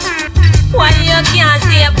my rock. Why you can't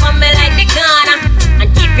stay upon me like the Ghana and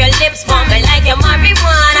keep your lips on me like your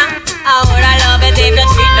marijuana? I woulda love it if you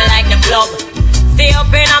treat me like the club. Stay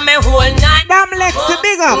up in on me whole night. Damn Lex,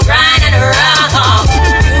 big up. Grind and rock.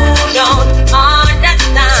 You don't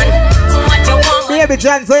understand what you want. Baby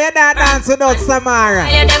John, so you don't dance without Samara.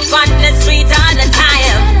 You're the on the street all the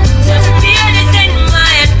time. Just feel this in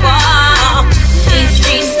my wall. These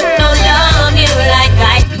streets don't love you like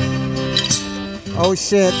I. Oh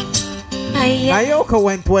shit. Nayoka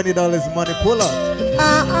went $20 money, pull up.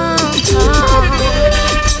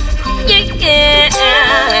 Yeah.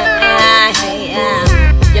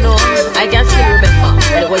 You know, I can still remember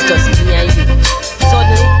when it was just me and you.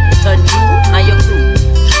 Suddenly, it turned you and your crew.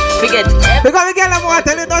 Forget everything. Because we get them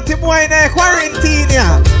water, the dirty boy in quarantine,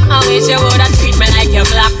 yeah. I wish you woulda treat me like your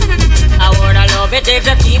Glock. I woulda love it if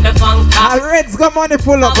you keep me on top. All Reds got money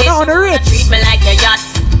pull up, but not on the rich. Treat me like your yacht.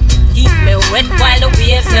 Keep me wet while the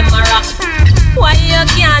waves in my rock. Why you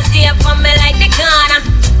can't stay upon me like the Ghana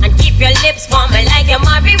and keep your lips on me like your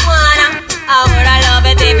marijuana? I woulda love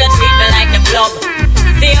it if you treat me like the club.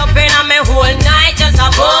 Stay up in on me whole night, just a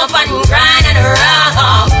bump and grind and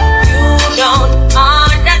rock. You don't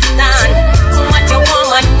understand what your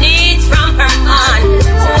woman needs from her man.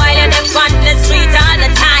 While you're up on the street all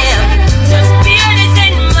the time, just bear this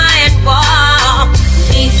in mind, boy.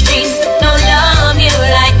 These streets don't love you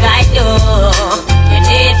like I do. You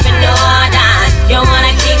need to know that you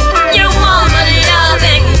wanna keep your woman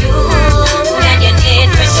loving you. That you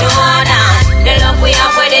need for sure that the love we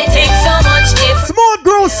have with it takes so much if Smooth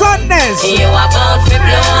Groove Sundays. you are about to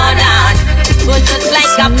blow down. But just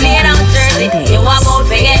like a plane on Thursday, you are about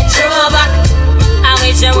to get through back. I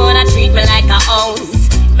wish you woulda treat me like a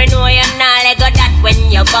ounce. Me know you're not like that when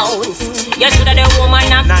you bounce. You shoulda the woman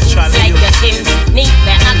not Naturally, like your Sims. Need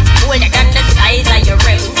me act older than the size of your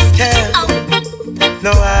rings.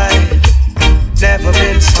 No, I've never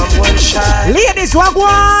been someone shy. Ladies,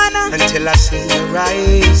 wagwan. Until I seen your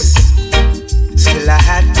eyes. Still I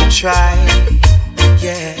had to try.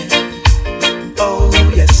 Yeah. Oh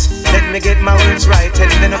yes. Let me get my words right and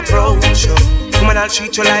then approach you. Woman, I'll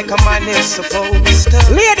treat you like a man is supposed to.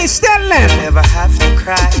 Ladies, tell them. You never have to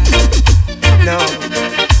cry. No.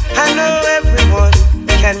 I know everyone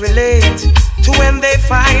can relate to when they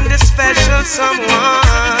find a special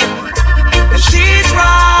someone. And she's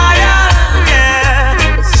royal, yeah,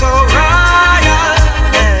 so royal.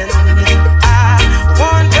 And I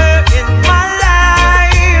want her in my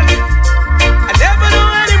life. I never knew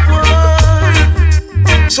anyone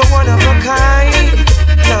so one of a kind.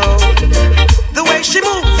 No, the way she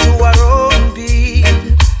moves to her own beat,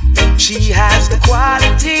 she has the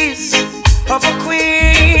qualities of a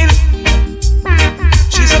queen.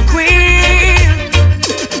 She's a queen.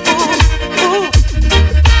 Ooh, ooh.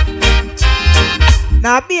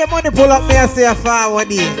 Now be a money pull up me and say a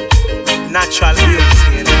forward here. Natural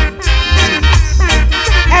beauty.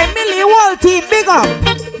 Hey Millie, whole team, big up.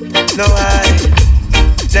 No, I've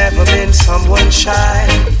never been someone shy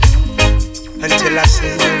until I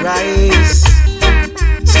seen your eyes.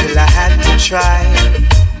 Still I had to try.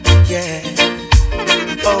 Yeah.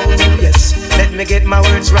 Oh yes. Let me get my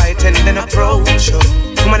words right and then approach you.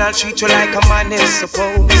 Woman, I'll treat you like a man is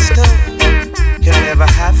supposed to. You'll never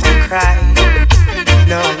have to cry.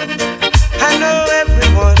 No, I know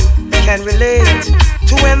everyone can relate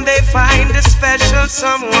to when they find a special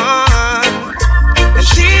someone. And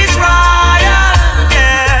she's royal,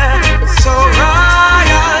 yeah, so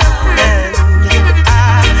royal. And I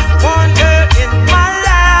want her in my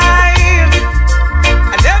life.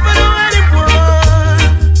 I never knew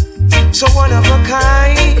anyone so one of a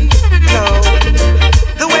kind. No,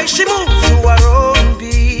 the way she moves to her own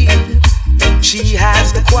beat, she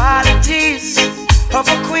has the qualities of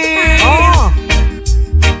a queen. Oh.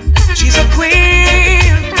 She's a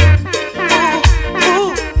queen. Ooh,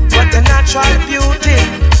 ooh, what a natural beauty.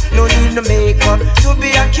 No need no makeup to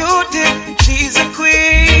be a cutie. She's a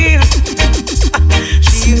queen.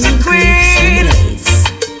 She's a queen.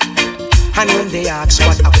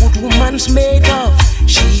 man's made of.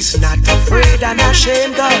 She's not afraid and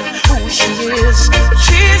ashamed of who she is.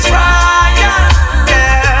 She's royal,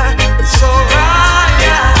 yeah, so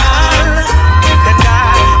royal. And I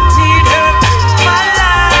need her in my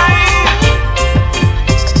life.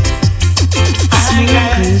 Smooth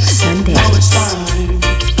Groove Sundays. Now it's time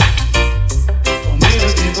for me to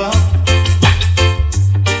give up.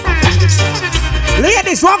 I think it's time.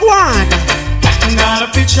 Ladies, walk one. Got a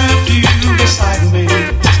picture of you beside me.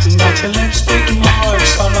 Got your lipstick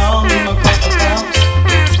marks along my couple house.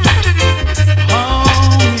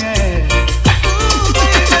 Oh yeah.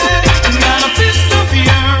 Got a fist of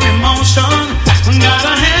your emotion. Got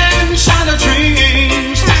a handshot of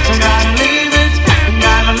dreams. Gotta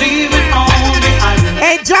leave it on the island.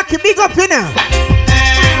 Hey Jackie, big up you now.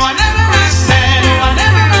 Hey, whatever I said,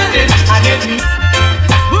 whatever I did, I didn't.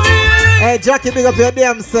 Hey Jackie, big up your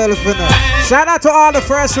damn self you know. Shout out to all the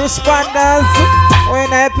first responders.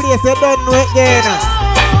 When I place you don't know it again.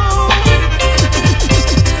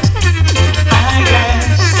 I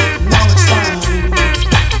guess now it's time for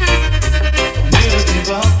me to give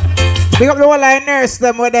up. Big up the whole line nurse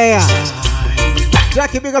them where they are.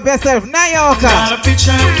 Jackie, big up yourself. Nayoka. Got a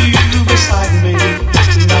picture of you beside me.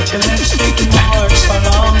 Got your lipstick marks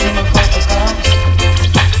along my couple cups.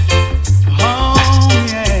 Oh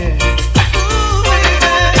yeah.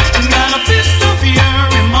 Got a fist of your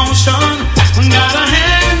emotion. Got a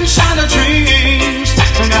handshot of dreams.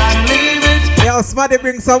 Gotta leave it. Yo, somebody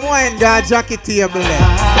bring some wine, God, Jackie table there.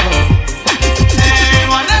 Hey,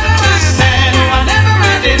 whatever I said, whatever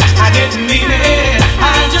I did, I didn't mean it.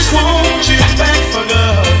 I just want you back for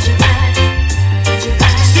good.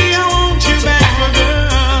 See, I want you back for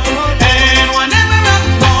good. And whenever I'm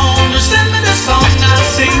gone, just send me the song, I'll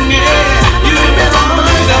sing it. You've been on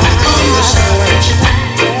the search.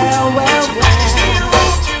 Well.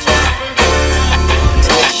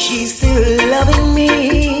 She's still loving me.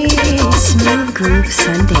 Smooth Groove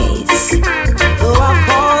Sundays. Though I've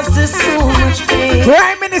caused her so much pain.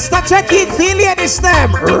 Prime Minister, check it, feel this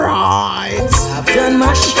them. Right. I've done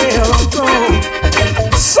my share of wrong.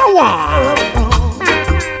 So what?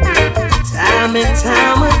 Time and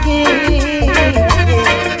time again.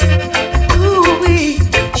 Ooh,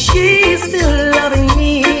 she's still loving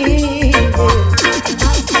me.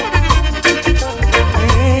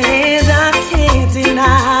 And I can't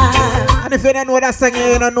deny. And if you don't know that song,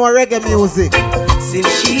 you don't know reggae music. Since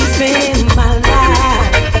she's been in my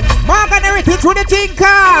life, Morgan everything to the thing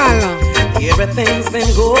call. everything's been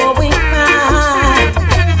going fine.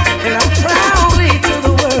 And I'm proudly to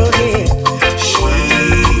the world, yeah.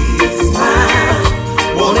 She's mine,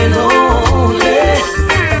 one and only.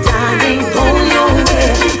 And I ain't going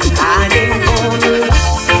nowhere. I ain't gonna.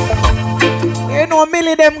 You know,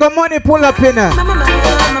 Millie them got money pull up in her.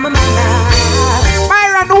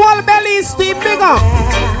 Myron, the whole belly is steam big up.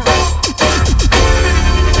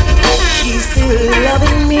 She's still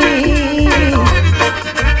loving me.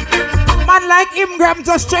 Man like him, Graham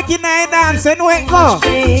just checking her dance and wait go.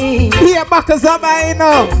 Here back as up I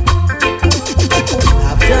know.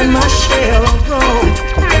 I've done my share of wrong.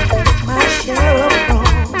 My share of wrong.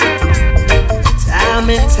 Time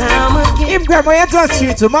and time again. Him, Graham, where you just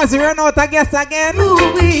treat to must run out I guess again. Ooh,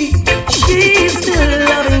 she's still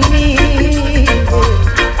loving me.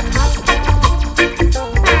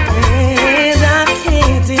 And I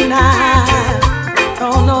can't deny.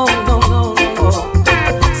 Oh no.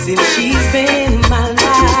 Since she's been in my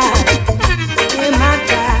life,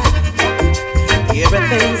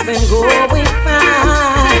 everything's been going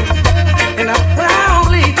fine. And I'm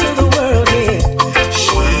proudly to the world, yeah.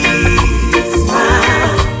 She's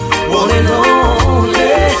mine, one and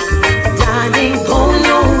only. And I ain't going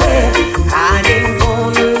nowhere. I ain't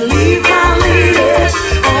gonna leave my lady.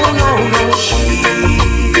 Oh no.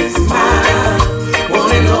 She's mine,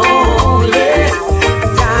 one and only.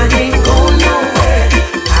 And I ain't going nowhere.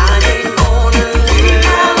 I ain't gonna leave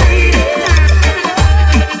my lady.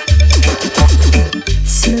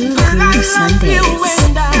 Smooth Groove Sundays.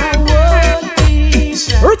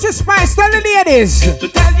 Richard Spice, tell the ladies. To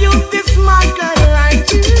tell you this, my girl, I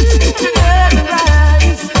do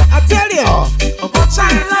realize. I tell you. But I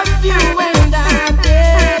love you and I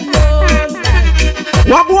did no lie.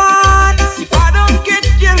 Walk one. If I don't get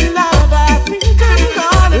your love, I think I'm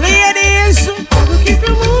gonna. Ladies. I will keep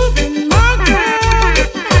you moving, my girl.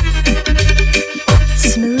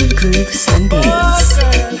 Smooth Groove Sundays.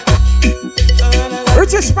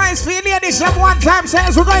 Richard Spice, feel the edition one time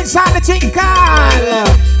says we're going inside the thing call.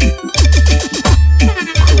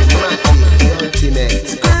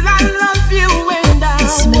 Girl, I love you and I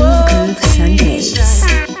Smooth Groove Sundays.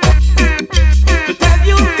 to tell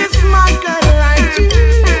you this, my girl, I do.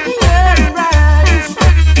 Yeah.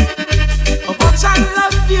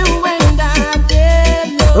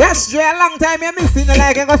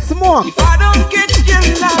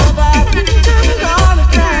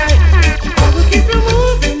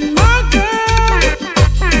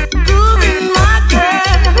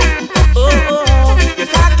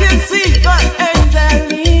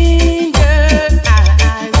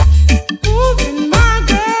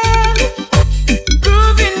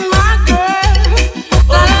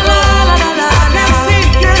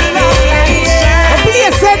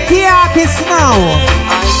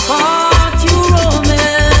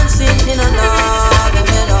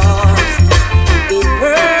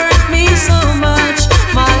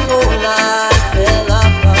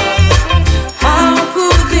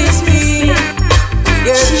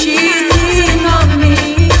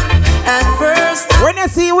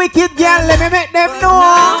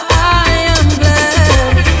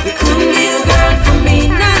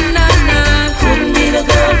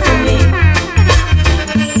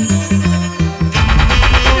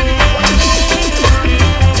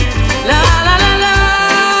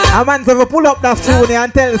 fans ever pull up that phone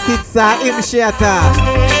and tell it's him Shata.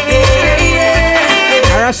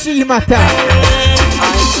 Arashimata.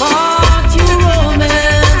 I thought you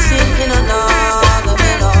romancing in another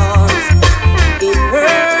melons. It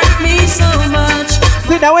hurt me so much.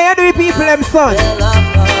 See the way you do it, people, them son.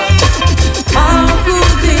 How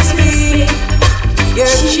could this be? You're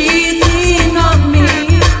cheating on me.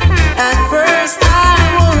 At first I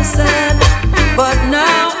was sad, but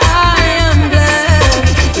now I am glad.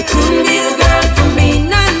 You couldn't be the girl for me,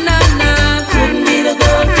 nah, nah, nah. Couldn't be the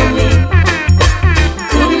girl for me.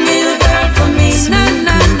 Couldn't be the girl for me, nah,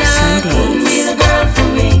 nah, nah. Couldn't be the girl for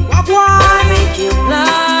me. I make you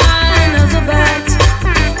blind as a bat.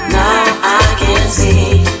 Now I can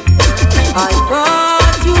see. I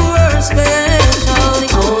thought you were special, the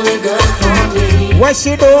only girl for me. What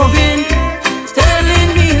she do? Telling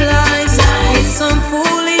me lies, it's some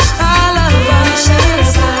foolish alibis.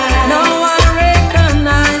 Now I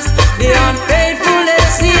recognize the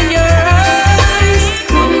unfaithfulness in your eyes.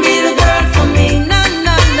 Couldn't be the girl for me, nah,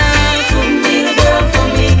 nah, nah. Couldn't be the girl for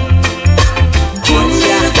me. Couldn't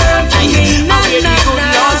be the girl for me, nah, nah,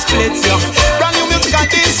 nah. Brand new music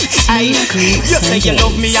like this. Aye. You say you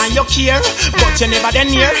love me and you care, but you never then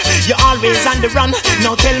near. You always on the run.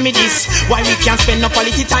 Now tell me this, why we can't spend no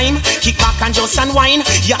quality time? Kick back and just unwind.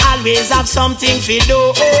 You always have something to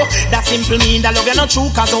do. That simple mean that love you not true,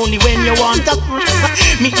 cause only when you want to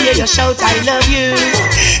me hear you shout I love you.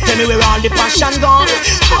 Tell me where all the passion gone,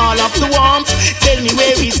 all of the warmth. Tell me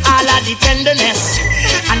where is all of the tenderness.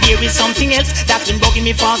 And there is something else that's been bugging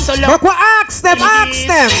me for so long. Ask them.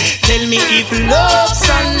 Tell me if love's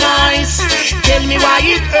so nice. Tell me why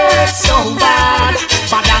it hurts so bad.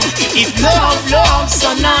 But if love's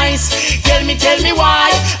so nice. Tell me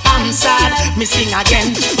why I'm sad. Me sing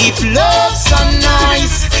again. If love's so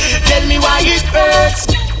nice. Tell me why it hurts.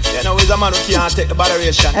 You know, he's a man who can't take the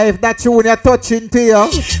botheration. Hey, if that tune you're touching to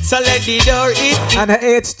you, so let the door in. And the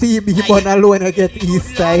HTB bun alone you get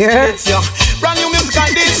Easter, yeah? Brand new music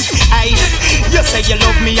like this. Aye. You say you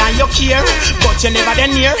love me and you care, but you never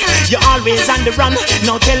then near. You always on the run.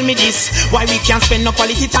 Now tell me this, why we can't spend no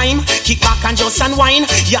quality time? Kick back and just unwind.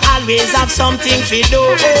 You always have something to do.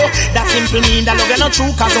 That simple mean that love you not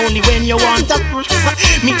true, cause only when you want to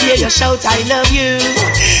me hear you shout I love you.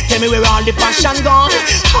 Tell me where all the passion gone,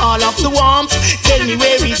 all of the warmth. Tell me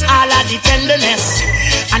where is all of the tenderness.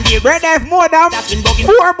 And the bread have more than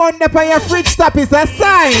 4 months on your fridge top is a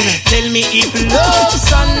sign. Tell me if love's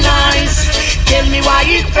so nice. Tell me why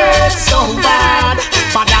it hurts so bad.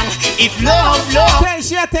 But if love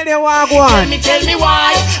tell you what I want. Tell me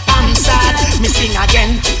why I'm sad. Me sing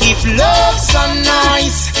again. If love's so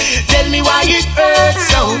nice. Tell me why it hurts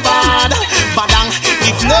so bad. But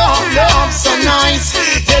if love's so nice.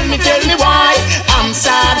 Tell me why I'm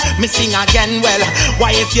sad. Me sing again. Well,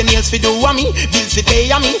 why if your nails fi do a me, bills fi pay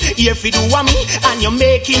a me, ear fi do a me, and you're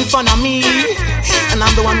making fun of me, and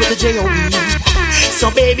I'm the one with the J.O.B.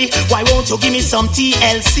 So baby, why won't you give me some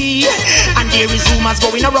TLC? And there is rumors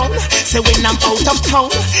going around, say when I'm out of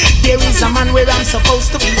town, there is a man where I'm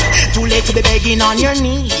supposed to be. Too late to be begging on your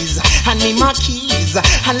knees. Hand me my keys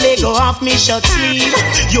and let go off me shirt sleeve.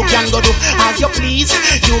 You can go do as you please.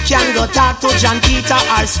 You can go talk to John, Peter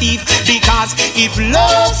or Steve. Because if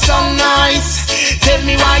love's so nice, tell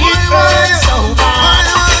me why it hurts so bad.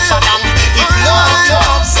 If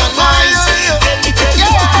love's so nice, tell me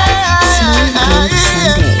why.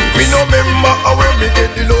 Me no remember where me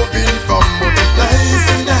get the loving from, but it's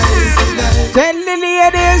nice. Tell the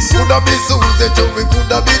ladies. Coulda be Susie too, we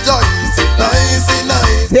coulda be Joyce.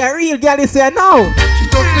 Nice. The real girl is here now. She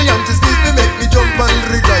touch me and she squeeze me, make me jump and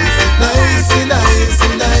rejoice. Nice.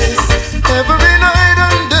 Every night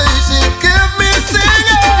and day she keep me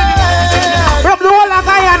singing. From the whole of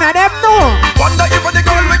Guyana, them know. Wonder if the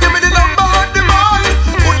girl will give me the number of the man.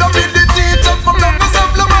 Coulda be the teacher from Douglas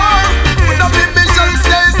of Lamar. Coulda be Bishop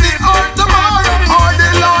Stacy or tomorrow. Or the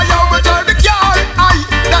lawyer with her the car. Aye,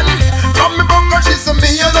 then from me bunker she saw me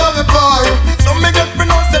a love it bar. So me get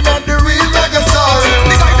pronounced them not the real mega star.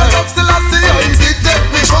 The guy that loves the last year, he take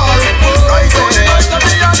me far. Right on the night of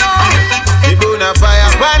me and now. The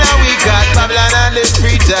bonfire banner we got, Babylon and the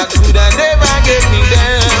free talk coulda never get me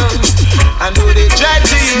down. And though they try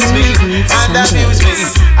to use me and abuse me,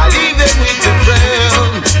 I leave them with the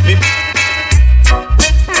frown.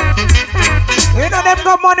 You know them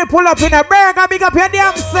got money pull up in a burger, big up your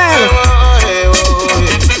damn self.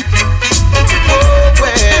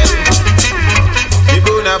 The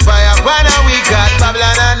bonfire banner we got,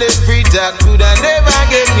 Babylon and the free talk coulda never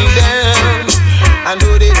get me down. And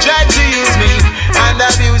though they try to use me and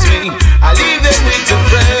abuse me, I leave them with the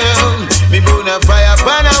frown. Me bonfire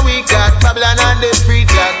banner we got, Babylon and the free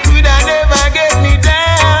talk coulda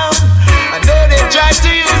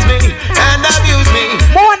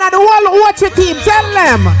country team, tell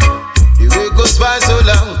them. The work goes by so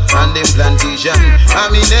long on them plantation, and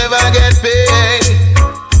me never get paid.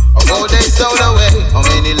 Oh, they stole away. How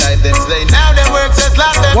many life them slay? Now them work just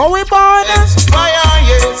like them. What we born? Why are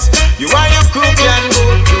yes? You are your crew can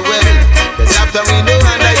go to well. Cause after we know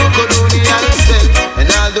that you could only understand. And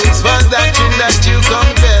all those fans that you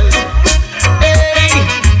compel. Hey,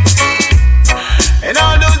 and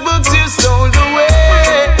all those books you stole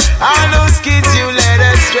away. All those kids you led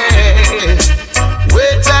astray.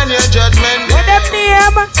 Wait on your judgment. What them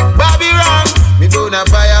name? Bobby wrong. Me burn a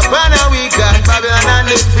fire pan a weekend. Babylon and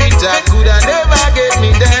the freezer coulda never get me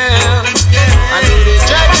down. I know they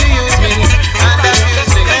try to use me and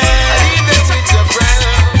abuse me. I leave them with your friend.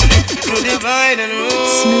 To divide and rule.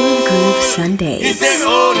 Smooth Groove Sundays. It's their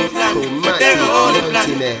own plan. Their own plan.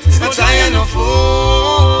 But I am no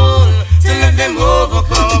fool to let them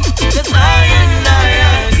overcome. Cause I am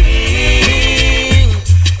king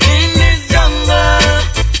in this jungle.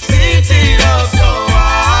 City of so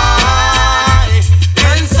high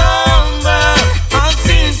and somber. I've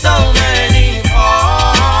seen so many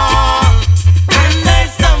fall and they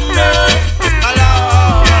stumble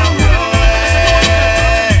along the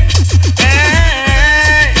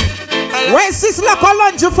way. Where's this local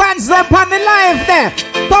lunch fans them on the live there?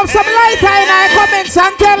 Pop some light in our comments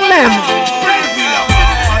and tell them.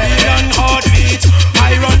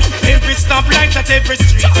 I run every stop light at every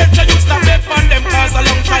street. Better you stop it on them cause a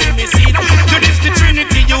long time me see. To this the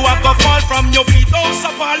Trinity you have to fall from your feet. House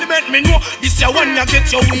of Parliament me know this your one you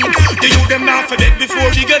get your weed. The you them now for bed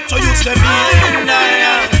before they get to use them. And I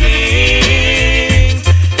am king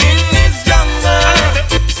in this jungle.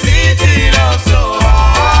 City of so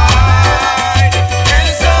high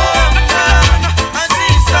and so I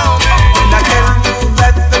see so many. And I tell you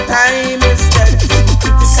that the time is dead.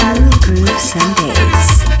 Smooth Groove Sundays.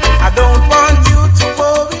 I don't want you to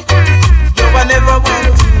worry. No, I never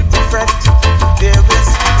want you to fret. There is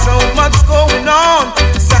so much going on.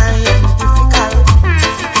 Scientifical.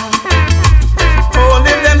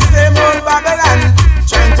 Only them same old Babylon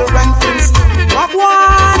trying to run things new.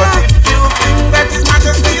 But if you think that is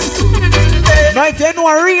majesty's then now if you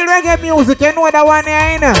know real reggae music, you know that one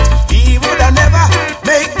here, you know. he would have never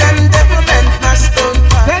make them devilment mash down.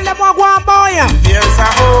 Tell them what go on, boy. There's a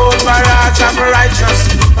whole barrage of righteous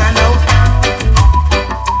people now.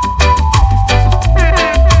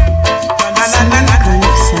 Smooth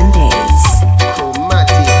Groove Sundays.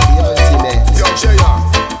 Chromatic, the ultimate. Yo, Chaya,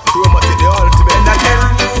 Chromatic, the ultimate. And I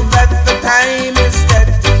tell you that the time is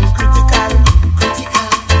getting critical.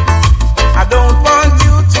 I don't want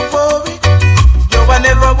you to worry. No, I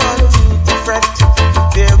never want you to fret.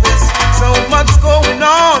 There is so much going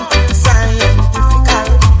on. Scientifical.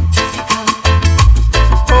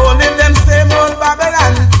 Only them same old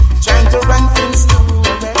Babylon trying to run things to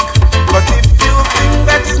a wreck. But if you think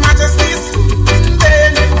that is majesty's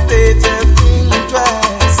then you better think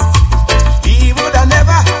twice. He would have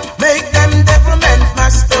never make them devilment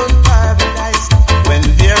mash down paradise. When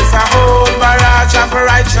there's a whole barrage of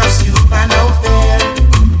righteous youth man out there,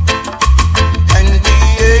 and we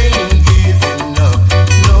ain't giving up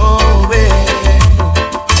no way.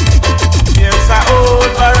 There's a whole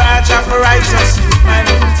barrage of righteous youth man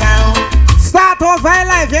in town. Start off high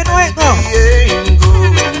life, you know it now. We ain't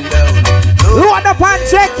going down. Load up and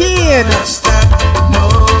check in. Stop no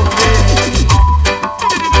way.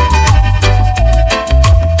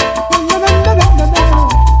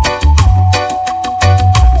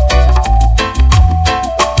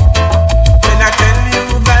 When I tell you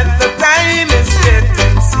that the time is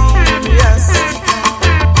getting serious,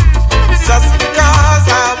 just because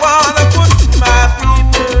I wanna put my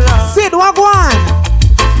people on. Sid, what go on?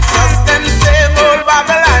 Just them same old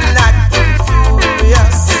Babylon acting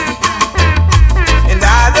furious. And I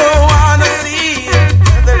don't wanna see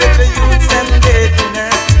the little youths them getting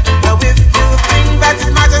hurt. Now if you think that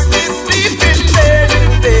His Majesty is sleeping there, you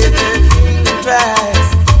better think twice.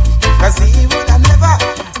 Cause He would have never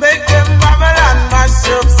make them Babylon mash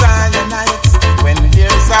up Zionites. When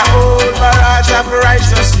there's a whole barrage of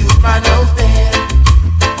righteous youth man out there,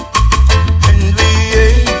 and we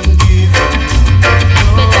ain't giving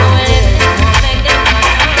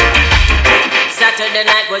Saturday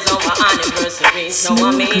night was our anniversary, so I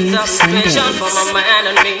made something special for my man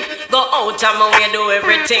and me. Go out and we do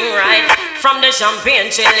everything right, from the champagne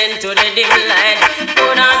chilling to the dim light.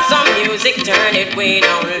 Put on some music, turn it way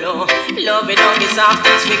down low. Love it on the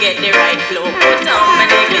softest, we get the right flow. Put on my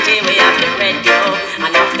negligee, we have the red glow.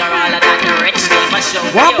 And after all of that, the rich never show.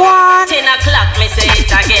 What one? 10 o'clock, me say it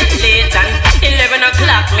I get late, and 11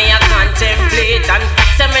 o'clock, me I contemplate, and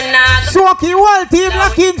seminar. Soaky whole team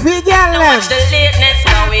looking for girl. Watch the lateness,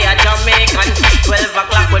 now we are Jamaican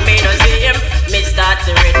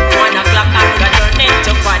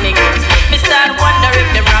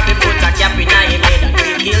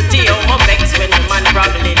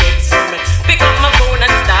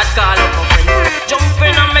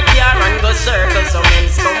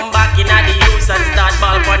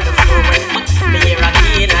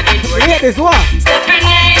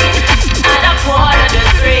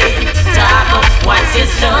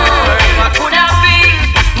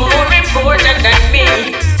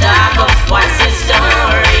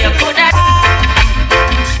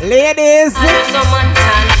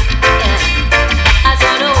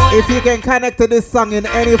you can connect to this song in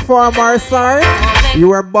any form or sort. You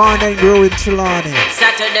were born and grew in Trelawney.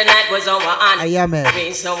 Saturday night was our honor. Yeah, man.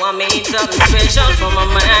 So I made something special for my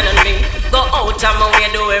man and me. Go out of my way,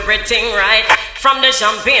 do everything right. From the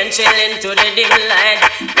champagne chilling to the dim light.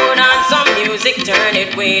 Put on some music, turn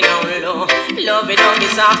it way down low. Love it on the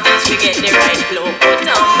softest, we get the right flow. Put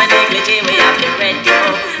on my negligee, we have the red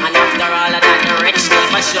glow. And after all of that, the rich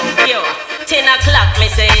neighbor show. Yo, 10 o'clock, me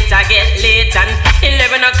say it, I get late. And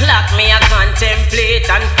 11 o'clock, me I contemplate.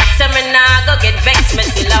 And 7 I go get vexed, me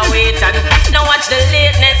still a wait. And now watch the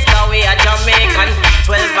lateness, cause we are Jamaican.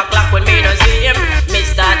 12 o'clock when me no see him, me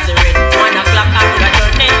start to read. 1 o'clock, I'm gonna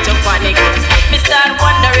turn into panic. Me start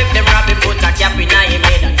wonder if them robbing put a cap in my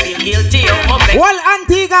head and feel guilty of my back. Well,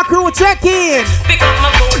 Antigua crew, check in. Pick up my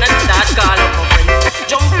phone and start call up my friends.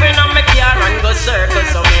 Jump in on my car and go circle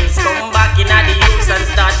some ends. Come back in at the use and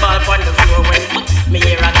start ball on the floor when me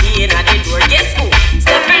hear a key in at the door. Guess who?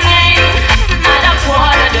 Stepping in at a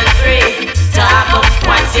 2:45. Talk up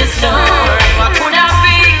what's your story? What could I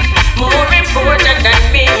be more important than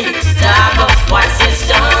me? Talk up what's your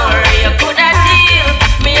story? You could have deal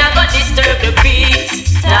me, I go disturb the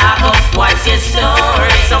peace. Talk up what's your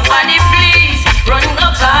story? Somebody please run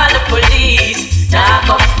go call the police. Talk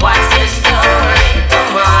up what's your story?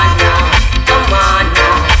 Come on now, come on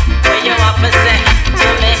now. What you have to say to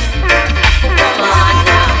me? Come on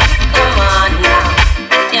now, come on now.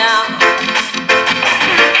 Yeah.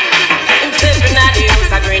 I'm stepping at the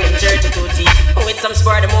house, I green him 32 teeth. With some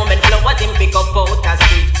spur the moment flow, what him pick up out a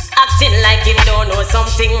street. Acting like him don't know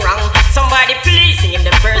something wrong. Somebody please sing him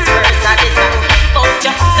the first verse of the song. Out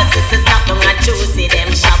your sisters stop down and juicy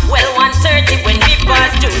them shop. Well 1:30 when we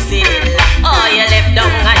pass juicy. Oh you left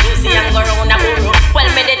down and juicy and go round a burro. Well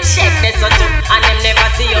me they check this or two and them never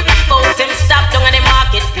see you. Out him stop down and the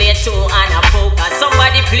market play two and a poker.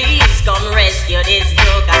 Somebody please come rescue this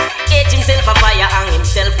joker. H himself a fire and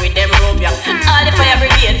himself with them rope ya. All the fire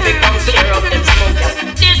brigade pick come clear up them smoke ya.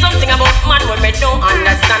 There's something about man when me don't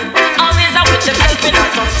understand. Always I with himself in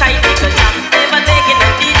some tight little job. Never taking the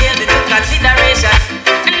details into consideration.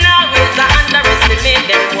 And always I underestimate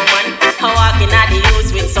them woman. How walking at the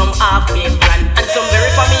use with some half-game plan. And some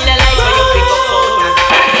very familiar life where you pick up out and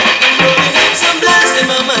rolling up some blast in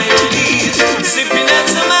my mind release. Sipping at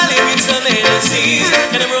some alley with some Hennessy's.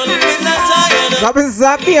 And I'm rolling with that iron. That is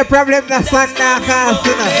a problem that's on the house,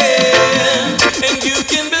 you know. And you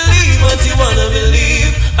can believe what you wanna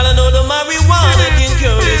believe. And I know the marijuana can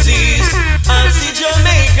cure disease. I'll see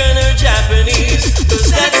Jamaican or Japanese, cause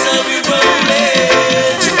that's how we roll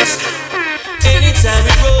it. Anytime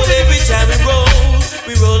we roll, every time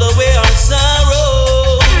we roll away our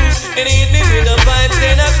sorrows. And hit me with the vibes,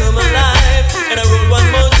 then I come alive. And I roll one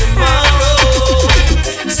more tomorrow.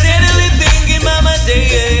 Steadily thinking about my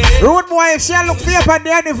day. Rude boy, if she look for you for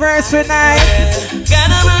the anniversary night,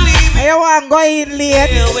 gotta believe it. You want to go in late,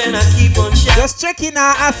 just check in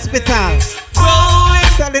our hospital.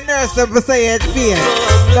 Tell the nurse them to say it's fear.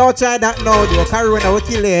 Don't try that now, though. Carry on, we'll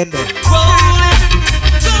kill you in there.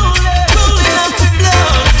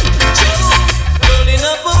 Rolling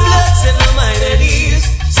up a blood, set my mind at ease.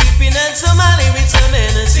 Sipping at some alley with some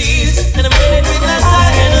Hennessy's. And I'm rolling with that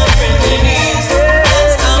side and a friendly knees.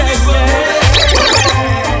 That's how we roll.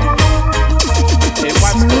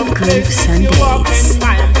 Smooth Groove Sundays.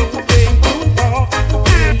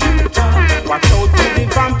 Watch out for the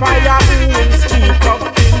vampire who will speak up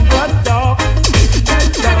in the dark.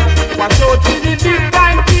 Watch out for the big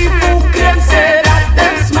time people who claim say that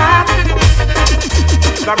them smart.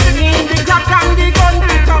 They're bringing the crack and the gun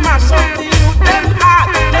to come and shut the youth them heart.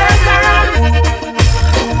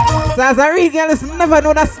 So as a real girl, is never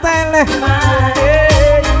know that style.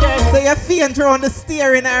 So you faint around the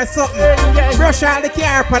steering or something. Brush out the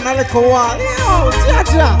car up on a little wall. Yo,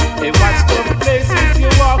 Jaja. Hey, watch the places you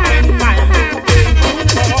walk in, mind.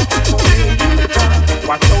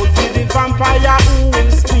 Watch out for the vampire who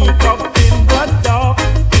will speak up in the dark.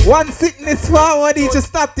 One sickness forward, he just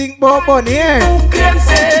stop think about money here. Who can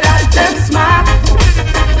say that them smart?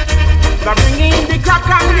 They're bringing the crack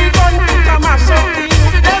and the gun to come and show the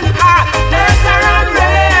youth them heart. Later and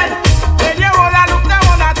red. When you all a look down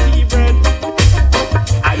on a T-bread,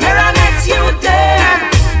 I hear an ex you dead.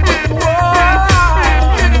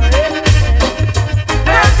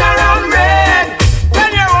 Later and red.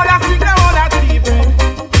 When you all a see down on a T-bread,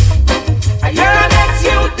 I hear an ex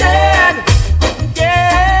you dead.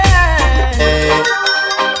 Yeah.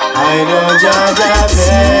 I know Jaja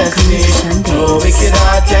bless me. No wicked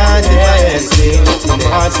heart can defy me. My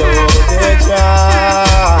heart's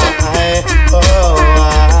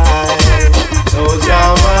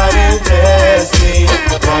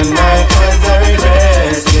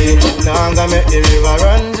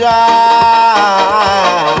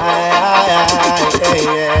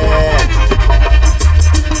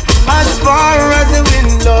As far as the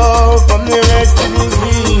window from the rest of the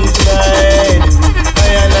east side,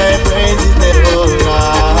 I praises the whole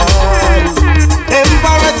Lord.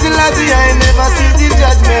 Emperor Selassie, I never see the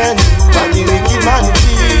judgment, but the wicked man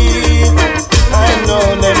defeat. I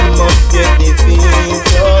know them must get defeat,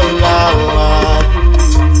 oh Lord.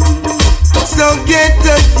 So get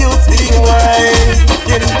the youth, be wise,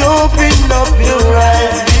 and open up your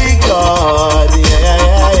eyes, because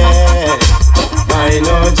I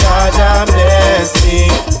know Jaja bless me,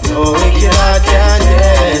 no wicked heart can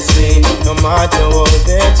bless me, no matter what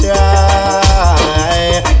they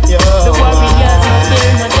try. The warriors are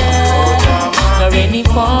still not dead, nor any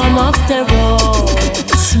form of terror.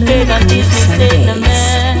 They got this mistake, no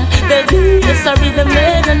man. They do the sorry, they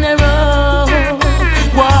made an error.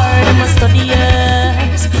 War, they must study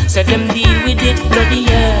years. Set them deal with it, bloody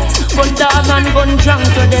years. Gun dog and gun drunk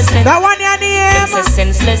to the sense. That one your name? It's a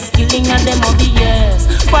senseless killing and them of the years.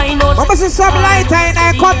 Find out. Mama see some light in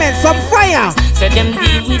the comments, some fire. Set them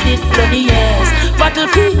deal with it, bloody years.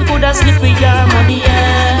 Battlefield could have slip with your money,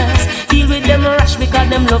 yes. Deal with them rush because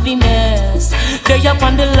them love him, yes. They up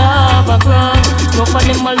on the lava ground. No for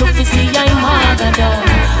them a look to see I'm Magadan.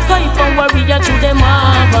 Hype and warrior to them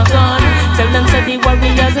have a gun. Tell them say the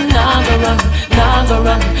warriors and naga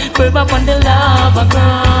run. Curve up on the lava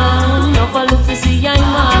ground. No for look to see I'm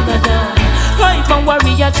Magadan. Hype and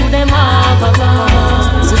warrior to them have a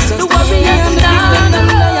gun. The warriors and naga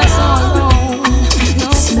run.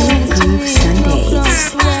 Smooth Groove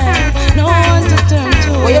Sundays. No one to turn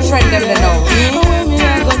to. Where your friend them they know?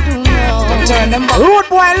 Turn them back. Road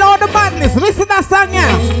boy, Lord the madness. Listen to that song, yeah.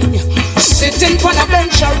 Sitting on a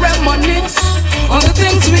bench and reminisce on the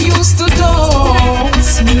things we used to do.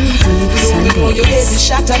 Smooth Groove Before you hear the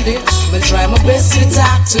shatter it, we'll try my best to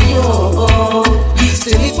talk to you.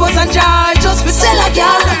 Still it wasn't joy just for sell a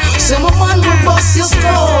girl. Some man will bust your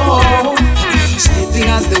store. Sleeping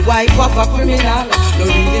as the wife of a criminal don't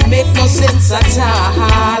really make no sense at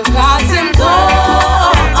all. Cause him go,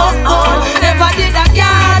 never did a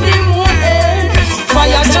guard him one head.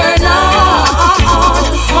 Fire turn on.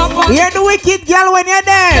 You're the wicked girl when you're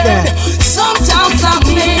dead. Sometimes I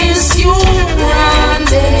miss you,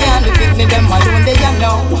 Randy. And the picnic them alone, they you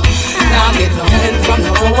know. Now get no help from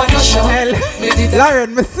no one, no show.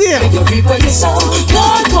 Lauren, me see him.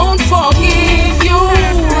 God won't forgive you,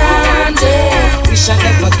 Randy. Wish I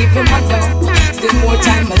never give him a no. Still more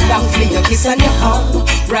time along for your kiss and your hug.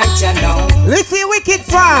 Right, you know. Listen, wicked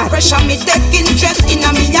part. Pressure me take interest in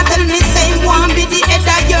me. You tell me same one be the head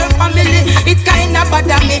of your family. It kinda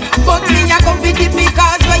bother me, but me I go with it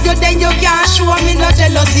because when you then you can't show me no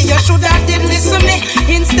jealousy. You should have did listen me.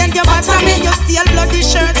 Instead you matter me. You steal bloody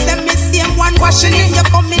shirts. Them me same one washing it. You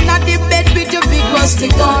come in at the bed with your big rusty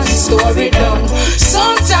gun. Story done.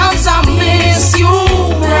 Sometimes I miss you,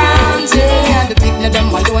 Randy. And the big them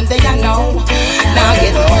alone they you know. Now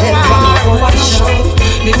get no help from me for what show.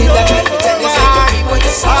 Me did that try to tell you say to people.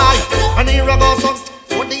 And here I go some.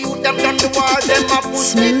 What the youth them done the war, them a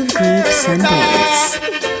push me further.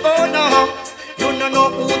 Oh no, you don't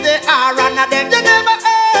know who they are, and of them you never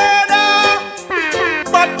heard of.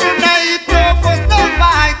 But tonight, no fuss, no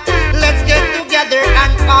fight. Let's get together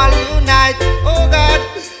and all unite. Oh God,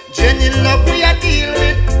 Jenny love we a deal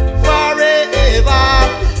with forever.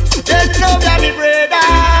 Jenny love ya me brother,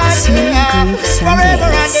 yeah,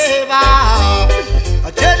 forever and ever.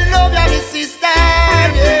 Jenny love ya me sister,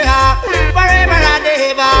 yeah, forever and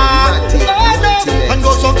ever. Oh no, and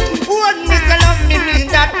go so. When Mr. Love me mean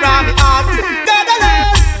that from me heart. God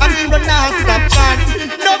alone, and he will not stop trying.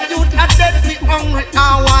 No youth are dead, we hungry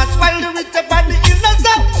hours. While the rich up and the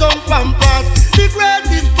innocent some pampas. The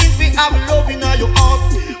greatest thing we have love in all your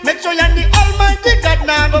heart. Make sure you're the Almighty God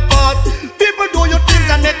now go part. People do your things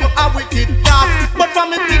and make you have wicked thoughts. But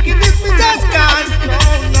from the wickedness we just can't. No,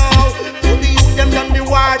 no. To the youth them done the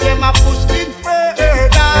war, them a push it further.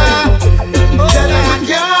 Oh, I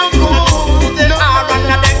can't go. They are and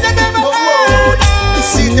them they never heard.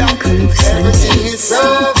 See them, everything is so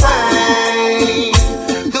fine.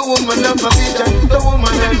 The woman of my vision, the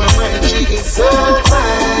woman of my mind, she is so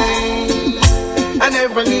fine. I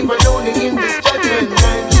never leave her lonely in this judgment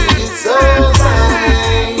night. She is so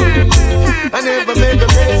fine. I never make her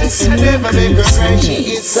crazy, I never make her cry. She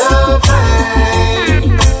is so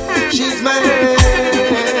fine. She's mine.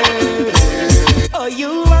 Oh,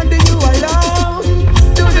 you and you alone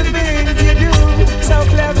do the things you do, so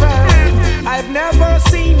clever. I've never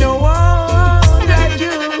seen no one like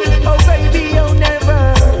you. Oh baby, oh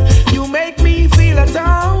never. You make me feel at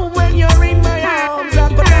home when you're in my arms. I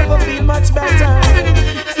could never feel much better.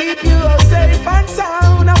 Keep you all safe and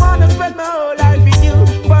sound. I wanna spend my whole life with you.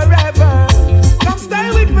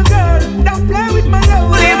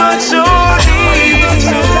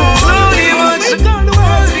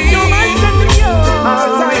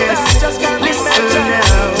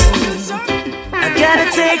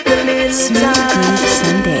 little Smooth Groove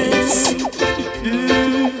Sundays.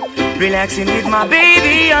 Relaxing with my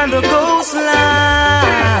baby on the coastline.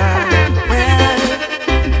 Well,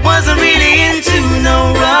 wasn't really into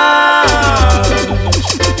no rush.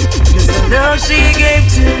 Cause the love she gave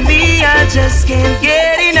to me, I just can't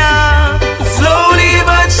get enough. Slowly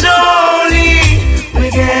but surely,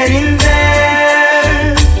 we're getting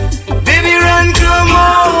there. Baby, run, come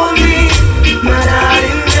hold me, my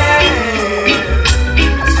darling there.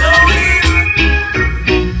 Slowly.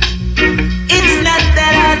 It's not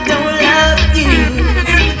that I don't love you.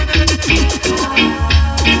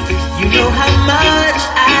 You know how much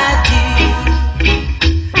I do.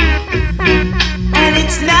 And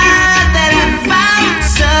it's not that I found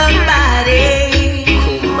somebody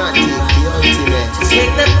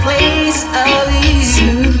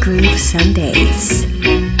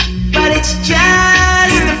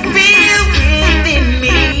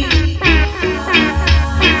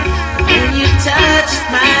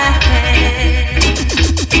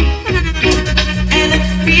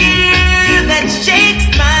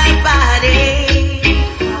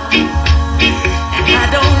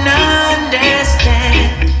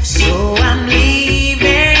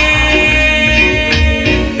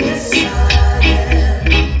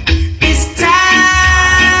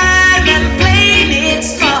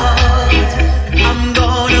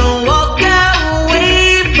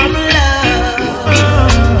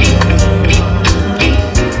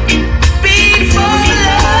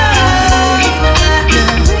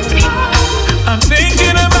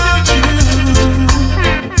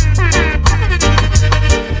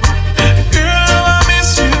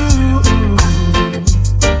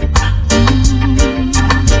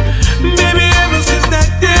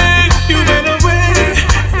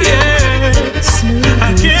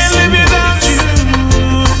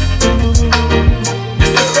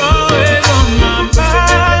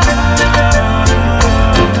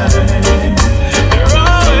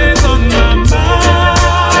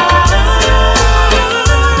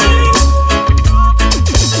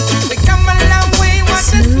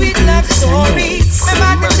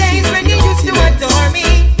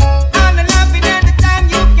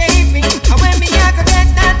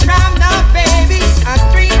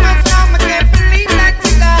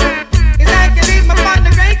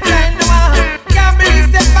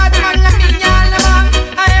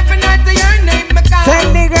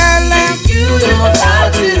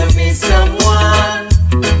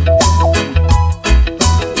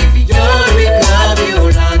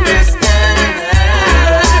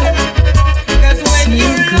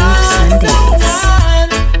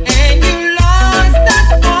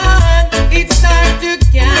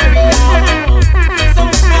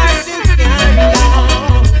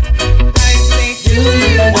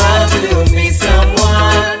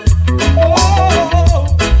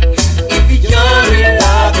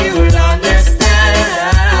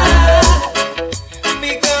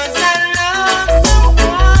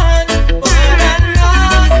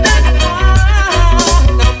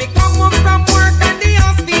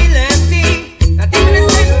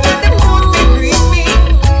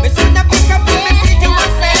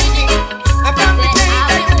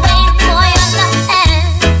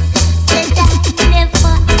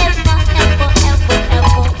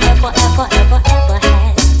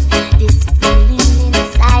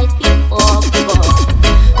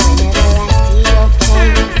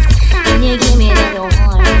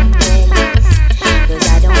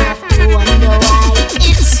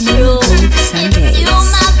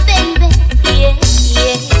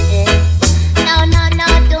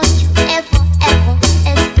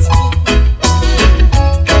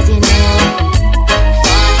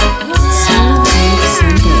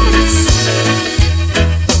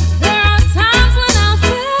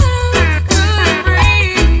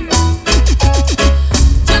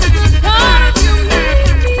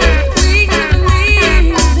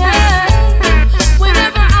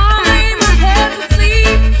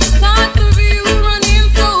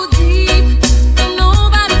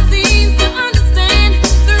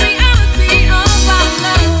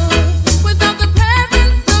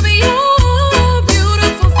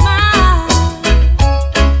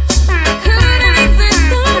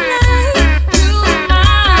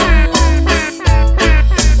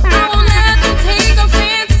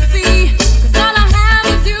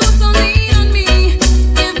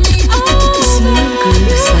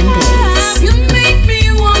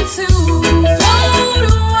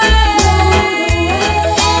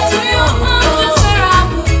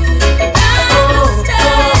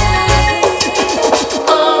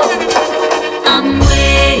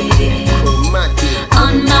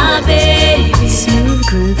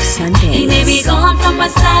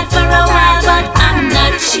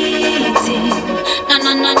cheating. No,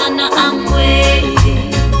 no, no, no, no, I'm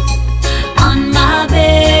waiting on my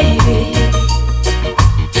baby.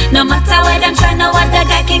 No matter what I'm trying, no other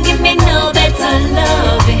guy can give me no better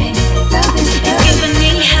loving. He's giving me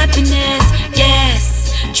happiness,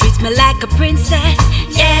 yes. Treats me like a princess,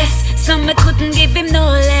 yes. Some I couldn't give him no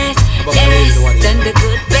less, yes. Then the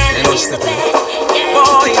good, better, the best.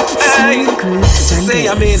 Boy, hey, she say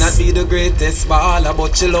I may not be the greatest baller,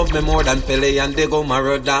 but she love me more than Pele and Diego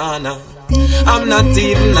Maradona. I'm not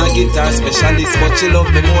even a guitar specialist, but she love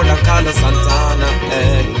me more than Carlos Santana.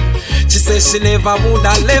 Hey, she say she never would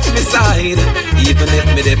have left me side, even if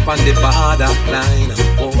me dip on the borderline.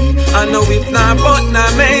 Oh, I know if not, but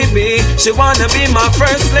not maybe. She wanna be my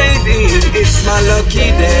first lady. It's my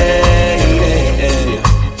lucky day.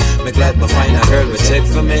 Me glad my find a girl will check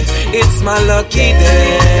for me. It's my lucky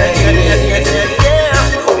day.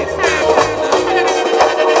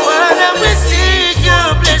 Father, we see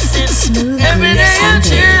your blessings. Every day your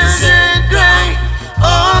children cry.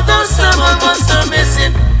 Although some of us are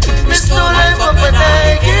missing, we still life up and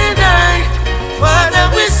I can die.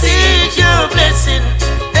 Father, we see your blessing.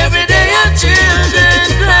 Every day your children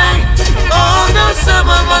cry. Although some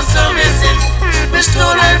of us are missing, we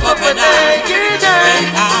still life up and I can die.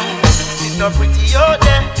 It's not pretty out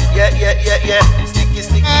there. Yeah, yeah, yeah, yeah. Sticky,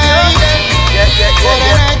 sticky out there. Yeah, yeah, yeah,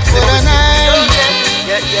 yeah. What a night. Yeah,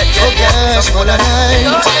 yeah, yeah, oh gosh, what a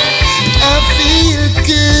night. I feel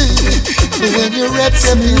good when you're wrapped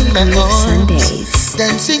up in my arms,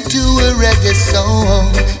 dancing to a reggae song.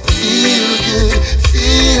 Feel good,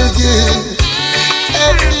 feel good.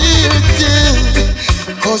 I feel good,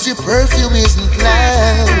 cause your perfume isn't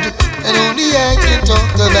loud, and only I can talk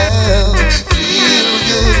about. Feel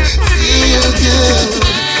good, feel good.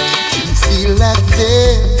 You feel like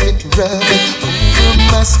velvet rubbing over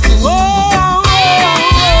my skin.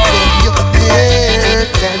 When your hair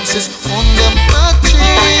dances under my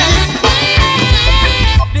chin.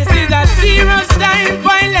 This is a serious time,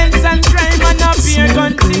 violence and crime, and up here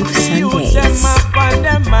continue use them up on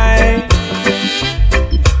the mind.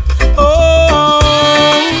 Oh,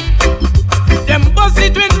 them bust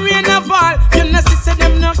it when rain a fall. You know see say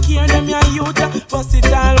them no care, them your youth bust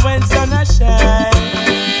it all when sun a shine.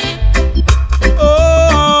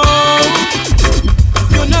 Oh,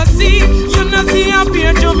 you know see up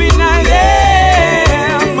here juvenile.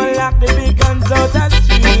 Yeah, I'ma lock the big guns out the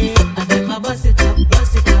street. And them a bust it up,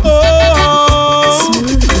 bust it up. Oh,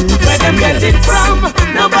 where them get it from?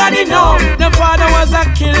 Nobody know. The father was a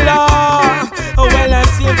killer. Oh, well, I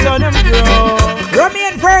see it on them grow. Rummy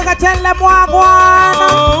and Ferga, tell them what I want.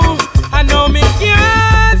 Oh, I know me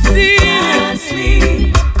can't see.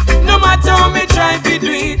 No matter how me try to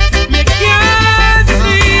do it, me can't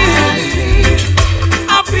see.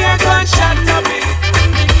 I fear gunshot to me.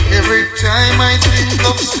 Every time I think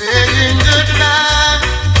of saying goodbye,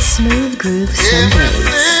 Smooth Groove Sundays.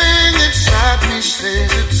 everything inside me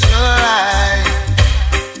says it's alright.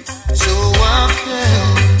 So I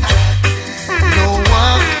can.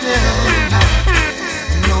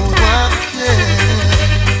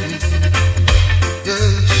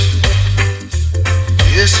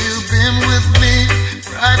 Yes, you've been with me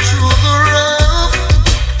right through the rough,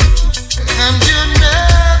 and you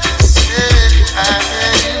never said I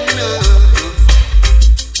had enough.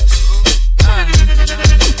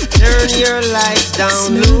 Turn your lights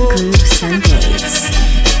down low. Smooth Groove Sundays.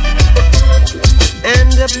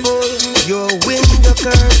 And pull your window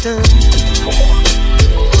curtain.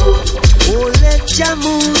 Oh, let your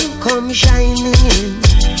moon come shining in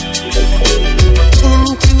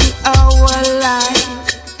into our life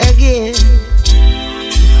again.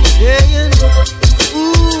 Yeah,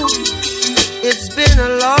 ooh, it's been a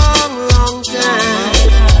long, long time.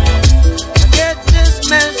 I get this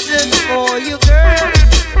message for you, girl,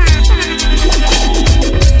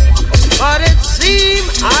 but it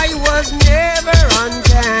seemed I was never on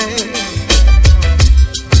time.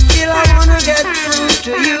 Still I wanna get through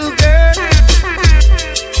to you, girl,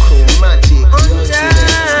 on time.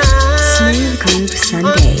 Smooth Groove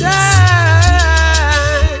Sundays.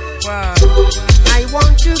 Wow. I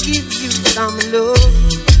want to give you some love.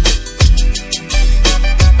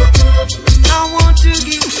 I want to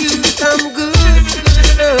give you some good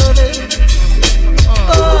loving.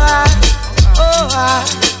 Oh,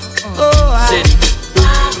 City.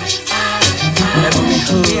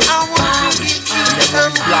 I want to give you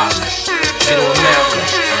some block. Middle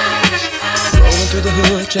America. Rolling through the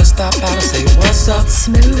hood, just stop out and say what's up.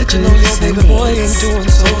 Smooth Let you know your baby boy ain't doing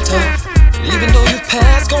so tough. Even though you've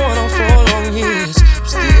passed going on for long years, I'm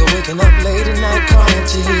still waking up late at night crying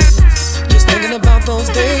tears. Just think Thinking about those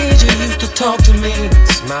days you used to talk to me,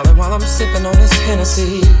 smiling while I'm sipping on this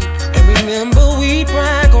Hennessy. And remember we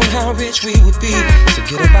brag on how rich we would be.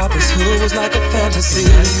 Forget about this hood was like a fantasy.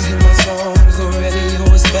 Now you hear my songs, the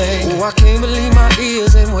radio is banging. Oh, I can't believe my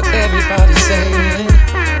ears and what everybody's saying.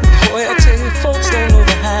 Boy, I tell you, folks don't know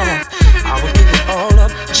the half. I would give it all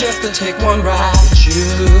up just to take one ride with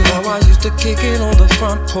you. How I used to kick it on the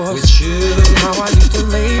front porch with you. How I used to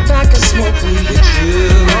lay back and smoke weed with you.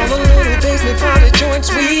 All the little basement party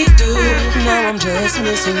joints we do. Now I'm just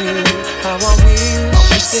missing you. How I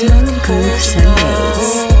wish that I could hold you now.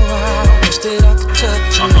 I wish that I could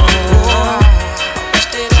touch you now. I wish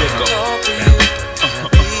that I could talk to you.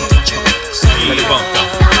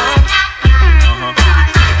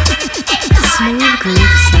 Smooth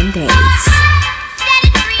Groove Sundays.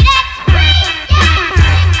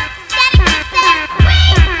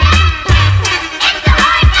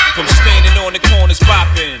 From standing on the corners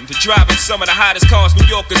popping to driving some of the hottest cars New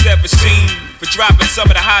Yorkers ever seen, for dropping some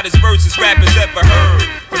of the hottest verses rappers ever heard,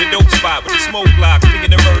 for the dope spot with the smoke block,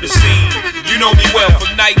 bringing the murder scene. You know me well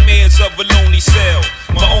from nightmares of a lonely cell,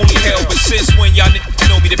 my only hell. But since when y'all niggas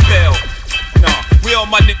know me to fail? Nah, we all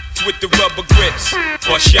my niggas with the rubber grips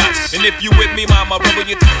or shots. And if you with me, mama, rubber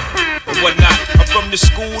your or whatnot. I'm from the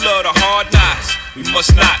school of the hard knocks. We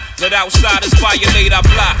must not let outsiders violate our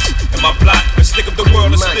blocks. And my block, let's stick up the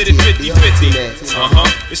world and split it 50-50.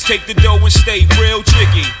 Let's take the dough and stay real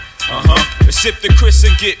jiggy. Let's sip the Chris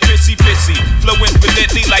and get pissy. Flow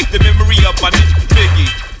infinitely like the memory of my nigga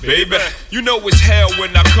Biggie. Baby, you know it's hell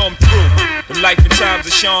when I come through. The life and times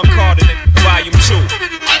of Sean Carter, Volume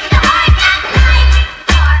 2.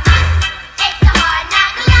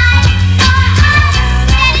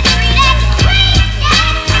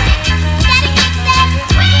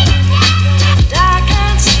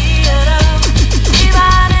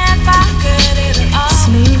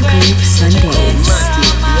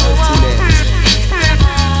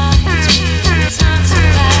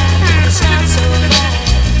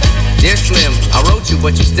 Dear Slim, I wrote you,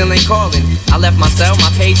 but you still ain't calling. I left my cell, my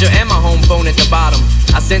pager, and my home phone at the bottom.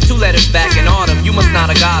 I sent 2 letters back in autumn, you must not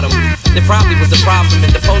have got them. There probably was a problem in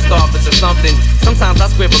the post office or something. Sometimes I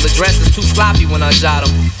scribble addresses too sloppy when I jot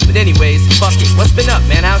them. But anyways, fuck it, what's been up,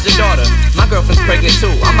 man? How's your daughter? My girlfriend's pregnant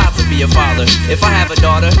too, I'm about to be a father. If I have a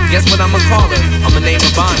daughter, guess what I'ma call her? I'ma name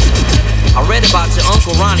her Bonnie. I read about your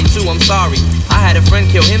Uncle Ronnie too, I'm sorry. I had a friend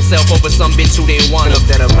kill himself over some bitch who didn't want him.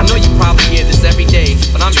 I know you probably hear this every day,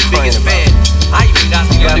 but I'm your biggest fan. I even got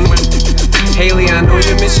the underground. Haley, I know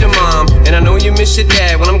you miss your mom, and I know you miss your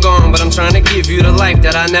dad when I'm gone, but I'm trying to give you the life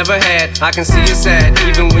that I never had. I can see you sad,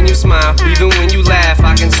 even when you smile, even when you laugh.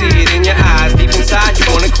 I can see it in your eyes, deep inside you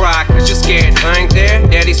wanna cry, cause you're scared. I ain't there,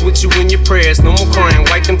 daddy's with you in your prayers. No more crying,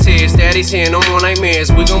 wipe them tears, daddy's here, no more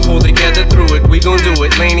nightmares. We gon' pull together through it, we gon' do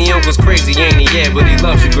it. Laney uncle's crazy, ain't he? Yeah, but he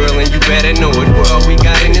loves you, girl, and you better know it. What all we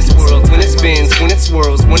got in this world, when it spins, when it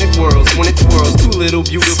swirls, when it whirls, when it twirls. 2 little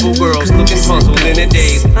beautiful girls looking puzzled in a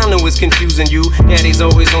daze. I know it's confusing you, daddy's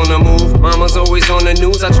always on the move, mama's always on the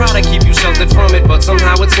news. I try to keep you sheltered from it, but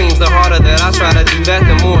somehow it seems the harder that I try to do that,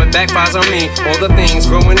 the more it backfires on me. All the things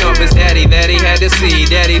growing up is daddy that he had to see.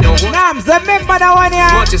 Daddy don't want remember that one,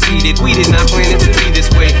 yeah. Much as he did, we did not plan it to be this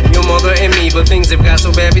way, your mother and me, but things have got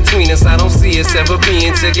so bad between us. I don't see us ever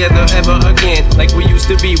being together ever again, like we used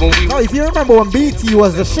to be when we. No, if you remember when BT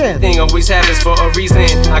was the shit. Thing always happens for a reason.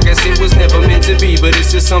 I guess it was never meant to be, but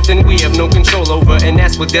it's just something we have no control over, and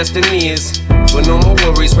that's what destiny is. But no more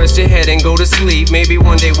worries, rest your head and go to sleep. Maybe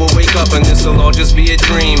one day we'll wake up and this'll all just be a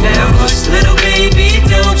dream. Now hush, little baby,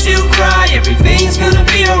 don't you cry. Everything's gonna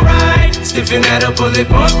be alright. Stiffen that up, pull it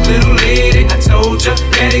up, little lady. I told ya,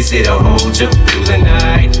 daddy's here to hold ya through the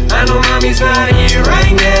night. I know mommy's not here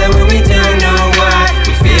right now, and we don't know why.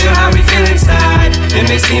 We feel how we feel inside. It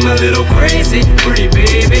may seem a little crazy, pretty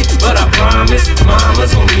baby, but I promise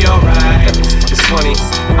mama's gonna be alright. It's funny,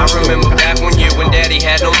 I remember back one year when daddy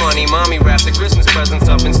had no money. Mommy wrapped the Christmas presents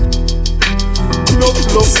up and love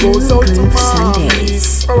goes out to mommy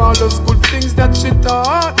for all those good things that she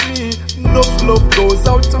taught me. Enough love goes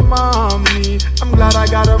out to mommy. I'm glad I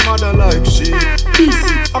got a mother like she.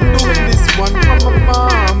 Easy, I'm doing this one for my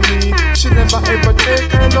mommy. She never ever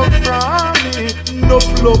take her love from me. Enough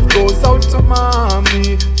love goes out to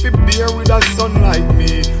mommy. Be bear with a son like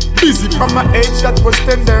me. Busy from my age that was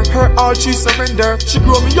tender. Her all she surrender. She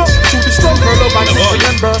grew me up through the struggle love and she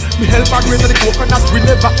remember. Me help her grade the coconut. We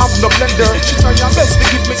never have no blender. She try her best to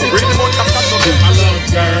give me X amount of that. I love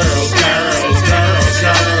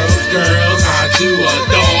girls. I do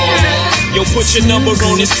adore. Yo, Yo, put your number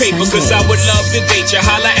on this paper, cause I would love to date you.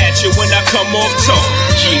 Holla at you when I come off talk.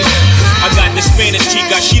 Yeah. I got the Spanish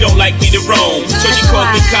chica, she don't like me to roam. So she calls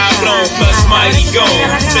me Cablon, plus Mighty Gone.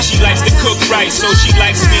 Says she likes to cook right, so she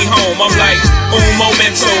likes me home. I'm like, un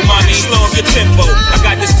momento, mommy, slow up your tempo. I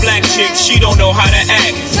got this black chick, she don't know how to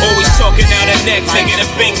act. Always talking out her neck, making a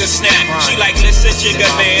finger snap. She like, listen, jigga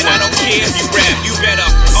man, I don't care if you rap. You better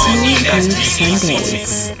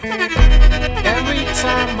Sundays. Every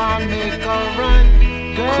time I make a run,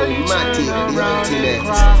 girl, you turn around and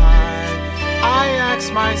cry. I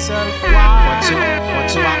ask myself why.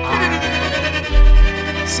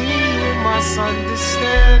 See, you must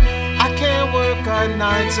understand, I can't work a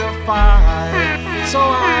 9 to 5, so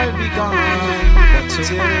I'll be gone till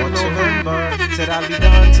November. Said I'll be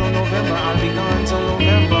gone till November. I'll be gone till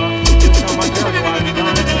November. You tell my girl, yo, I'll be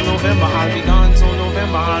gone till November. I'll be gone till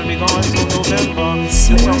November. I'll be gone till November.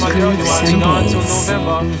 You tell my girl, yo, I'll be gone till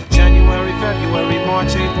November. January, February,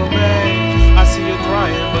 March, April, May. I see you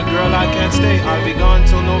crying, but girl, I can't stay. I'll be gone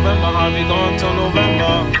till November. I'll be gone till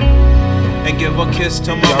November. And give a kiss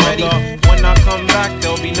to my mother. When I come back,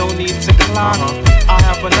 there'll be no need to clock. I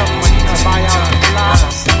have enough money to buy out the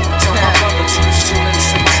blocks. Tell my brother to school in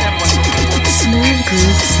September. Smooth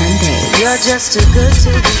Groove Sundays. You're just too good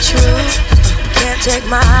to be true. Can't take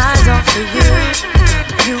my eyes off of you.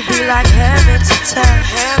 You be like heaven to touch.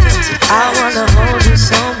 I wanna hold you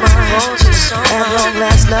so much. At long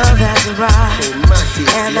last, love has arrived,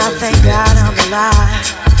 and I thank God I'm alive.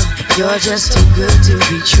 You're just too good to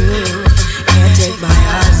be true. Can't take my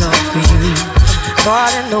eyes off of you.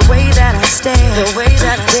 Caught in the way that I stand.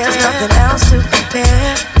 There's nothing else to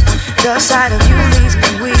compare. The sight of you leaves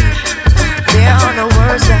me weak. There are no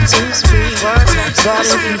words left to speak. But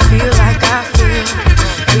if you feel like I feel,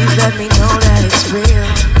 please let me know that it's real.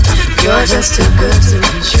 You're just too good to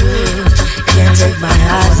be true. Can't take my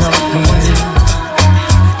eyes off of you.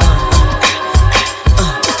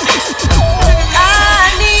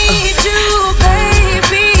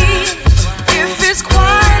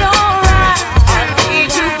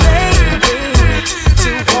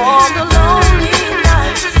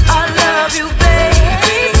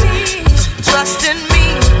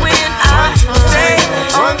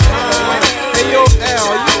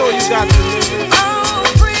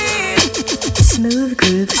 Smooth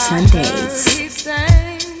Groove Sundays.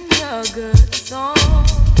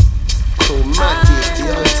 Chromatic, the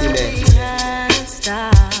ultimate.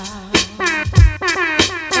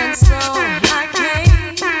 And so I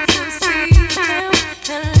came to see him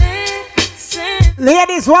and listen.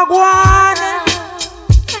 Ladies, walk one.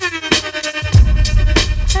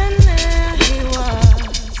 And there he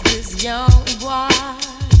was, this young boy,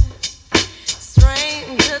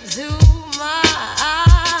 stranger to my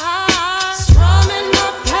eyes, strumming my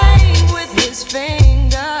pain with his fingers,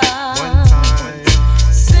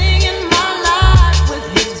 singing my life with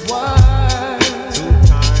his words,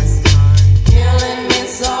 killing me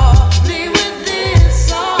softly with this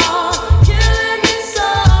song, killing me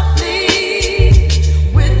softly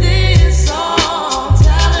with this song,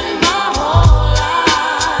 telling my whole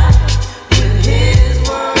life with his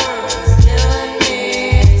words, killing me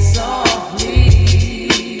softly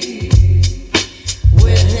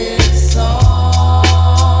with his song.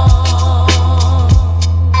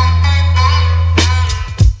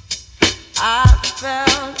 I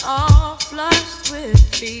felt all flushed with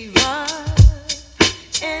fever,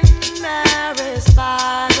 embarrassed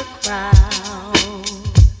by the crowd.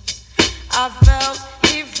 I felt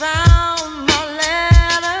he found my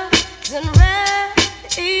letters and read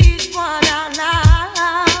each one out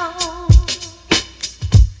loud.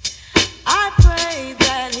 I prayed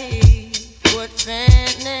that he would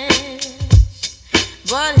finish,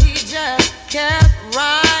 but he just kept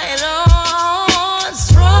right on,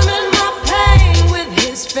 strumming my pain with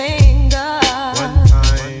his fingers,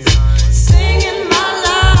 singing my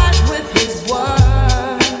life with his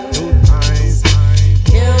words,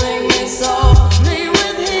 killing me softly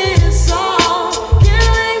with his song,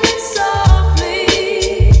 killing me softly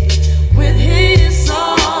with his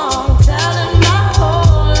song, telling my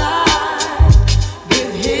whole life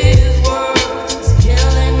with his words,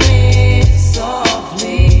 killing me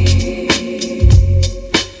softly.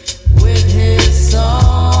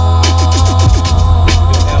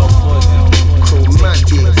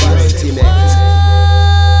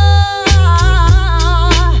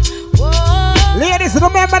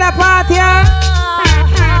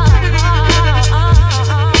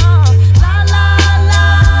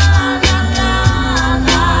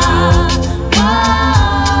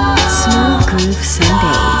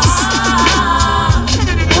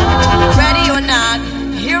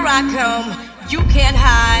 you can't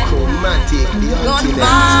hide. Gonna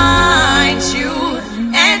find you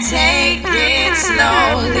and take it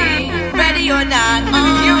slowly. Ready or not,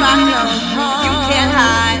 here I come. You can't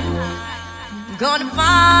hide. Gonna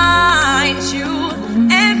find you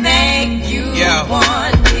and make you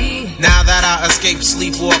want me. Now that I escape,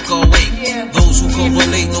 sleep, walk, awake. Those who can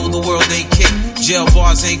relate know the world ain't cake. Jail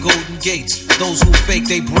bars ain't golden gates. Those who fake,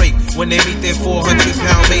 they break. When they meet their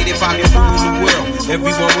 400-pound mate, if I could rule the world,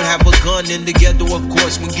 everyone would have a gun in the ghetto, of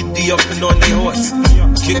course, when get the up and on their horse.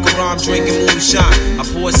 Kick around, drinking moonshine. I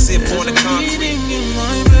pour a sip on the concrete. In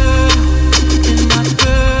my bed,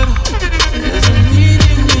 there's a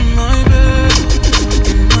meeting in my bed.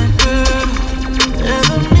 In my bed, there's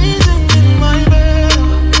a meeting in my bed.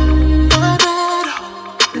 My bed,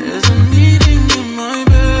 there's a meeting in my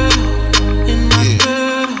bed. In my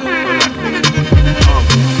bed.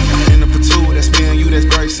 In the platoon, that's me and you, that's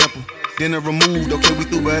very simple. Dinner removed, okay, we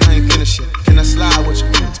through, but I ain't finished yet. Can I slide with you?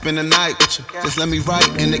 Spend the night with you. Just let me write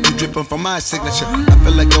and it keep dripping from my signature. I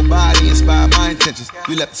feel like your body inspired my intentions.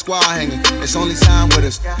 You left the squad hanging, it's only time with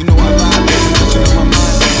us. You know I vibe, but you know my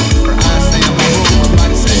mind. I say I'm a room, my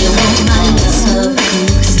body say I'm a Soul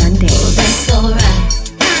Groove Sunday. That's alright.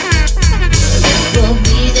 We'll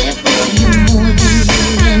be there for you more than you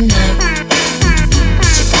and I.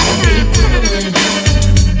 But you gotta be good and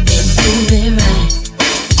do it right.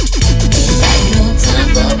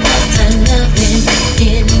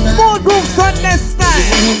 More Groove Sunday style. You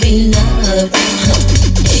wanna be loved,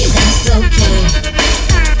 hey, that's okay.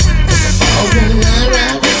 'Cause it's all when I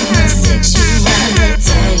ride with my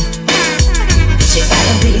sexuality. But you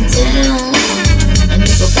gotta be down, and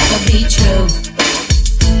people gotta be true.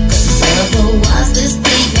 'Cause otherwise this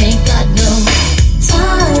beat ain't got no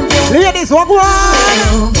time for. Ladies, walk on.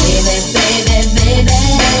 Oh, baby, baby, baby.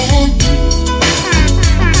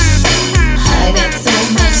 I got so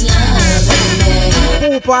much love in me.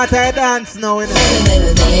 Who part I dance now, you know?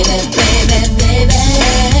 Baby, baby, baby, baby.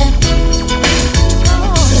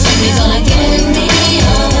 You're gonna get me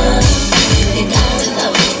on. You got to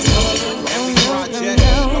love me.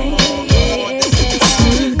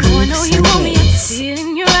 I know you want me, I can see it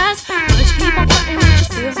in your eyes. But you keep on fighting with your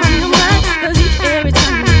feels on your mind. 'Cause every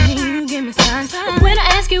time you meet me, you give me signs. But when I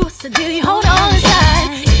ask you what's the deal, you hold on inside.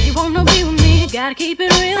 If you wanna be with me, you gotta keep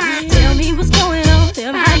it real. Tell me what's going on,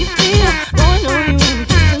 tell me how you feel. Boy, I know you want me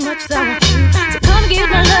just as much as I want you. So come get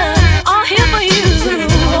my love, all here for you.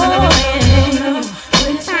 Oh, yeah.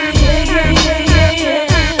 When it's real, yeah, yeah, yeah, yeah, yeah.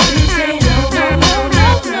 When you say no, no, no, no,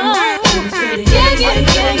 no. When it's real, yeah, yeah,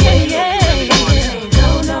 yeah, yeah, yeah.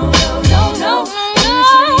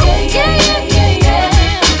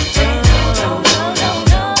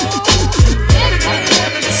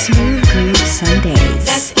 Smooth Groove Sundays.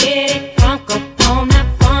 Let's get it drunk up on that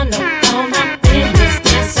fun up on that business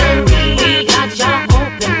dancery. We got y'all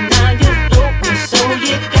open, now you're open, so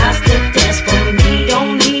you got to dance for me.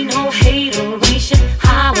 Don't need no hateration,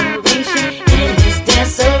 holleration in this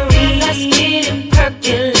dancery. Let's get it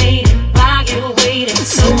percolated while you're waiting,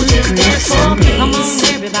 so just dance for me. Come on,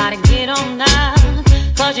 everybody, get on now.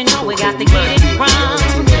 'Cause you know we got to get it wrong.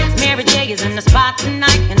 Mary J is in the spot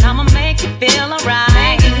tonight, and I'ma make you feel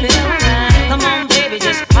alright. Come on, baby,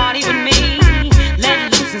 just party with me.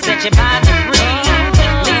 Let loose and set your body free.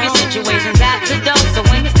 Leave your situations at the door, so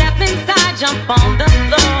when you step inside, jump on the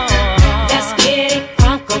floor. Let's get it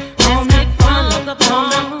drunk up on that fun up on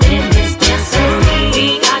that business dancery.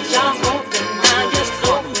 We got y'all open, now just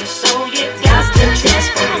open, so you got to dance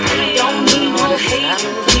for me. Don't need no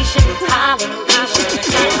hateration, holleration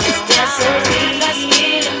in this dancery. Let's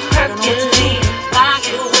get it percolated while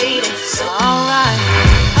you're waiting. So alright,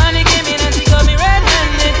 honey came in and she got me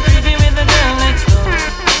red-handed, creepy with the girl next door.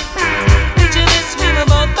 Picture this, we were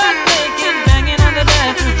both butt naked, banging on the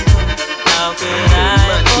bathroom floor. How could I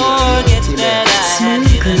forget that I had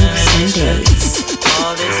given her Sundays?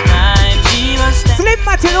 All this time she was Slim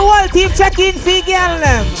Matty, the whole team check in for girl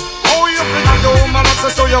them. Oh, you finna do, man,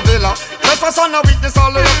 access to your villa. Trespass on a witness,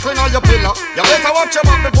 all of your clean on your pillar. You better watch your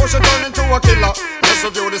back before she turn into a killer. Let's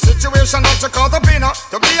review the situation that you caught up in her.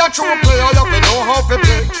 To be a true player, you have to know how to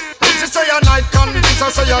play. If she say a night, convince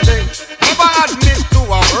her say a day. Never admit to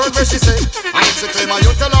a word where she say. And if she claim her,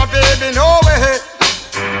 you tell her, baby, no way.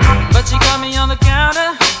 But she caught me on the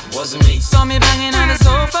counter. Wasn't me. Saw me banging on the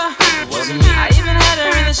sofa. Wasn't me. I even had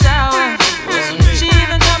her in the shower. Wasn't me. She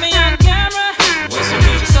even caught me on camera. Wasn't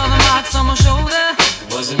me. She saw the marks on my shoulder.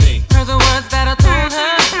 Wasn't me. Heard the words that I told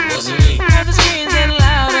her. Wasn't me. Heard the screams getting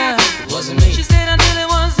louder. Wasn't me. She stayed until it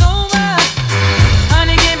was over.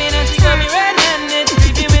 Honey came in and she got me red-handed,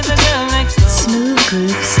 creepy with the girl next door. Smooth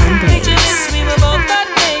Groove Picture Sundays. this, we were both butt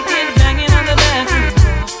naked, banging on the bathroom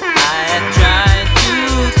floor. I had tried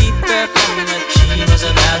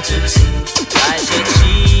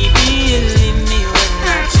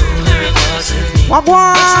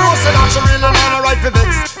Wagwan. She was said that she really not right for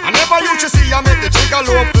vex. I never used to see her make the trigger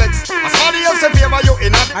low flex. As somebody else in favor you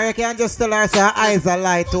in it. I can just tell her so her eyes are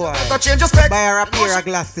light to her. To change your spec. Buy her a pair of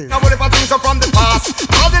glasses. Now whatever things are from the past.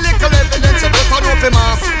 All the little evidence you better know for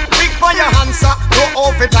mass. Big for your hands, no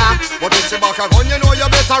off it up. But if she back a gun, you know you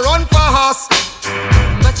better run fast.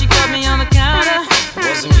 But she caught me on the counter.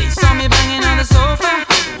 Wasn't me. Saw me banging on the sofa.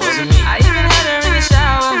 Wasn't me. I even had her in the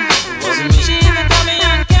shower. Wasn't me. She even caught me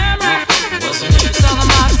on camera. Wasn't me. Saw the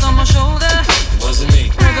marks on my shoulder. Wasn't me.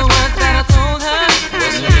 Heard the words that I told her.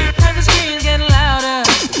 Wasn't me. Heard the screams getting louder.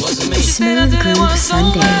 Wasn't me. Smooth Groove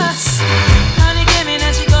Sundays. Honey came in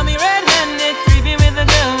and she caught me red-handed, creepy with the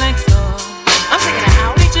girl next door. I'm taking a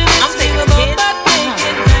house. Picture this I'm taking a fever, kid. but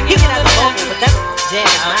naked, banging You can on have the a back. moment, but that's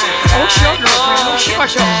jazz mine. Oh, sure, girlfriend. Oh, sure,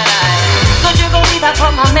 sure. Could you believe I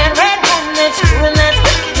caught my man red-handed, screwing that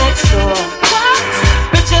next door? What?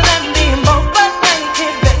 Picture them being both but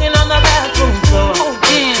naked, banging on the bathroom floor. Oh,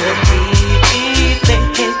 damn.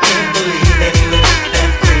 Thinking, can't believe that he looked that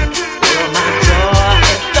freak. Girl, my jaw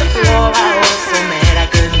hit the floor. I was so mad I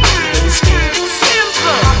couldn't even speak.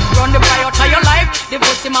 Simple. Run the boy out of your life,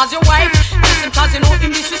 divorce him as your wife. Listen, cause you know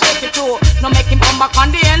him disrespect you too. No make him come back on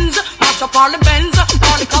the ends, mash up all the bends,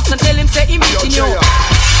 all the cops and tell him say he meeting you.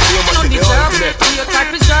 You don't deserve it, you try to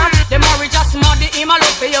preserve. The marriage just muddy, him a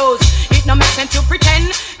love for yours. It no make sense to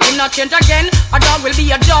pretend, him not change again. A dog will be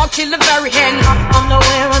a dog till the very end.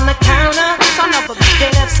 Underwear on the counter, Son of a bitch,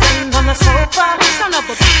 get up stains on the sofa. son of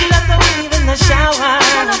a bitch, She left the weave in the shower.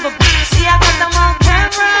 son of a bitch, See, I got them on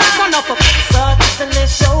camera. son of a bitch, Saw this in his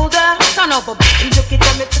shoulder. son of a bitch, And took it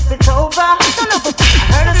and it took it over. son of a bitch, I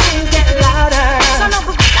heard her screams get louder. son of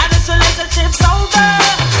a bitch. Now this relationship's over.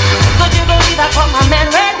 Could you believe I caught my man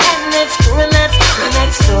red-handed, screwing that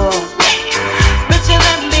next door? Picture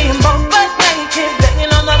them being both but naked,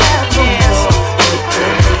 banging on the bathroom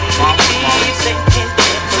floor.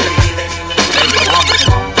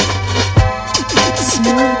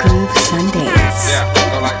 Smooth Groove Sundays. Yeah,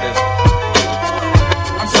 go like this.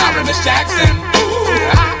 I'm sorry, Miss Jackson. Ooh,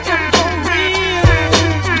 I am for real.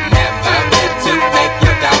 Never meant to make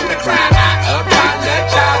your daughter cry. I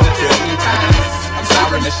apologize a trillion times. I'm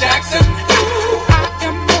sorry, Miss Jackson. Ooh, I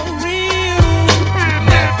am for real.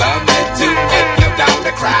 Never meant to make your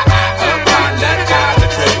daughter cry. I apologize a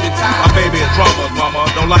trillion times. My baby is drama, mama.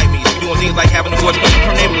 Don't like me. Doing things like having a voice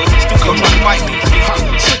per neighborhood. Studio trying to fight me.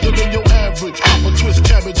 Sicker than your average. I'm a twist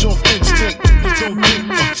cabbage off instinct. It's don't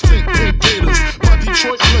think, stink pink gators. My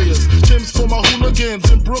Detroit players. Tim's for my hooligans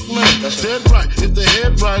in Brooklyn. Dead right, if the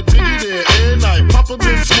head right, Biggie there, air night. Papa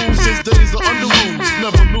been smooth since days of under rules.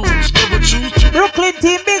 Never lose, never choose to. Brooklyn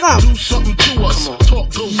team, big up. Do something to us. Talk,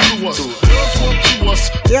 go through us. Girls want to us.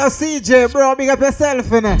 Yo, CJ, bro, big up yourself,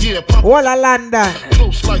 innit? Yeah, Papa. All of London.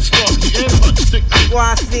 Close like Starsky and Hutch. Stick to Go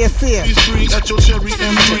and stay safe. these three at your cherry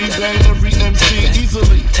M3. Bang every MC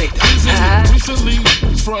easily. Take that. Recently,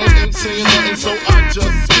 front ain't saying nothing, so I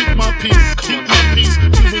just speak my peace. Keep my peace.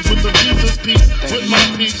 Humans with the Jesus peace. With my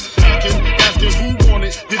peace. Asking who want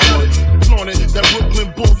it. You got it. Flaunt it. That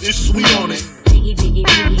Brooklyn boom is sweet on it. Biggie, biggie,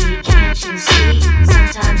 biggie, can't you see?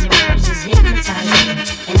 Sometimes your words just hypnotize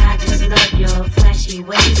me. And I just love your flashy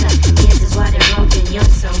ways. I guess that's why they're broken, you're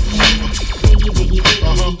so mean. Biggie, biggie,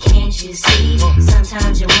 biggie, can't you see?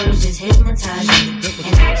 Sometimes your words just hypnotize me.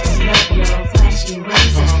 And I just love your flashy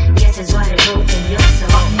ways. I guess that's why they're broken, you're so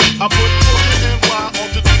mean. I put NY on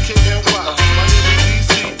the DKNY. Miami,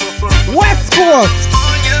 DC, prefer West Coast.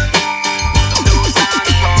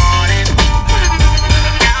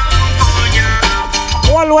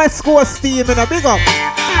 All West Coast team in a big up.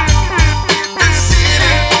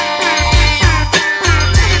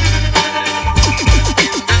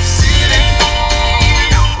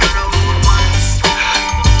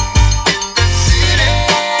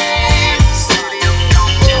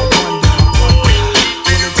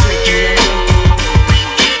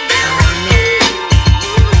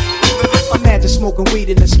 Imagine smoking weed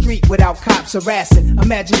in the street without cops harassing.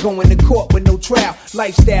 Imagine going to court with no trial.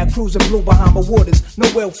 Lifestyle cruising blue Bahama waters. No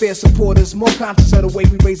welfare supporters. More conscious of the way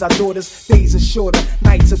we raise our daughters. Days are shorter,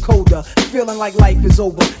 nights are colder. Feeling like life is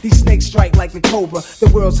over. These snakes strike like the cobra. The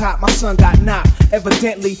world's hot, my son got knocked.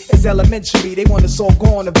 Evidently, it's elementary. They want us all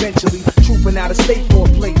gone eventually. Trooping out of state for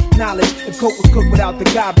a plate. Knowledge, if coke was cooked without the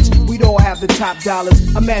garbage, we'd all have the top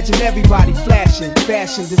dollars. Imagine everybody flashing.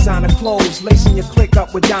 Fashion, designer clothes. Lacing your click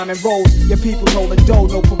up with diamond rolls. Your people holding dough,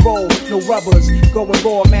 no parole, no rubbers. Going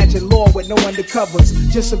raw, imagine law with no undercovers.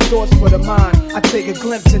 Just some thoughts for the mind. I take a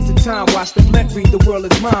glimpse into time, watch the blimp read, the world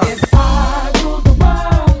is mine. If I rule the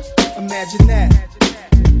world, imagine that.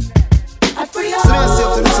 I free all. So I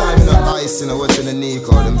say to the time, not ice, you know, watching the knee,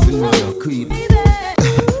 call them for no creep.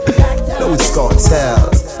 Loads Cartel,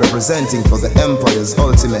 representing for the Empire's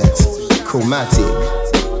ultimate Chromatic.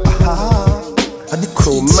 The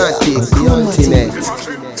Chromatic, the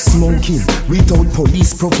ultimate. Smoking, without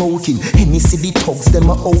police provoking. Any city thugs them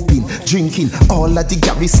are open. Drinking, all of the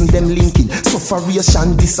garrison them linking.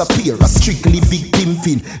 Sufferation disappear, a strictly big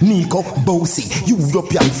pimping. Nico, bossy,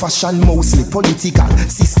 European fashion mostly. Political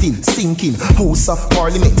system sinking. House of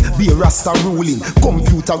Parliament, be Rasta ruling.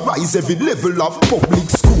 Computerize every level of public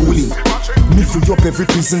schooling. Me free up every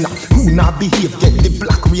prisoner who not behave, get the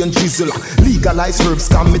black rain drizzler. Legalize herbs,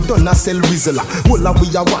 can me done a sell rizzler. Well, we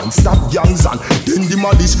a one stop gangs and then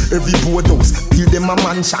demolish every boathouse, build them a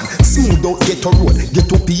mansion. Smooth out ghetto road,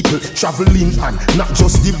 ghetto people traveling and not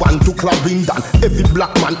just the one to Clarendon. Every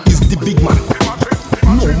black man is the big man.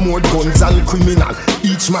 No more guns and criminal.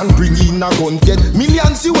 Each man bring in a gun, get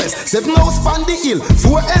millions US. 7 house on the hill,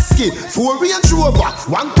 4 SK, 4 Range Rover,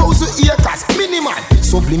 1,000 acres, minimal.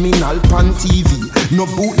 Subliminal pan TV, no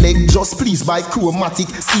bootleg, just please buy Chromatic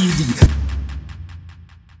CD.